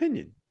my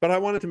opinion. But I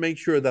wanted to make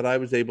sure that I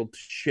was able to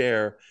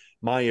share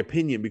my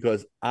opinion,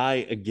 because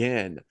I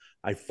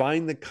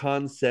find the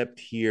concept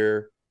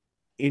here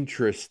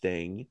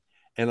interesting,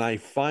 and I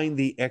find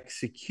the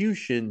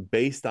execution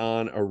based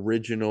on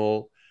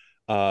original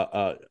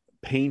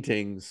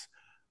paintings,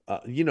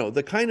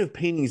 the kind of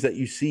paintings that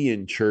you see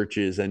in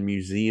churches and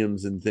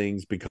museums and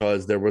things,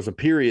 because there was a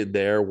period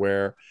there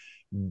where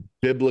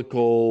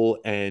biblical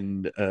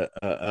and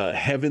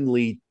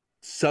heavenly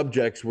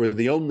subjects were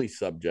the only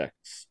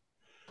subjects.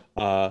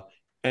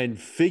 And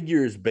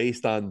figures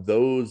based on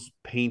those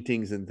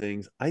paintings and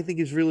things, I think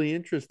is really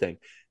interesting.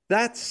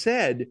 That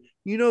said,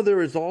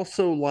 there is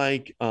also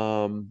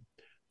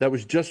that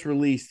was just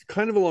released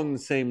kind of along the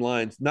same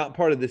lines, not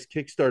part of this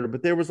Kickstarter,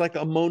 but there was like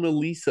a Mona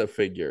Lisa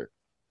figure,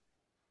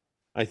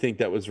 I think,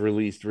 that was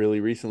released really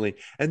recently.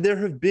 And there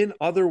have been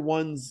other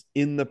ones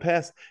in the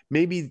past.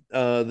 Maybe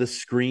The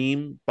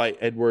Scream by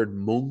Edward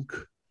Munch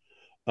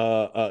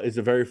is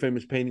a very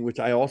famous painting, which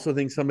I also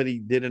think somebody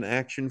did an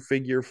action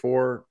figure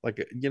for, like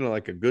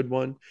a good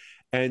one.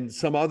 And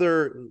some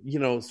other,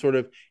 sort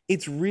of,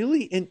 it's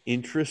really an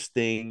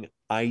interesting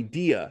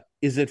idea.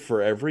 Is it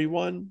for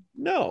everyone?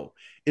 No.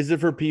 Is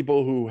it for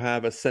people who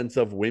have a sense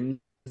of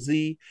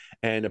whimsy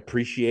and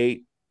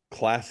appreciate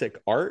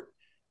classic art?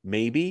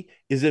 Maybe.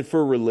 Is it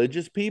for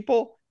religious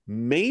people?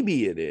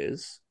 Maybe it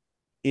is,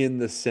 in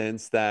the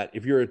sense that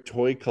if you're a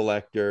toy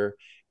collector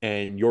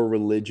and your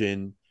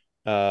religion,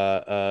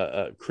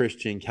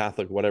 Christian,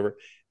 Catholic, whatever,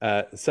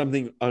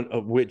 something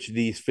of which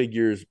these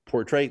figures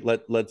portray.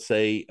 Let's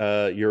say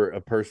you're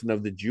a person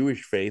of the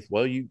Jewish faith.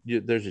 Well,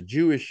 there's a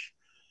Jewish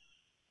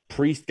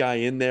priest guy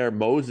in there.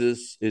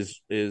 Moses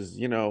is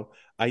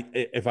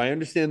if I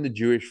understand the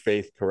Jewish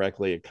faith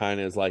correctly, it kind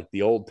of is like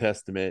the Old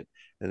Testament,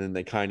 and then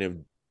they kind of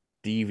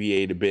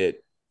deviate a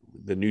bit.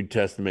 The New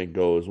Testament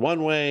goes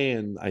one way,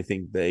 and I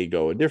think they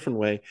go a different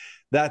way.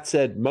 That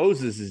said,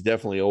 Moses is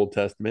definitely Old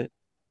Testament.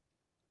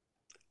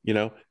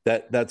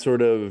 That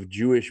sort of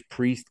Jewish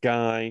priest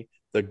guy,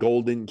 the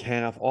golden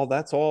calf,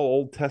 that's all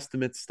Old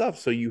Testament stuff.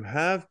 So you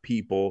have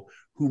people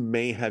who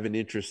may have an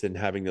interest in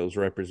having those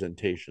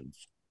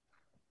representations.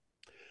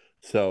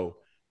 So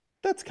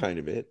that's kind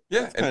of it.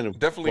 Yeah, that's kind of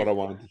definitely what I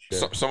wanted to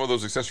share. Some of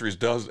those accessories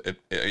does.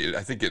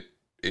 I think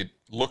it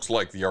looks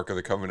like the Ark of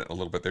the Covenant a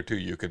little bit there too.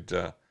 You could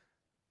get.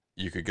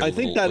 I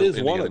think that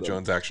is one of them.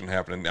 Jones action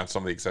happening on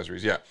some of the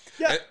accessories. Yeah,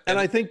 yeah, and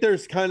I think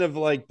there's kind of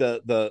like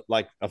the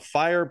like a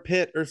fire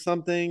pit or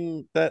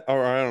something that,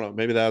 or I don't know,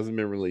 maybe that hasn't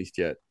been released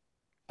yet.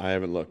 I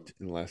haven't looked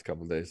in the last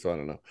couple of days, so I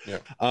don't know.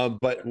 Yeah.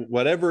 But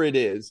whatever it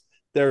is,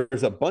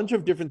 there's a bunch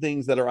of different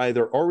things that are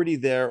either already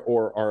there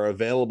or are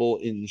available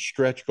in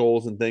stretch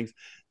goals and things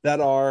that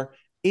are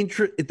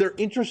they're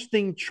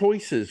interesting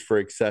choices for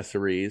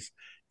accessories.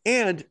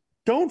 And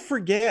don't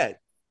forget,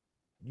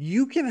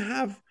 you can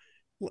have,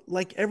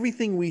 like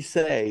everything we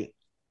say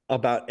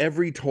about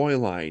every toy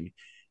line,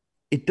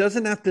 it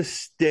doesn't have to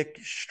stick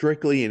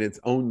strictly in its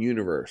own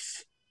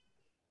universe.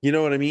 You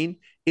know what I mean?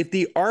 If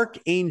the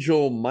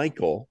Archangel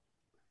Michael,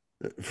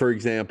 for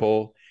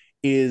example,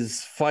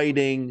 is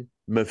fighting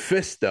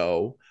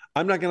Mephisto,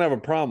 I'm not going to have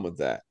a problem with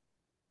that.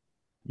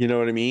 You know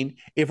what I mean?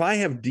 If I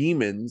have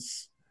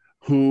demons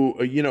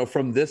who,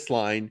 from this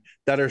line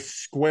that are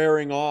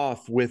squaring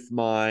off with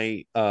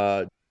my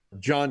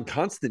John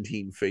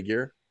Constantine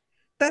figure,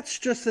 that's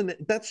just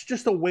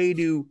a way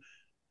to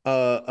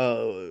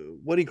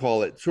what do you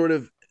call it? Sort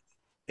of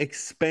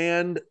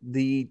expand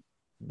the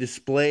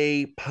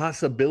display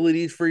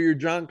possibilities for your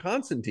John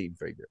Constantine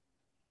figure.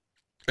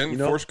 And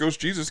Force Ghost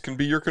Jesus can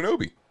be your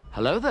Kenobi.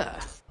 Hello there.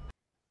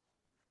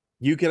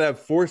 You could have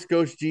Force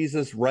Ghost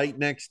Jesus right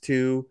next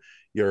to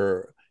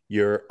your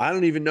I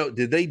don't even know,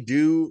 did they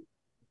do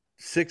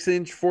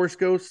 6-inch Force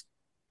Ghost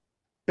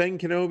Ben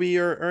Kenobi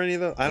or any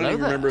of those? I don't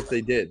even remember if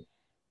they did.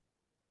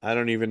 I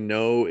don't even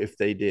know if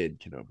they did,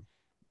 Kenobi.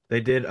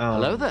 They did.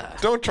 Hello there.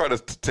 Don't try to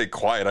stay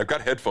quiet. I've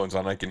got headphones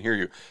on. I can hear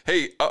you.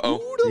 Hey,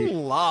 Oodle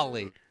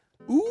lolly.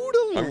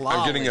 Oodle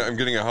lolly. I'm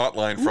getting a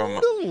hotline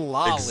from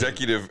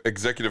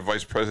executive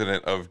vice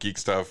president of Geek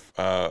Stuff,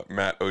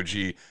 Matt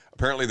OG.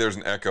 Apparently, there's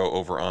an echo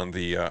over on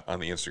the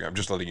Instagram. I'm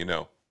just letting you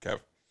know, Kev.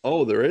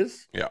 Oh, there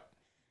is? Yeah.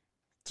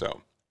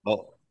 So.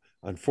 Well,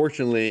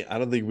 unfortunately, I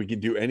don't think we can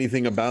do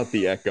anything about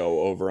the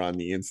echo over on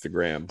the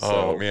Instagram. So.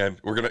 Oh man,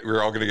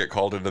 we're all gonna get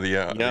called into the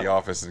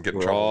office and get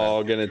in trouble. We're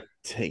all gonna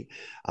take.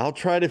 I'll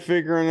try to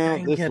figure it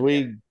out this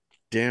week.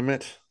 Damn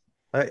it!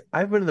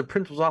 I've been in the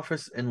principal's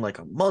office in like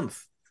a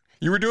month.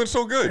 You were doing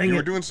so good. You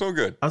were doing so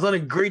good. I was on a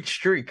great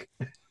streak.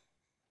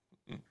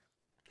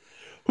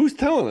 Who's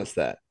telling us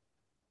that?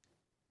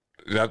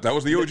 That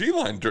was the OG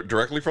line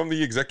directly from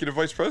the executive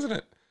vice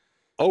president.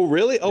 Oh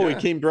really? Oh, Yeah.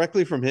 It came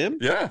directly from him?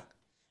 Yeah.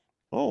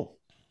 Oh.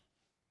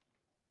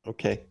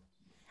 Okay.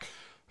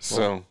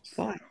 So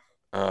fine.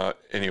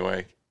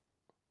 Anyway,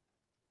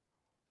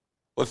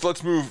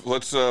 let's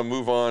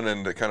move on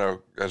and kind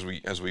of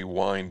as we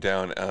wind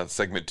down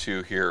segment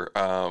 2 here.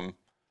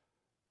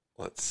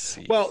 Let's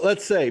see. Well,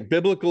 let's say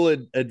Biblical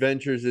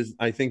Adventures is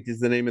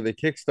the name of the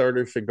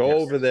Kickstarter. So go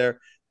over there,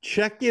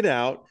 check it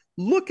out,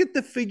 look at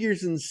the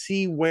figures and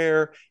see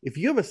where, if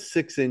you have a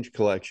 6-inch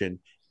collection,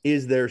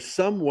 is there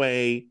some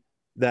way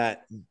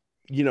that,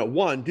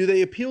 one, do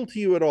they appeal to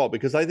you at all?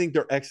 Because I think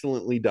they're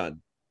excellently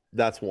done.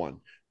 That's one.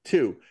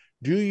 2,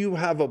 do you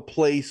have a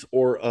place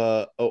or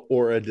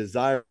a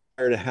desire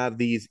to have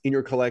these in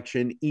your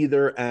collection,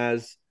 either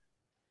as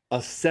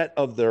a set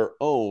of their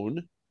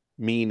own,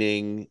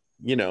 meaning,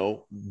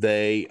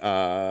 they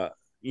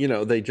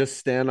just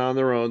stand on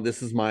their own.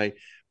 This is my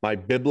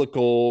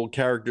biblical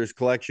characters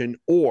collection,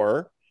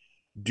 or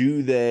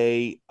do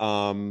they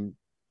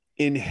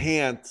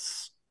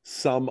enhance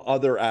some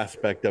other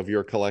aspect of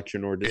your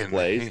collection or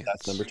displays?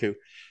 That's number 2.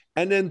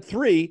 And then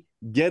 3,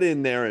 get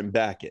in there and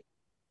back it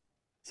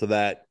so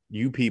that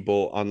you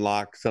people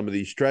unlock some of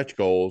these stretch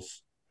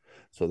goals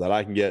so that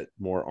I can get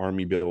more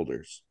army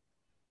builders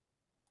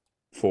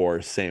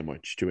for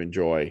Sandwich to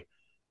enjoy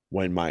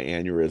when my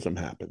aneurysm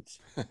happens.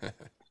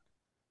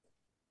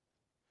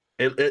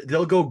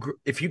 They'll go,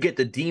 if you get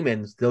the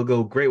demons, they'll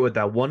go great with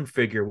that one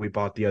figure we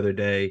bought the other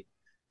day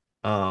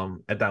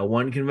at that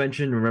one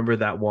convention. Remember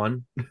that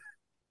one?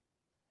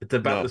 It's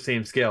about the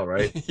same scale,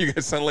 right? You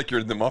guys sound like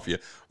you're in the mafia.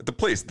 The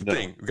place, the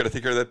thing. We got to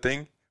take care of that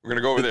thing. We're going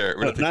to go over there.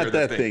 We're going to take care of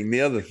that thing.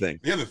 The other thing.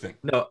 The other thing.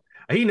 No,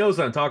 he knows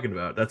what I'm talking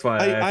about. That's why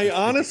I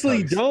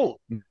honestly don't.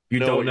 You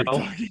don't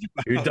know?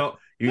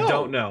 You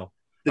don't know.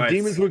 The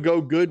demons would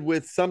go good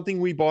with something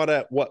we bought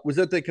at, what was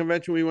that, the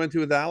convention we went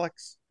to with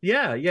Alex?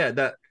 Yeah,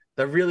 that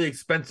really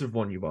expensive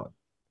one you bought.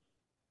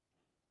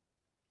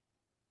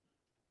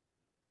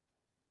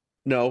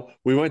 No,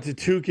 we went to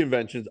 2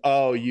 conventions.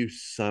 Oh, you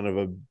son of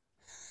a...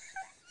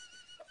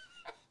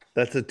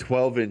 That's a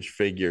 12-inch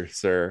figure,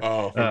 sir.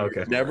 Oh,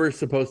 okay. Never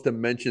supposed to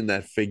mention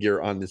that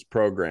figure on this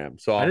program.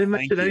 So I didn't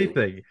mention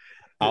anything.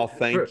 I'll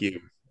thank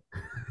you.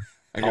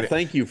 I'll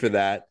thank you for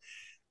that.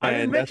 I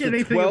didn't mention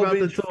anything about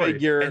the toy.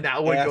 Figure, and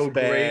that would go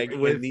great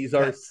with... And these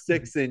are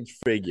 6-inch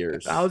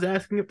figures. I was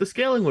asking if the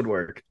scaling would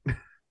work.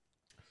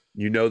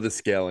 You know the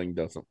scaling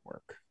doesn't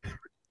work.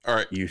 All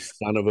right. You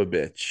son of a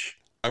bitch.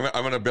 I'm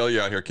going to bail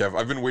you out here, Kev.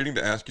 I've been waiting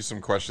to ask you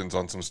some questions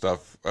on some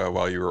stuff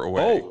while you were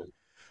away.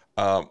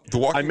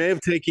 I may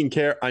have taken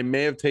care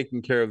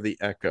of the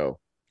echo.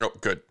 Oh,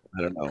 good.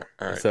 I don't know.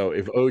 All right. So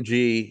if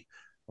OG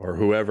or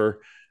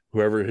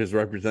whoever his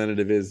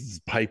representative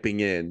is piping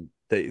in,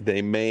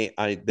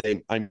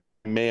 I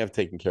may have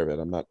taken care of it.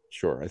 I'm not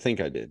sure. I think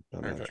I did.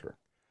 I'm not sure.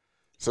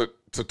 So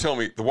tell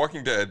me, The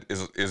Walking Dead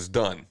is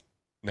done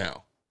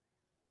now.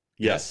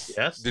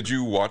 Yes. Did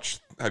you watch?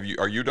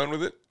 Are you done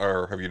with it,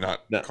 or have you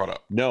not caught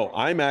up? No,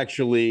 I'm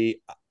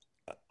actually,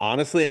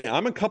 honestly,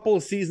 I'm a couple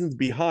of seasons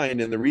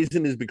behind, and the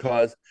reason is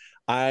because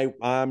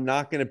I'm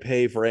not going to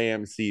pay for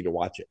AMC to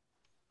watch it.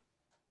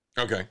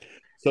 Okay.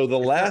 So the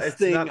last it's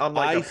thing not on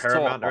like I a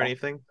Paramount saw, or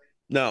anything.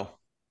 No.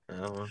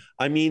 Oh.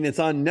 I mean, it's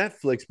on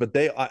Netflix, but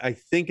I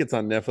think it's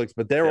on Netflix,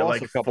 but they're also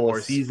like a couple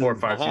of seasons 4 or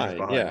 5 behind.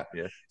 seasons behind.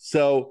 Yeah.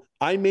 So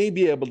I may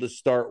be able to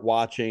start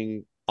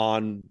watching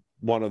on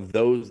one of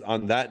those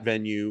on that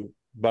venue,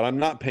 but I'm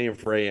not paying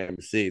for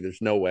AMC.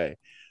 There's no way.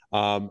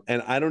 And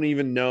I don't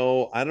even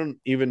know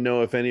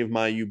if any of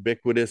my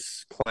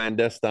ubiquitous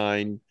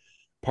clandestine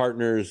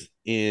partners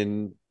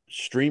in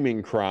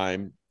streaming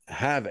crime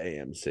have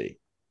AMC.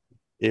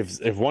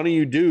 If one of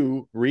you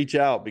do, reach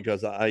out,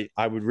 because I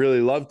would really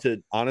love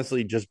to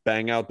honestly just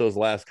bang out those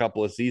last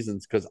couple of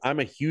seasons, because I'm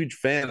a huge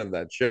fan of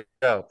that show.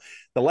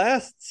 The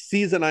last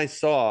season I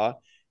saw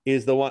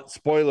is the one,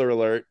 spoiler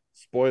alert.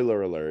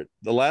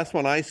 The last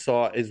one I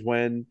saw is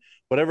when,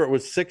 whatever it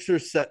was, 6 or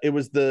 7, it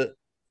was the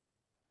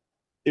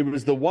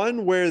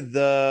one where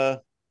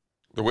the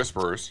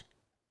Whisperers,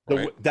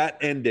 that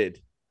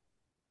ended.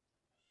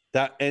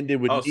 That ended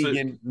with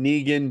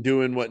Negan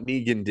doing what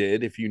Negan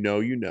did. If you know,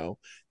 you know.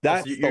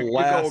 That's you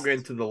last. go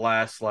into the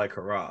last like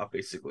hurrah,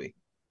 basically.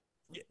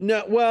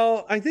 No,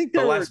 well, I think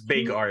the last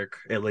big arc,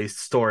 at least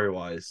story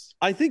wise.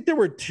 I think there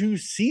were 2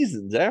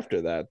 seasons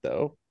after that,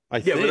 though.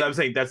 But I'm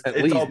saying that's at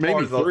it's least all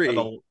maybe part 3. Of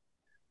the,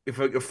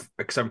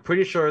 because I'm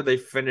pretty sure they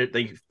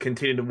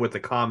continued with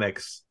the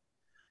comics.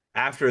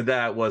 After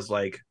that was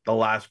like the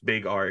last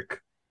big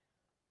arc.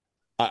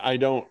 I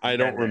don't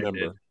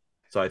remember.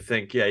 So I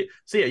think, you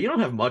don't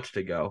have much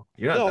to go.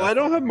 No, I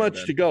don't have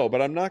much to go,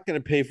 but I'm not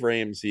going to pay for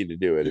AMC to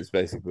do it. Is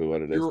basically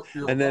what it is.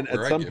 And then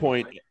at some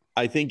point,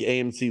 I think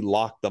AMC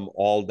locked them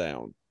all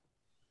down.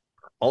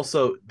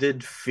 Also,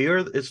 is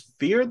Fear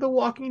the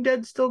Walking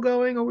Dead still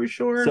going? Are we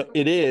sure? So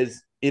it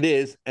is,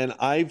 and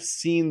I've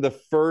seen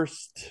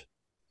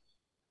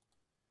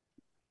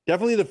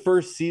definitely the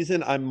first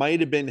season. I might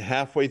have been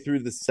halfway through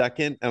the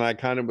second, and I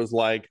kind of was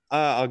like,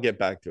 I'll get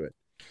back to it.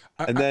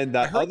 And then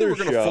that other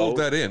they were show, fold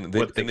that in.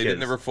 They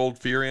didn't ever fold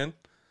Fear in.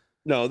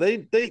 No,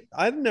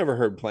 I've never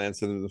heard plans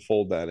for them to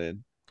fold that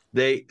in.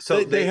 They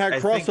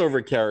had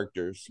crossover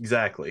characters.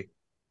 Exactly.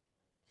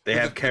 They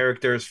have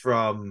characters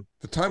from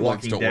the timelines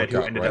Walking don't Dead work who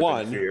out. ended Right?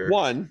 up in Fear.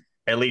 One,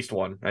 at least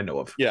one I know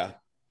of. Yeah.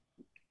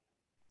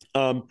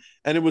 And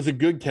it was a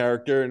good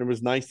character, and it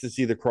was nice to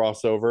see the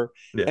crossover.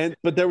 Yeah.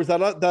 But there was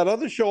that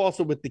other show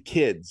also with the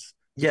kids.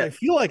 Yeah, I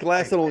feel like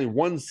lasted only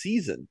 1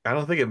 season. I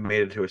don't think it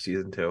made it to a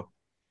season 2.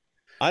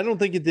 I don't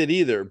think it did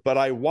either. But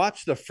I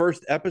watched the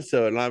first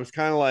episode, and I was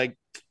kind of like,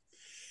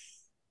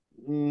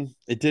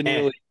 it didn't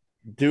really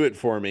do it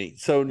for me.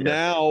 So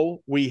now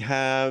we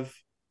have.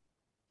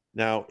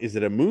 Now, is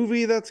it a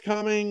movie that's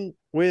coming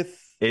with?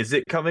 Is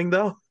it coming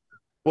though?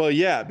 Well,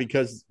 yeah,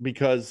 because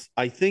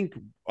I think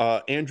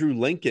Andrew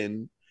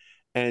Lincoln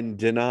and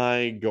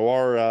Denai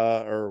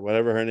Guara, or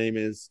whatever her name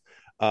is,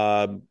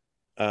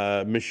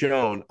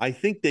 Michonne, I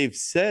think they've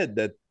said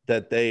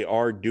that they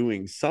are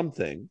doing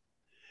something,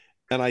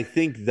 and I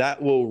think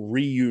that will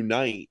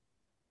reunite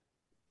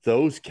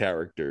those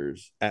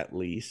characters at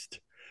least.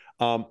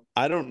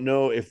 I don't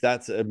know if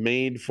that's a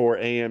made for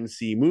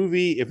AMC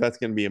movie, if that's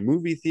going to be a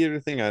movie theater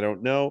thing. I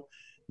don't know.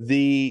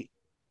 The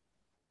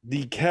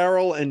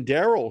Carol and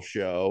Daryl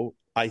show,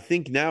 I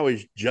think now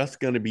is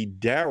just going to be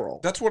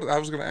Daryl. That's what I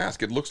was going to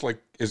ask. It looks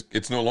like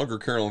it's no longer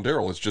Carol and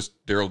Daryl. It's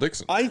just Daryl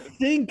Dixon. I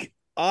think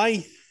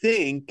I've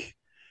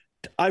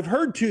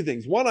heard 2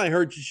 things. One, I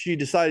heard she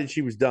decided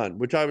she was done,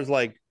 which I was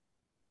like,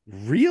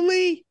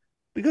 really?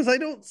 Because I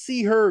don't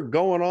see her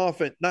going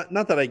off and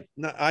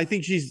I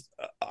think she's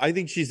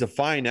a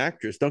fine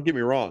actress. Don't get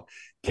me wrong.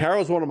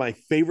 Carol's one of my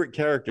favorite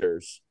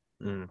characters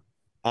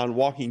on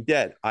Walking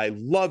Dead. I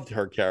loved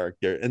her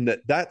character, and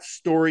that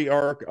story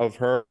arc of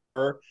her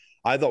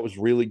I thought was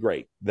really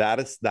great. That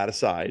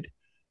aside,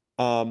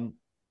 one,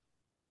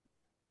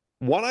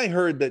 I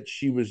heard that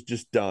she was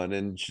just done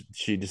and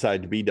she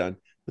decided to be done.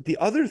 But the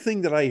other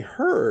thing that I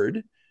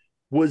heard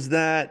was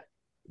that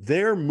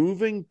they're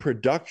moving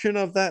production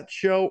of that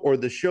show, or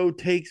the show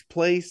takes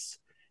place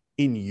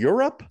in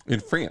Europe, in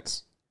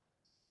France,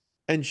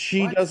 and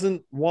she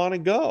doesn't want to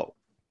go.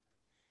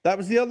 That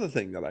was the other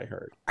thing that I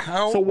heard.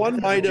 How? So one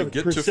might have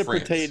get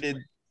precipitated.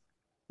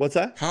 What's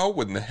that? How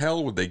in the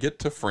hell would they get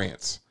to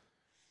France?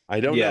 I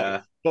don't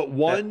know. But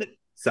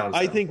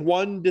I think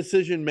one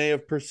decision may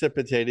have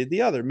precipitated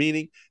the other,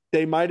 meaning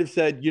they might have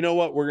said, you know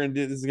what, we're going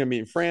to do this is going to be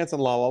in France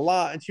and la la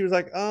la. And she was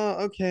like,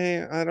 oh,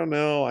 okay, I don't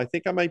know. I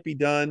think I might be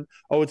done.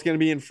 Oh, it's going to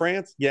be in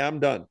France? Yeah, I'm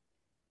done.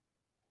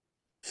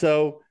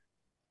 So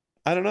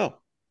I don't know.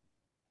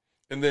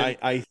 And then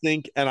I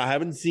think, and I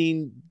haven't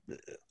seen.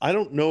 I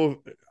don't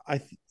know.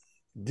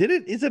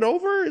 Is it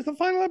over? Is the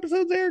final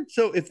episodes aired?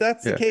 So if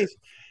that's the case,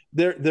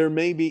 there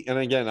may be, and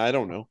again, I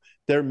don't know.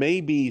 There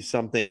may be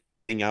something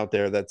out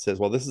there that says,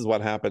 well, this is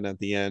what happened at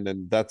the end,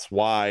 and that's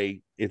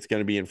why it's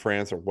going to be in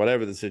France or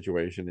whatever the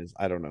situation is.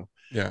 I don't know.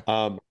 Yeah.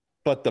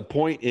 But the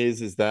point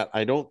is that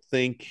I don't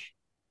think.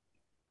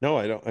 No,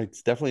 I don't.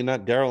 It's definitely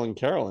not Daryl and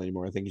Carol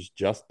anymore. I think it's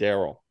just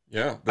Daryl.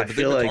 Yeah, I they've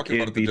feel been like talking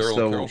about it'd the be Daryl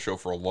so- and Carol show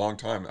for a long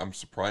time. I'm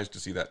surprised to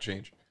see that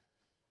change.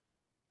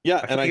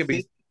 Yeah, I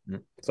think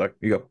sorry,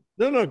 you go.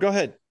 No, go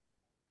ahead.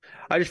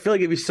 I just feel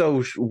like it'd be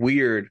so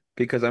weird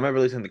because I remember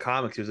listening to the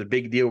comics. It was a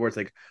big deal where it's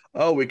like,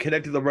 oh, we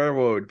connected the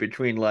railroad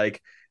between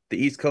like the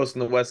East Coast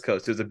and the West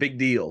Coast. It was a big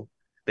deal.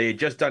 They had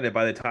just done it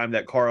by the time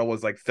that Carl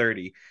was like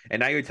 30.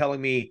 And now you're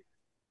telling me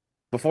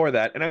before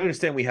that, and I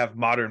understand we have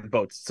modern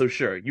boats. So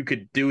sure, you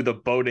could do the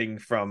boating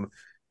from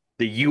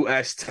the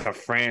US to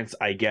France,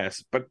 I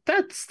guess, but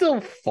that's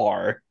still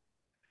far.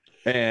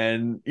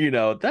 And,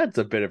 that's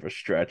a bit of a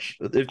stretch.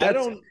 If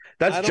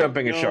that's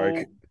jumping a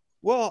shark.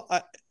 Well,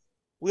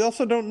 we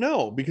also don't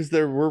know because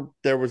there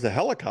was a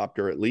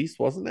helicopter at least,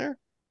 wasn't there?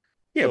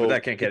 Yeah, So but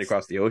that can't get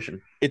across the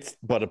ocean.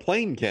 But a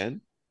plane can.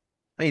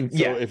 I mean, So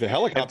yeah. if a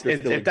helicopter if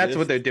still that's what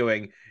exists- they're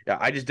doing, yeah,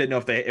 I just didn't know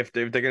if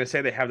they're going to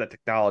say they have that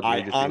technology. I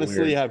it'd just be honestly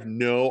weird. have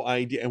no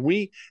idea.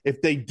 And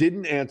if they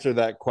didn't answer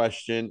that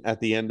question at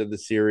the end of the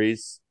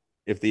series,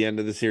 if the end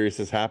of the series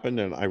has happened,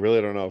 and I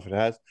really don't know if it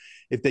has,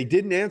 if they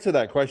didn't answer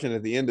that question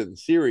at the end of the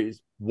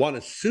series, one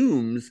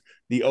assumes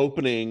the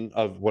opening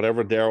of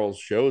whatever Daryl's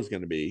show is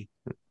going to be,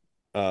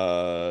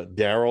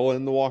 Daryl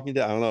in The Walking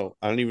Dead. I don't know.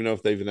 I don't even know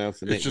if they've announced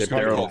the name. It's just They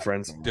probably Daryl have.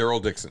 Friends.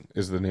 Daryl Dixon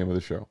is the name of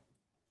the show.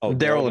 Oh,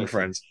 Daryl and Dixon.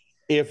 Friends.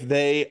 If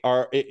they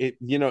are, it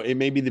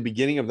may be the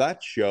beginning of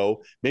that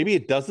show. Maybe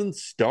it doesn't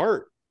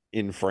start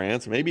in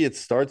France. Maybe it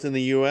starts in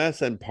the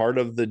US, and part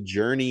of the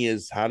journey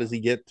is how does he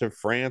get to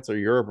France or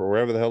Europe or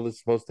wherever the hell this is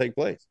supposed to take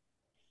place.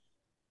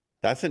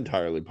 That's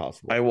entirely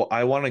possible.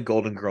 I want a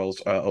Golden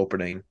Girls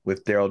opening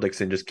with Daryl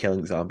Dixon just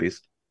killing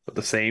zombies with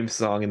the same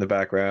song in the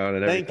background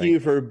and everything. Thank you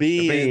for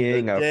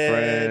being a the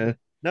dead.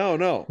 friend.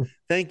 No.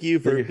 Thank you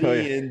for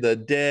being the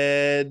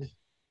dead.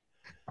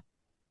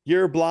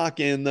 You're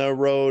blocking the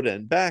road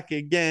and back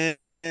again.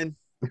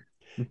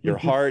 Your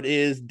heart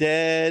is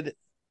dead.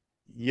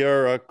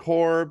 You're a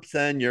corpse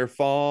and you're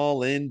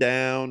falling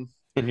down.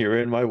 And you're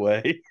in my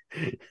way.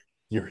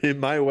 You're in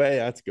my way.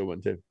 That's a good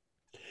one too.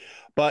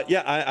 But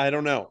yeah, I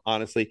don't know,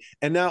 honestly.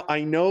 And now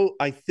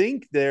I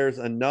think there's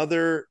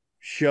another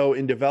show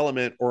in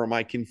development, or am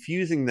I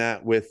confusing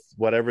that with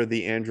whatever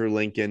the Andrew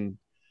Lincoln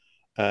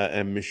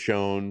and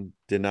Michonne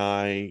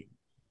Denai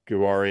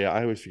Guaria?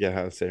 I always forget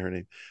how to say her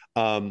name.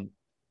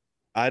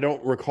 I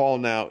don't recall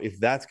now if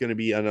that's going to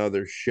be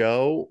another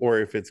show or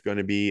if it's going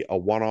to be a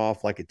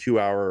one-off, like a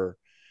 2-hour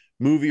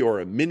movie or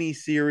a mini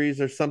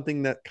series or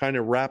something that kind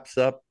of wraps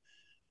up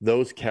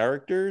those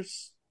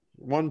characters.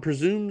 One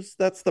presumes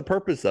that's the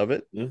purpose of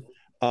it.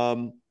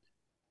 But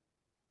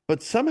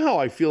somehow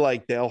I feel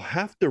like they'll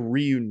have to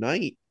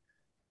reunite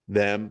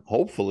them,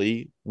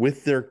 hopefully,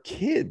 with their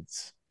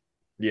kids.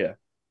 Yeah.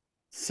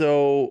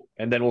 So,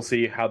 and then we'll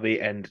see how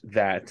they end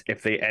that,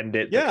 if they end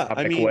it the Yeah, I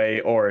comic mean,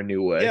 way or a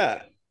new way.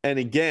 yeah. And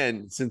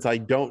again, since I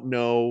don't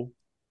know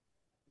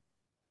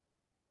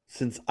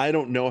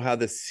how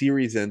the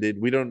series ended,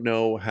 we don't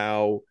know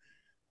how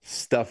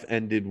stuff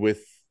ended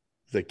with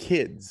the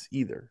kids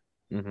either.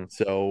 Mm-hmm.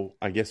 So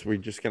I guess we're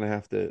just gonna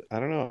have to. I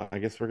don't know. I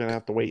guess we're gonna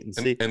have to wait and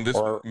see. And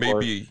this may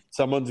be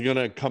someone's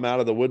gonna come out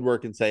of the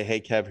woodwork and say,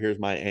 "Hey, Kev, here's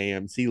my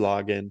AMC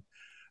login.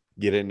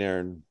 Get in there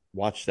and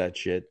watch that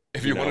shit."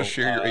 If you want to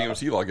share your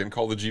AMC login,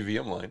 call the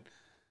GVM line.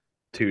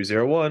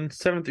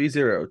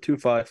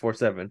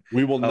 201-730-2547.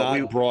 We will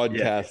not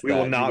broadcast. We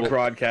will that. not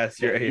broadcast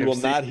your AMC. You will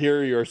not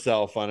hear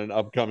yourself on an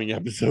upcoming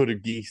episode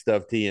of Geek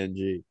Stuff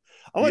TNG.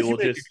 Unless you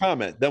make a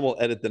comment, then we'll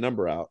edit the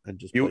number out and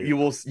just you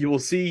will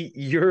see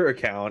your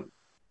account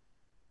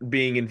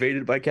being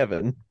invaded by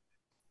Kevin.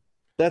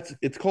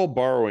 It's called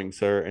borrowing,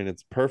 sir, and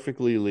it's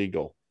perfectly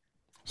legal.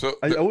 So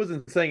I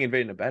wasn't saying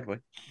invade in a bad way.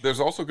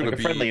 There's also going to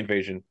be a friendly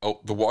invasion.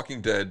 Oh, The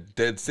Walking Dead: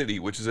 Dead City,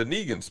 which is a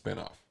Negan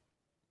spinoff.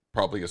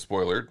 Probably a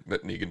spoiler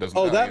that Negan doesn't.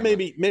 Oh, die that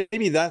in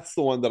maybe that's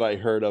the one that I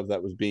heard of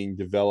that was being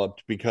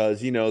developed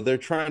because they're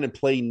trying to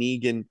play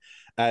Negan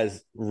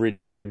as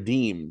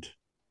redeemed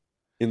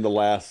in the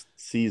last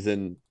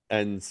season,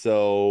 and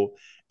so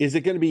is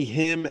it going to be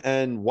him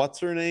and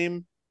what's her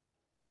name?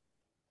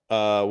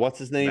 What's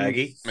his name?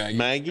 Maggie.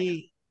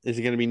 Is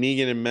it going to be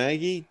Negan and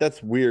Maggie?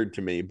 That's weird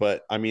to me,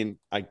 but I mean,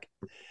 I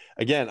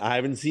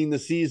haven't seen the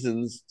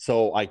seasons,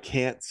 so I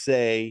can't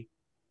say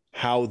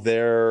how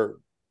their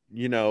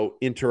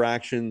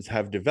interactions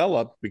have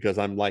developed because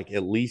I'm like,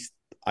 at least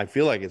I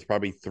feel like it's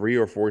probably 3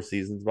 or 4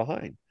 seasons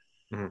behind.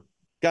 Mm-hmm.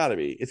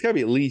 It's gotta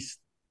be at least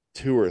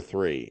 2 or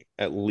 3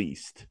 at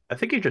least. I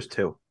think it's just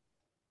 2.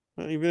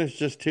 Well, even if it's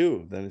just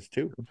 2, then it's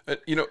 2.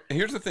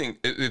 Here's the thing.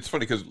 It's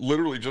funny because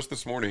literally just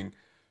this morning,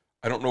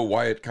 I don't know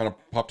why it kind of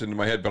popped into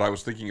my head, but I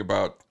was thinking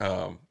about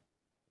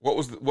What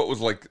was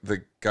like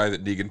the guy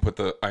that Negan put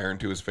the iron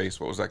to his face?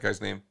 What was that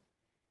guy's name?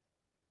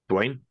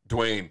 Dwayne.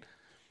 Dwight.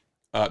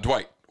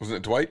 Wasn't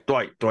it Dwight?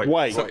 Dwight.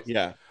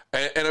 Yeah.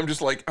 And I'm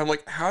just like,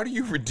 how do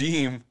you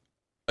redeem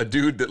a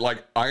dude that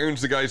like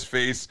irons the guy's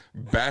face,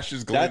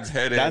 bashes Glenn's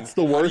head in? That's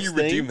the worst How do you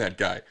redeem thing. that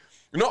guy?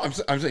 No,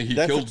 I'm saying he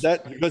That's killed.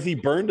 that because he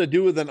burned a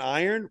dude with an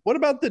iron. What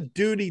about the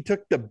dude he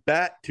took the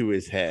bat to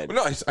his head?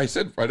 No, I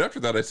said right after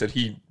that. I said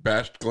he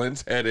bashed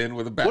Glenn's head in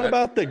with a bat. What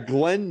about the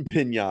Glenn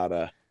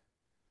pinata?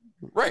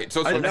 Right.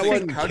 So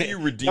how do you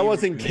redeem? That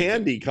wasn't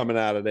candy coming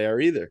out of there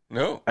either.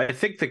 No. I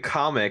think the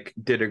comic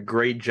did a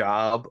great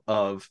job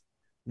of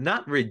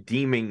not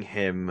redeeming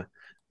him,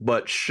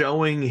 but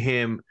showing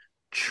him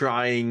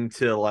trying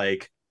to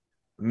like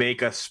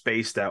make a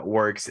space that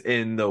works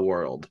in the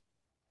world.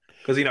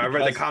 Because I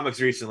read the comics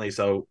recently,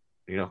 so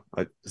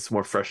it's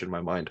more fresh in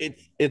my mind.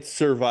 It's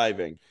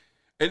surviving.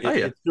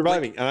 It's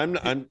surviving,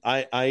 and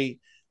I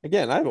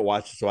haven't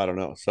watched it, so I don't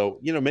know. So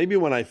maybe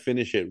when I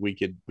finish it, we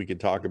could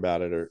talk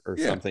about it or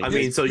something. I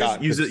mean, so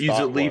you've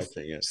at least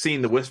it.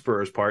 seen the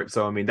Whisperer's part.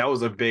 So I mean, that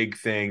was a big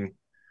thing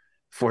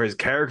for his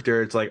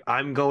character. It's like,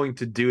 I'm going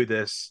to do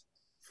this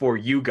for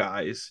you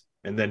guys,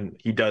 and then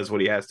he does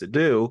what he has to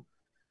do,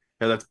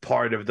 and that's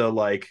part of the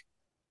like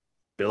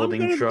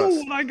building trust. Do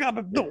what I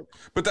gotta do.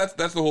 But that's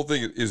the whole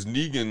thing. Is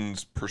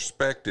Negan's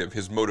perspective,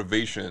 his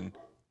motivation,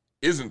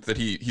 isn't that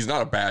he's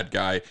not a bad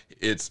guy.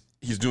 It's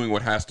he's doing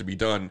what has to be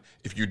done.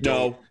 If you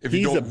don't,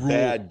 he's a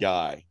bad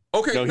guy.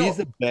 Okay, no, he's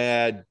a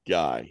bad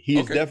guy. He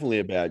is definitely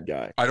a bad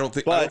guy. I don't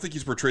think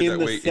he's portrayed that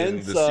way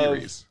in the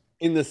series.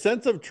 In the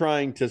sense of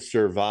trying to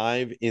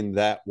survive in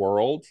that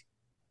world,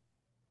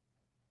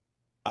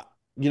 I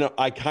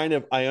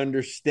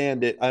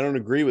understand it. I don't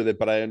agree with it,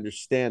 but I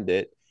understand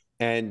it.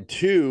 And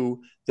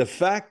two, the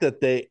fact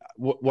that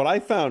what I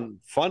found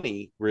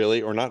funny,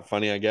 really, or not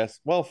funny, I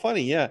guess. Well,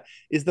 funny, yeah,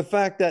 is the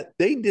fact that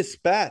they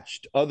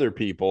dispatched other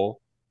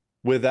people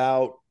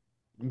without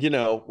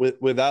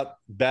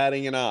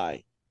batting an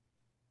eye.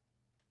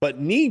 But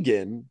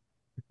Negan,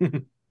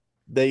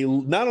 they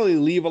not only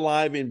leave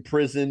alive in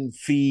prison,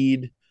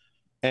 feed,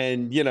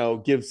 and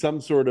give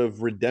some sort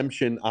of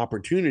redemption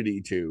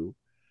opportunity to.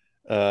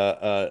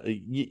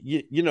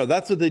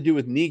 That's what they do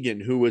with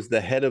Negan, who was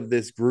the head of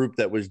this group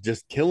that was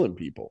just killing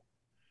people.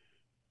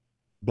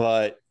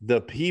 But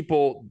the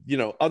people,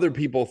 other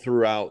people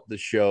throughout the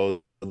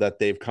show that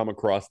they've come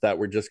across that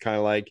were just kind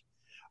of like,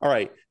 all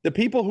right, the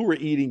people who were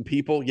eating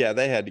people, yeah,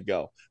 they had to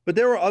go. But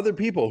there were other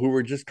people who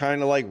were just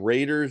kind of like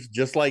raiders,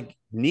 just like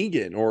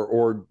Negan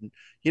or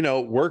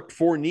worked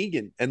for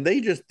Negan, and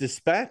they just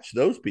dispatched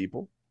those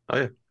people. Oh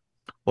yeah.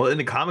 Well, in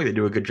the comic, they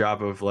do a good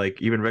job of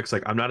like, even Rick's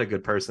like, I'm not a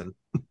good person.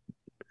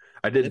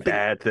 I did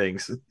bad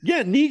things.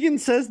 Yeah, Negan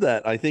says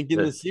that, I think, in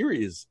the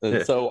series.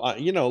 And so,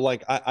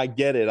 I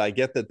get it. I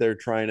get that they're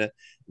trying to,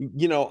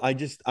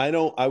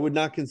 I would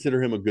not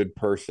consider him a good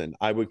person.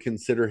 I would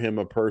consider him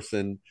a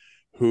person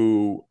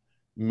who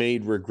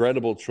made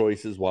regrettable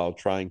choices while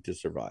trying to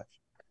survive.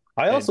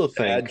 I also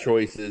think bad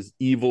choices,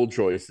 evil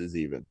choices,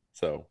 even.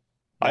 So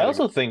I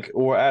also think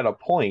we're at a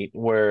point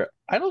where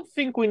I don't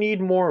think we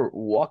need more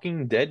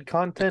Walking Dead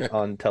content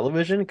on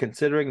television,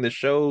 considering the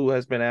show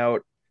has been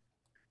out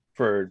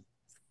for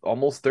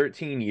almost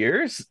 13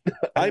 years.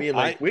 I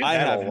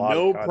have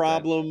no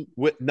problem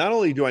with, not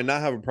only do I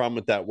not have a problem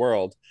with that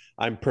world,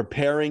 I'm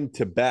preparing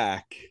to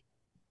back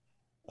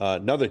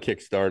another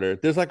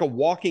Kickstarter. There's like a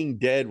Walking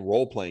Dead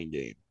role-playing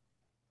game.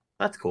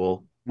 That's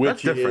cool.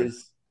 That's different.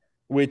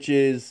 Which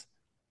is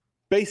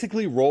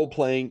basically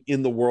role-playing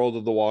in the world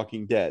of The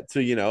Walking Dead. So,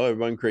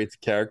 everyone creates a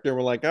character and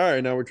we're like, all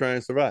right, now we're trying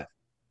to survive.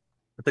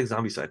 I think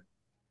zombie side.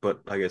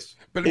 But I guess,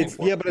 but it's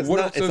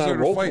not a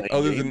role fight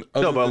other than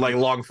like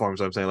long forms.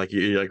 I'm saying like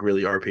you're like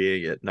really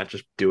RPing it, not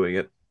just doing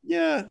it.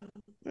 Yeah,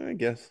 I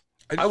guess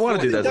I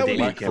want to do that as a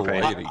D&D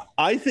campaign.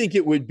 I think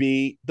it would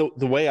be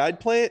the way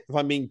I'd play it. If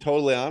I'm being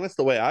totally honest,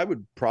 the way I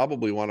would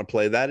probably want to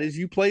play that is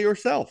you play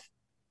yourself.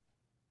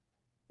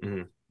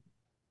 Mm-hmm.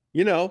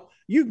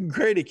 You can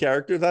create a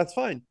character, that's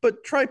fine,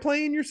 but try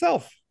playing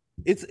yourself.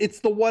 It's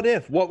the what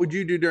if. What would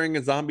you do during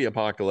a zombie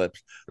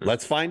apocalypse?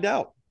 Let's find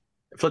out.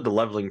 I feel like the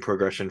leveling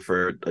progression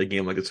for a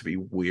game like this would be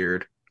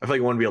weird. I feel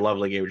like it wouldn't be a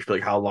leveling game. Just be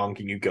like, how long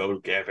can you go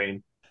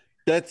campaign?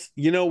 That's,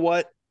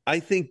 what?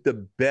 I think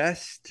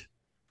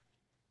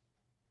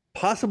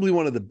possibly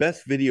one of the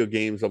best video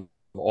games of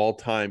all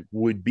time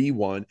would be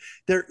one.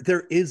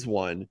 There is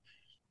one.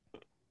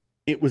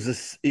 It was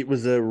a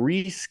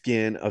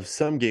reskin of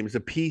some games, a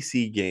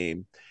PC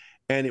game,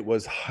 and it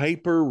was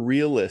hyper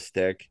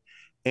realistic.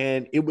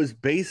 And it was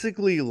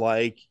basically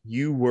like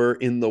you were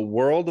in the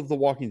world of The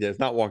Walking Dead. It's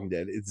not Walking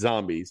Dead, it's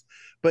zombies.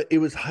 But it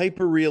was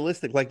hyper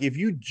realistic. Like if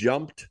you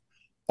jumped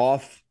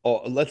off,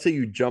 let's say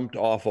you jumped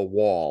off a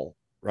wall,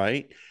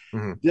 right?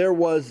 Mm-hmm. There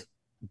was,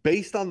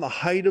 based on the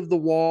height of the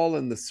wall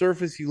and the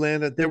surface you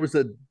landed,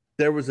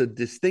 there was a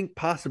distinct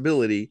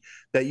possibility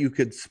that you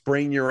could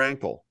sprain your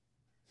ankle.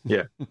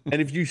 Yeah.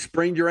 And if you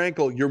sprained your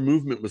ankle, your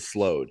movement was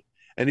slowed.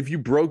 And if you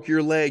broke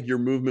your leg, your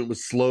movement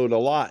was slowed a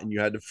lot and you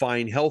had to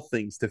find health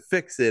things to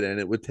fix it. And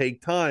it would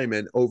take time.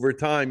 And over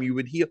time you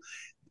would heal.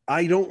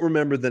 I don't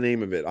remember the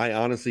name of it. I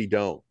honestly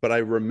don't. But I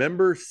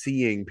remember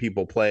seeing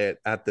people play it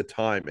at the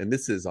time. And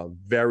this is a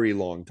very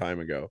long time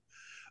ago.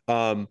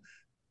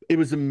 It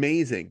was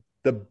amazing.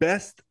 The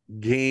best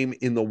game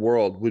in the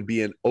world would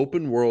be an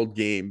open world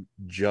game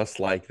just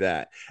like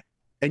that.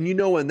 And you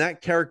know, when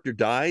that character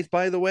dies,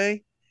 by the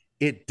way,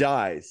 it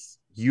dies.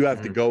 You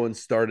have to go and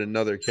start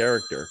another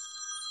character.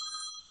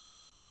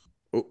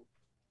 Oh,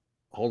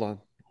 hold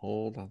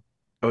on.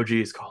 OG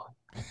is calling.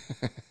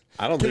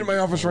 I don't Get in my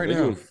office right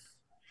now.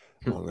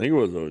 I don't think it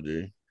was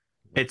OG.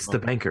 It's the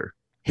banker.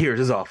 Here's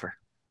his offer.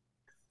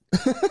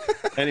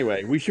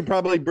 Anyway, we should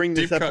probably bring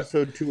this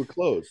episode to a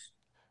close.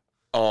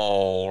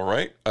 All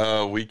right.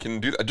 We can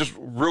do that. Just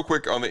real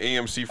quick on the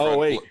AMC front. Oh,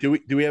 wait. Do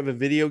we have a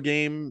video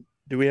game?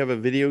 Do we have a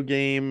video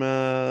game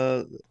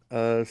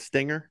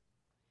stinger?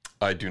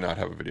 I do not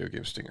have a video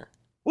game stinger.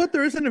 What?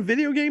 There isn't a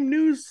video game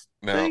news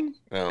thing?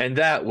 No. And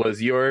that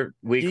was your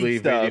weekly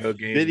video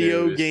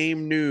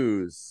game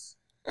news.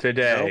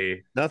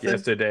 Today, No? Nothing?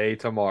 yesterday,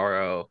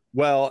 tomorrow.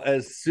 Well,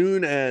 as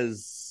soon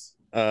as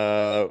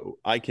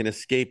I can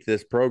escape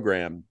this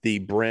program, the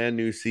brand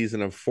new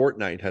season of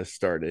Fortnite has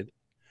started.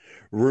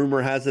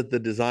 Rumor has it the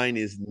design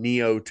is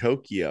Neo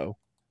Tokyo.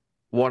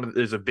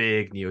 There's a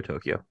big Neo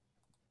Tokyo.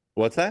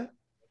 What's that?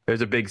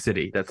 There's a big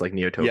city that's like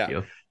Neo Tokyo.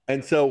 Yeah.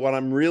 And so what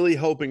I'm really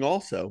hoping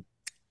also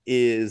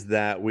is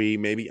that we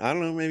maybe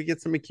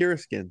get some Akira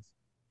skins.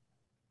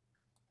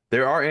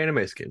 There are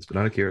anime skins, but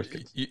not Akira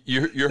skins.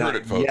 You heard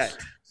it, folks. Yet,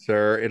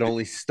 sir. It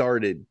only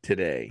started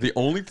today. The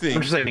only thing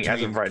I'm just saying,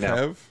 as of right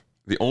now.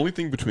 The only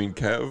thing between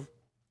Kev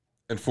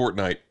and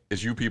Fortnite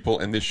is you people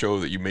and this show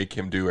that you make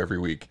him do every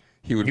week.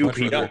 He would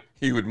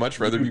much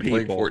rather be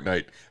playing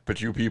Fortnite,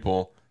 but you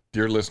people,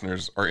 dear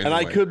listeners, are in the way.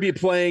 I could be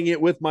playing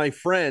it with my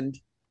friend,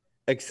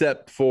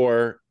 except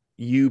for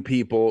you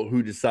people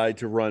who decide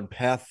to run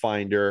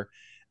Pathfinder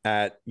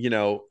at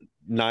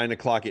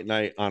 9:00 at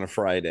night on a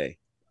Friday.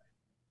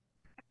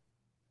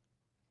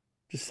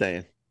 Just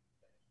saying.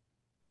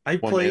 I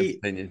play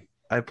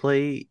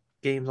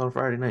games on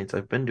Friday nights.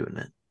 I've been doing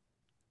that.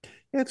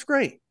 Yeah, it's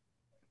great.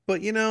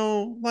 But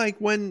like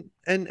when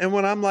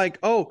I'm like,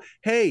 oh,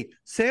 hey,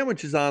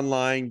 Sandwich is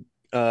online,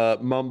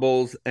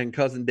 Mumbles and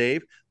Cousin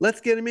Dave. Let's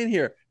get him in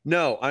here.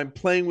 No, I'm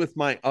playing with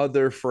my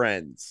other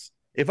friends.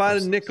 If I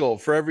had a nickel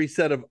for every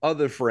set of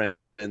other friends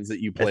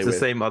that you play with. It's the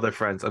same other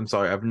friends. I'm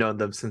sorry. I've known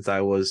them since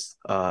I was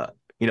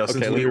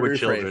since we were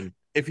children.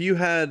 If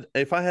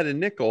I had a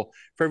nickel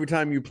for every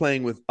time you're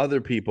playing with other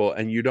people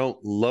and you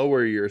don't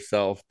lower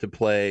yourself to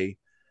play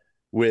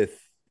with,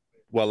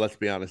 well, let's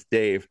be honest,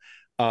 Dave,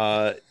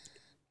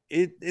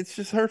 it's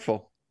just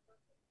hurtful.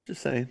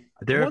 Just saying.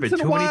 There have been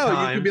too many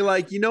times you could be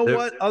like,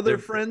 what? Other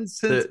friends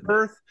since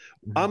birth,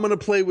 I'm gonna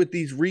play with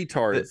these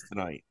retards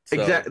tonight.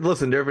 So. Exactly.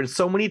 Listen, there have been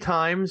so many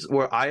times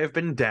where I have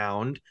been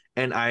downed,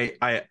 and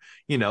I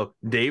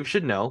Dave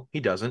should know.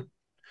 He doesn't.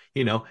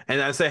 And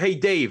I say, hey,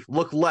 Dave,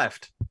 look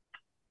left.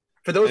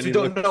 For those who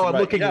don't know, I'm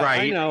looking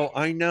right.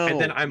 I know. And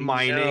then I'm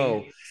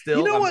mining. Still,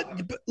 you know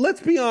what? But let's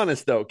be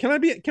honest, though.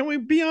 Can we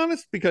be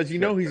honest? Because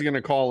he's going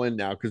to call in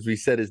now because we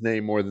said his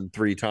name more than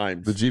 3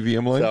 times. The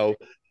GVM line. So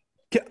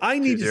I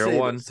need to say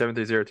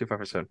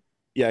 201-730-25%.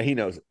 Yeah, he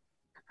knows it.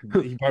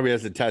 He probably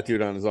has it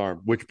tattooed on his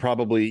arm, which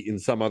probably in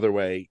some other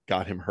way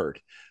got him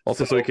hurt.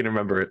 Also, so he can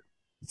remember it.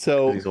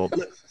 So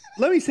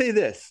let me say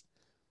this: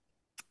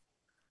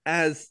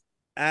 Cousin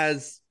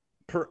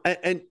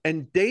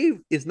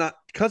Dave is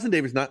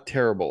not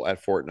terrible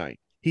at Fortnite.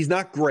 He's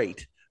not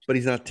great, but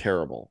he's not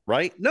terrible,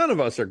 right? None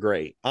of us are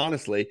great,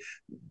 honestly.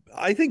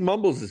 I think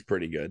Mumbles is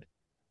pretty good.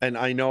 And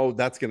I know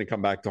that's going to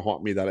come back to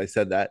haunt me that I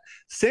said that.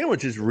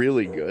 Sandwich is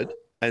really good,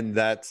 and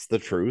that's the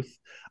truth.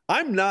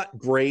 I'm not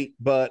great,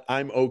 but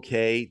I'm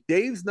okay.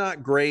 Dave's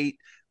not great,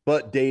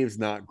 but Dave's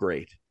not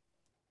great.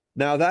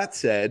 Now, that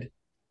said,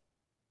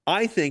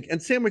 I think,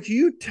 and Sandwich,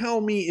 you tell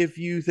me if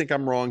you think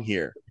I'm wrong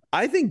here.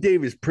 I think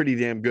Dave is pretty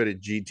damn good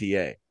at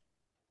GTA.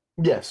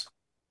 Yes.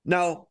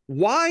 Now,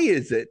 why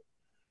is it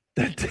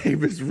that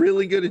Dave is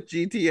really good at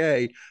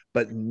GTA,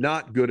 but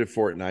not good at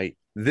Fortnite?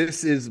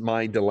 This is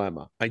my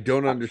dilemma. I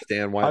don't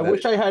understand why. I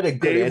wish I had a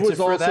good answer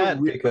for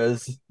that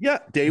because... Yeah,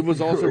 Dave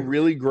was also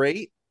really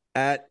great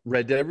at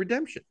Red Dead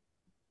Redemption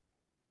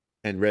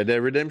and Red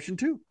Dead Redemption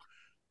 2.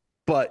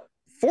 But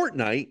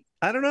Fortnite,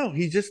 I don't know.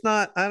 He's just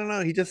not, I don't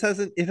know. He just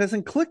it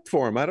hasn't clicked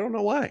for him. I don't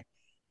know why.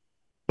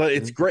 But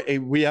it's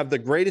great. We have the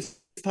greatest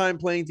time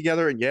playing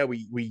together. And yeah,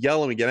 we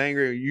yell and we get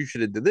angry. You should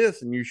have did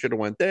this and you should have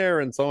went there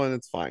and so on.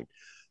 It's fine.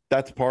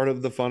 That's part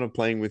of the fun of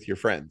playing with your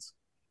friends.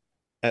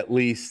 At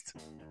least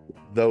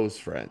those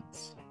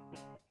friends.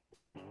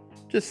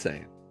 Just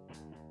saying.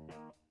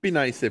 Be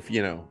nice if,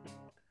 you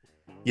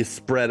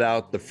spread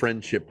out the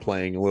friendship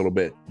playing a little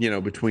bit,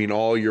 between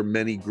all your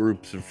many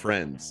groups of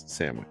friends,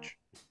 Sandwich.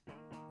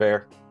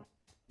 Fair.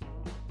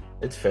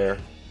 It's fair.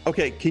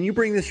 Okay, can you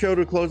bring this show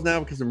to a close now?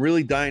 Because I'm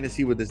really dying to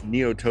see what this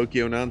Neo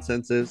Tokyo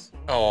nonsense is.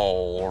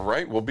 All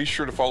right. Well, be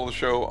sure to follow the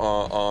show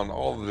on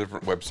all the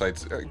different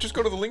websites. Just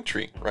go to the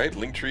Linktree, right?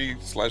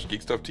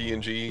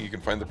 Linktree/GeekStuffTNG. You can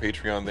find the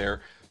Patreon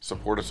there.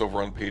 support us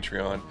over on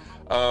Patreon.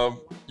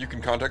 You can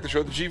contact the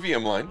show at the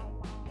GVM line.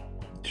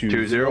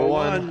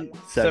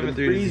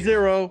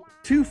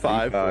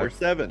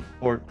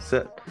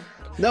 201-730-2547.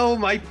 No,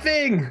 my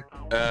thing.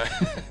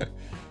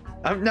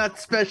 I'm not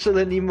special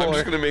anymore. I'm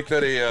just gonna make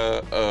that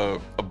a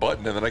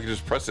button, and then I can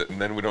just press it,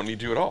 and then we don't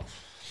need you at all.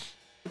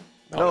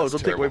 No, that's it'll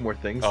take terrible. way more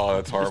things. Oh,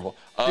 that's horrible.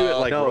 Do it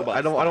like no,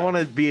 I don't want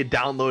to be a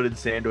downloaded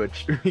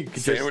sandwich. You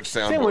could Sandwich just,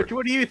 soundboard. Sandwich,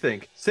 what do you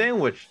think?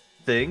 Sandwich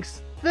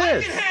thinks I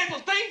this. can handle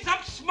things.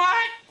 I'm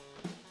smart.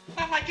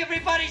 Not like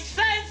everybody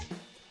says.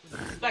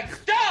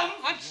 Like dumb,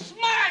 I'm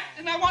smart,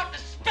 and I want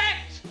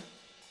respect.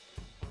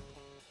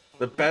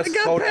 The best I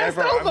got quote passed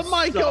ever. out I'm the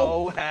mic.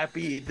 so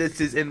happy this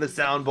is in the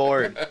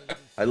soundboard.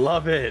 I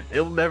love it.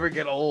 It'll never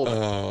get old.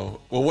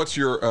 Well, what's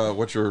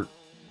your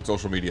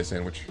social media,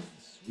 Sandwich?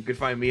 You can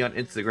find me on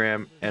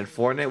Instagram and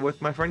Fortnite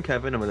with my friend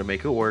Kevin. I'm gonna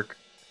make it work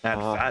at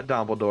Fat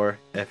Dumbledore.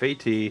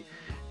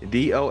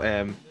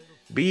 FATDOMBLEDORE.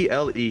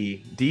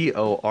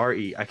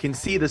 I can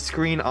see the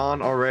screen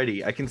on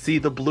already. I can see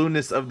the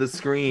blueness of the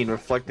screen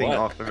reflecting What?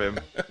 off of him.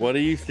 What are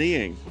you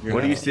seeing?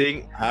 What are you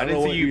seeing? I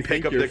didn't see you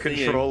pick up the seeing.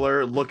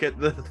 controller, look at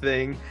the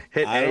thing,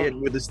 hit A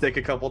with the stick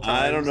a couple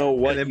times. I don't know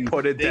what and then you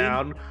put it think.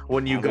 down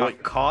when you I don't know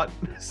got caught, I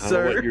don't know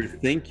sir. what you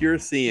think you're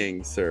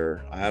seeing, sir.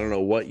 I don't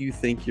know what you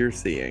think you're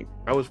seeing.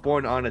 I was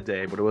born on a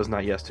day, but it was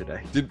not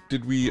yesterday.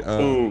 Did we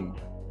Boom.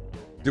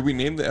 Did we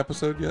name the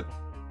episode yet?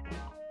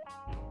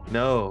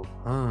 No.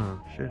 Oh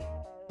shit.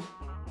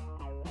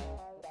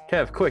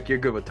 Kev, quick, you're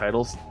good with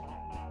titles.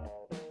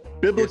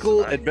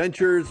 Biblical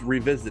Adventures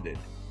Revisited.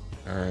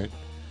 All right.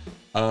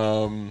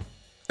 And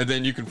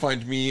then you can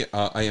find me.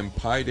 I am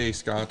Pi Day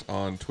Scott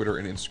on Twitter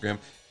and Instagram.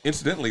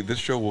 Incidentally, this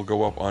show will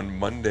go up on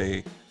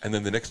Monday, and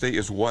then the next day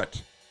is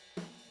what?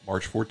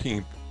 March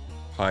 14th,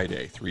 Pi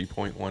Day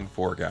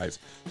 3.14, guys.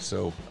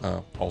 So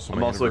also,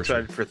 I'm my also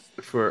anniversary. excited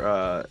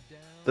for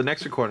the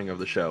next recording of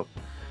the show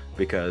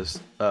because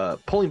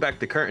pulling back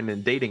the curtain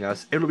and dating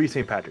us, it'll be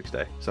St. Patrick's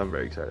Day. So I'm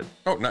very excited.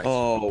 Oh, nice.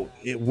 Oh,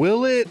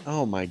 will it?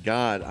 Oh my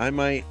God, I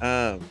might.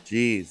 Oh,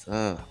 geez.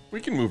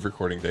 We can move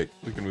recording date.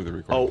 We can move the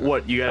recording. Oh,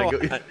 what? You gotta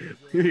go.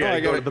 You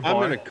gotta go to the I'm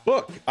bar. gonna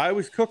cook. I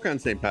always cook on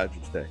St.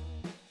 Patrick's Day.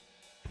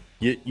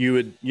 You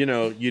would,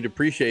 you'd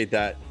appreciate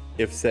that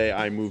if, say,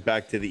 I move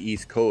back to the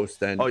East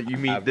Coast and Oh, you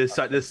mean this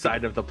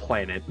side of the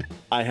planet?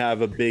 I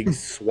have a big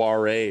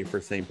soiree for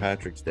St.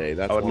 Patrick's Day.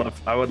 That's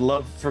I would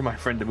love for my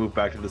friend to move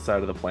back to the side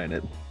of the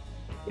planet.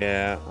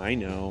 Yeah, I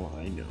know.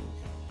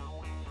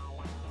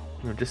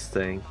 I'm just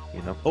saying,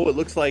 you know. Oh, it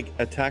looks like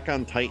Attack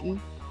on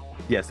Titan.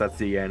 Yes, that's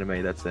the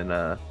anime that's in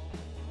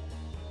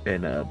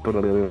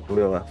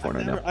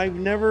Fortnite now. I've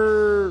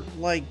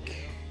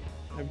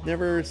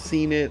never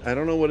seen it. I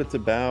don't know what it's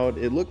about.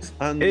 It looks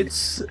on.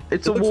 It's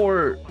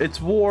war with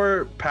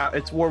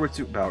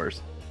superpowers.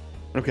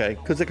 Okay,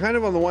 because it kind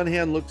of on the one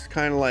hand looks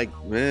kind of like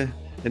meh,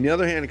 and the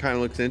other hand it kind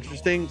of looks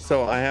interesting.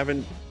 So I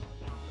haven't,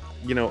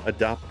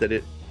 adopted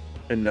it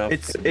enough.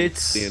 It's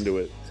to into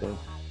it. So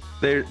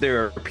there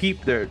are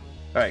all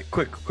right,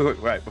 quick,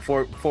 right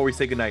before we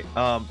say goodnight.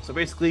 So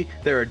basically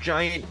there are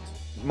giant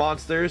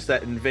monsters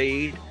that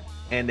invade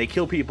and they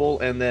kill people,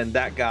 and then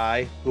that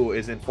guy who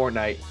is in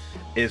Fortnite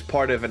is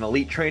part of an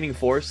elite training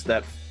force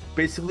that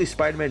basically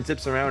Spider-Man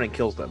zips around and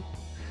kills them.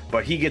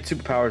 But he gets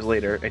superpowers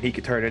later, and he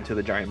can turn into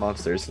the giant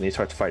monsters, and he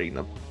starts fighting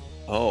them.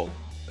 Oh,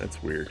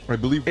 that's weird. I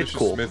believe It's Vicious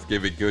cool. Smith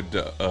gave a good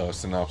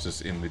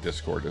synopsis in the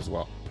Discord as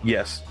well.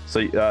 Yes.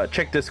 So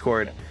check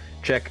Discord.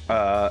 Check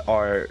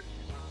our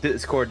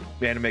Discord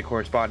anime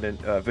correspondent,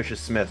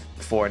 Vicious Smith,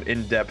 for an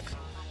in-depth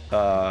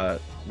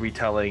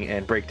retelling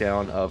and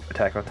breakdown of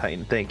Attack on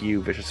Titan. Thank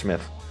you, Vicious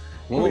Smith.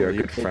 Well, we are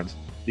you good put friends.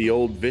 The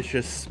old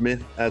Vicious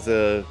Smith as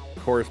a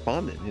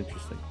correspondent.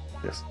 Interesting.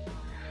 Yes.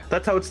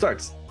 That's how it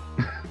starts.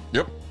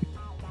 Yep.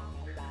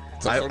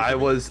 I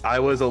was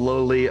a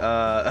lowly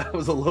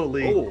what's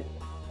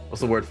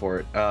the word for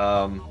it?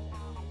 I'm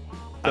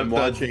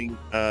watching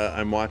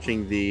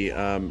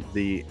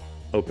the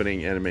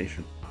opening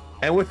animation.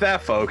 And with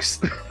that, folks,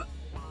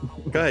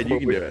 go ahead, you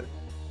can do it.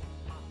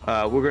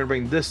 We're gonna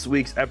bring this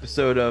week's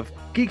episode of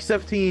Geek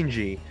Stuff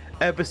TNG,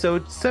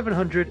 episode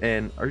 700,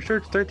 and are you sure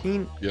it's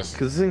 13? Yes.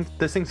 Because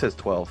this thing says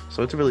 12,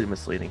 so it's really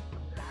misleading.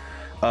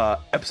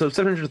 Episode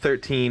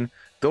 713,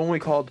 the one we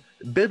called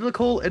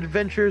Biblical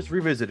Adventures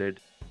Revisited,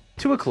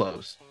 to a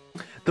close.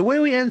 The way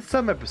we end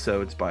some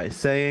episodes by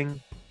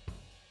saying,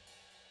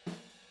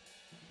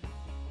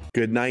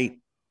 Good night,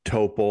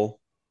 Topol,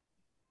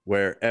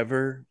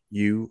 wherever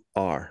you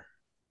are.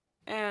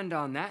 And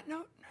on that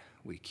note,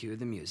 we cue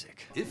the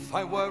music. If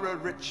I were a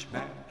rich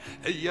man,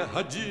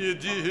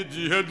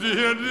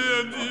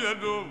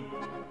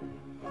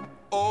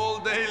 all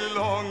day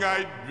long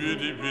I'd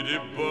biddy biddy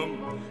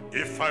bum.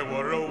 If I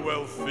were a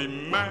wealthy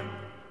man,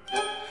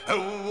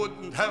 I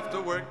wouldn't have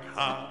to work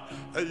hard.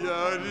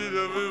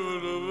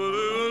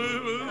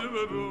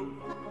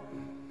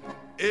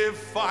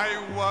 If I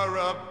were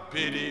a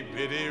bitty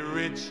bitty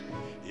rich,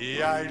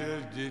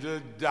 idle diddle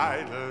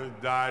diddle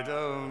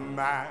diddle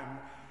man,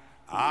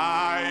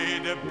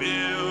 I'd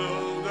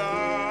build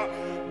a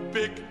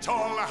big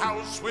tall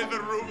house with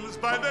rooms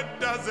by the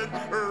dozen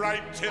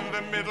right in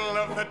the middle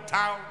of the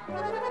town.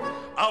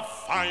 A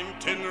fine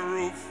tin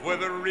roof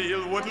with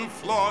real wooden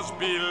floors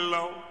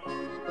below.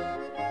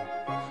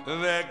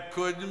 There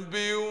could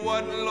be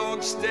one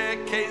long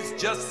staircase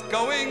just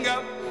going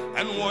up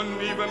and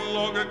one even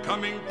longer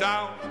coming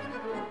down,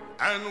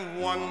 and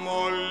one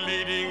more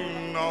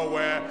leading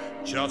nowhere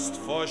just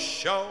for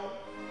show.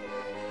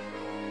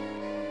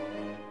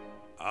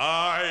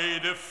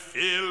 I'd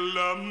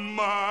fill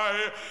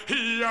my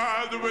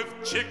yard with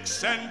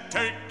chicks and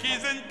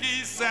turkeys and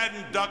geese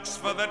and ducks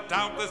for the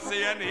town to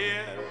see and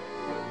hear,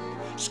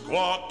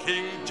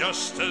 squawking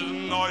just as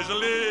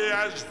noisily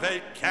as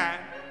they can.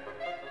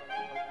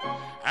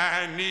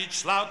 And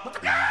each loud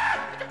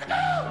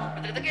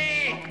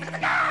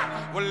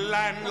will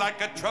land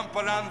like a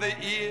trumpet on the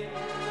ear,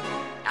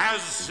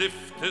 as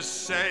if to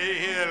say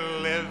here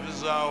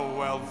lives a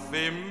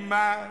wealthy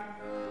man.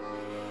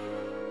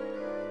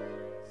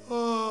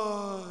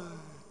 Oh,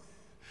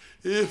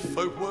 if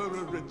I were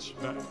a rich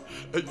man,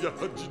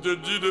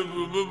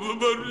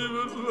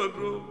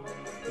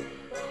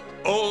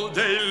 all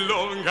day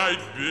long I'd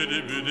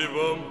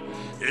biddy-biddy-bum.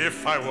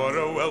 If I were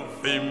a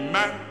wealthy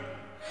man,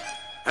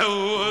 I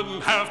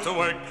wouldn't have to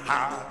work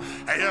hard.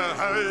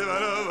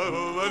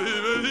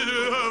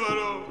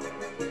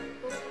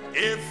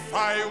 If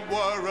I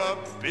were a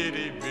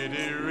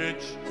bitty-bitty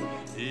rich,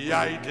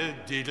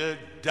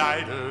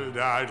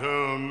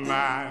 yida-diddle-diddle-diddle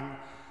man,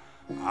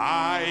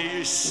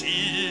 I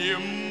see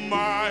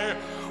my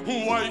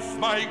wife,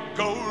 my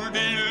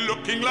Goldie,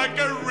 looking like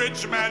a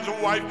rich man's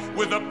wife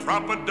with a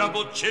proper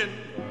double chin,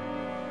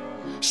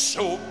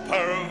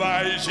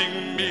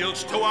 supervising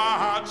meals to our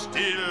heart's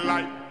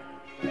delight.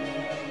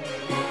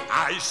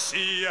 I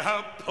see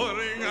her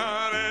putting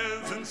on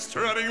airs and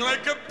strutting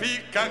like a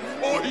peacock.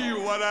 Oh,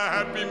 what a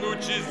happy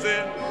mood she's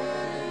in,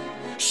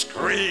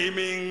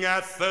 screaming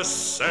at the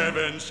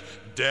servants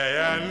day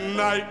and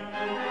night.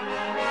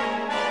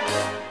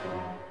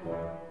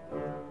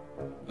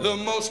 The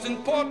most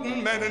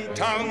important men in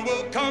town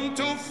will come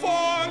to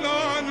fawn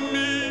on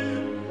me.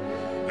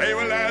 They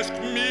will ask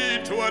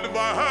me to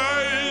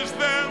advise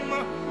them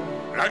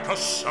like a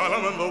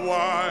Solomon the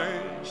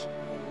wise.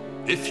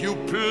 If you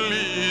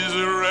please,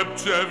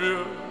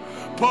 Reptavia,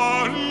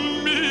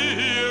 pardon me,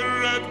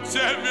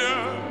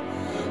 Reptavia,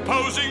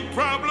 posing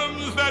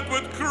problems that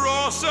would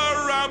cross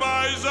a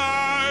rabbi's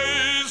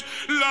eyes.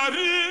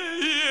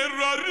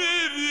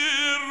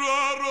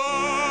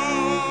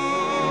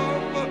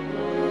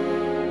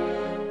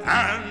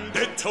 And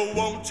it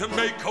won't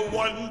make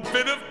one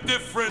bit of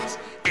difference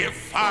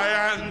if I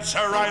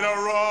answer right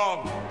or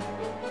wrong.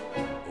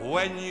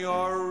 When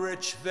you're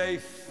rich, they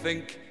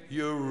think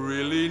you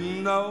really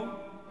know.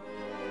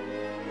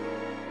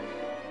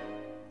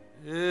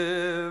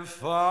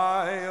 If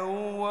I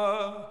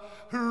were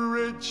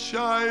rich,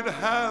 I'd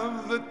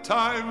have the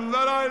time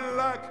that I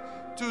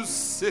lack to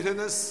sit in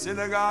a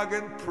synagogue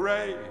and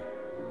pray,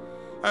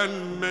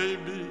 and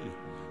maybe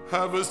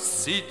have a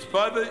seat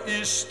by the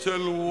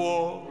Eastern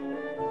Wall.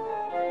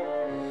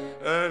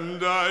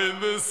 And I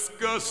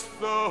discuss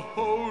the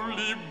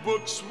holy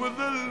books with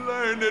the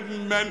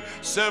learned men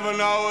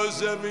 7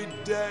 hours every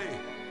day.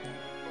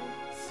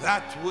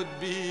 That would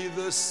be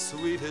the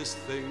sweetest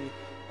thing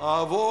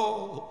of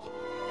all.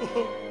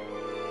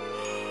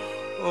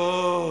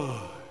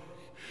 Oh,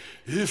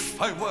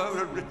 if I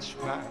were a rich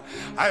man,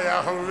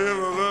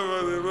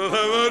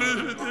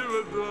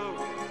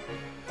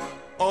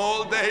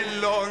 all day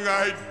long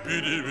I'd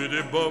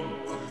biddy-biddy-bum.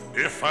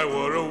 If I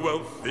were a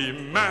wealthy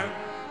man,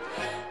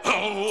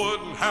 I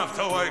wouldn't have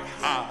to work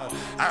hard.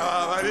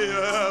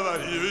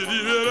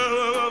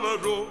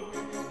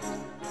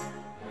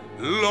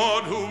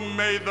 Lord, who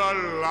made the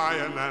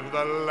lion and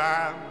the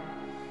lamb,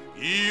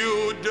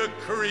 you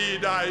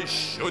decreed I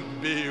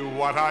should be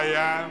what I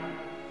am.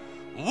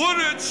 Would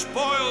it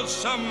spoil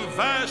some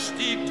vast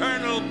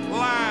eternal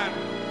plan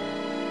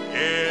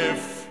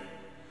if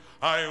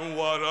I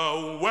were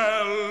a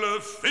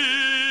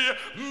wealthy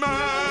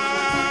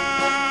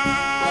man?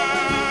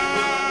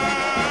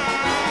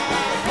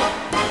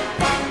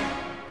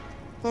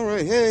 All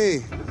right,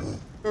 hey.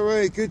 All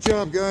right, good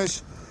job,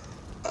 guys.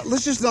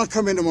 Let's just not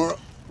come in tomorrow.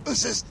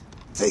 Let's just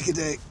take a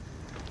day.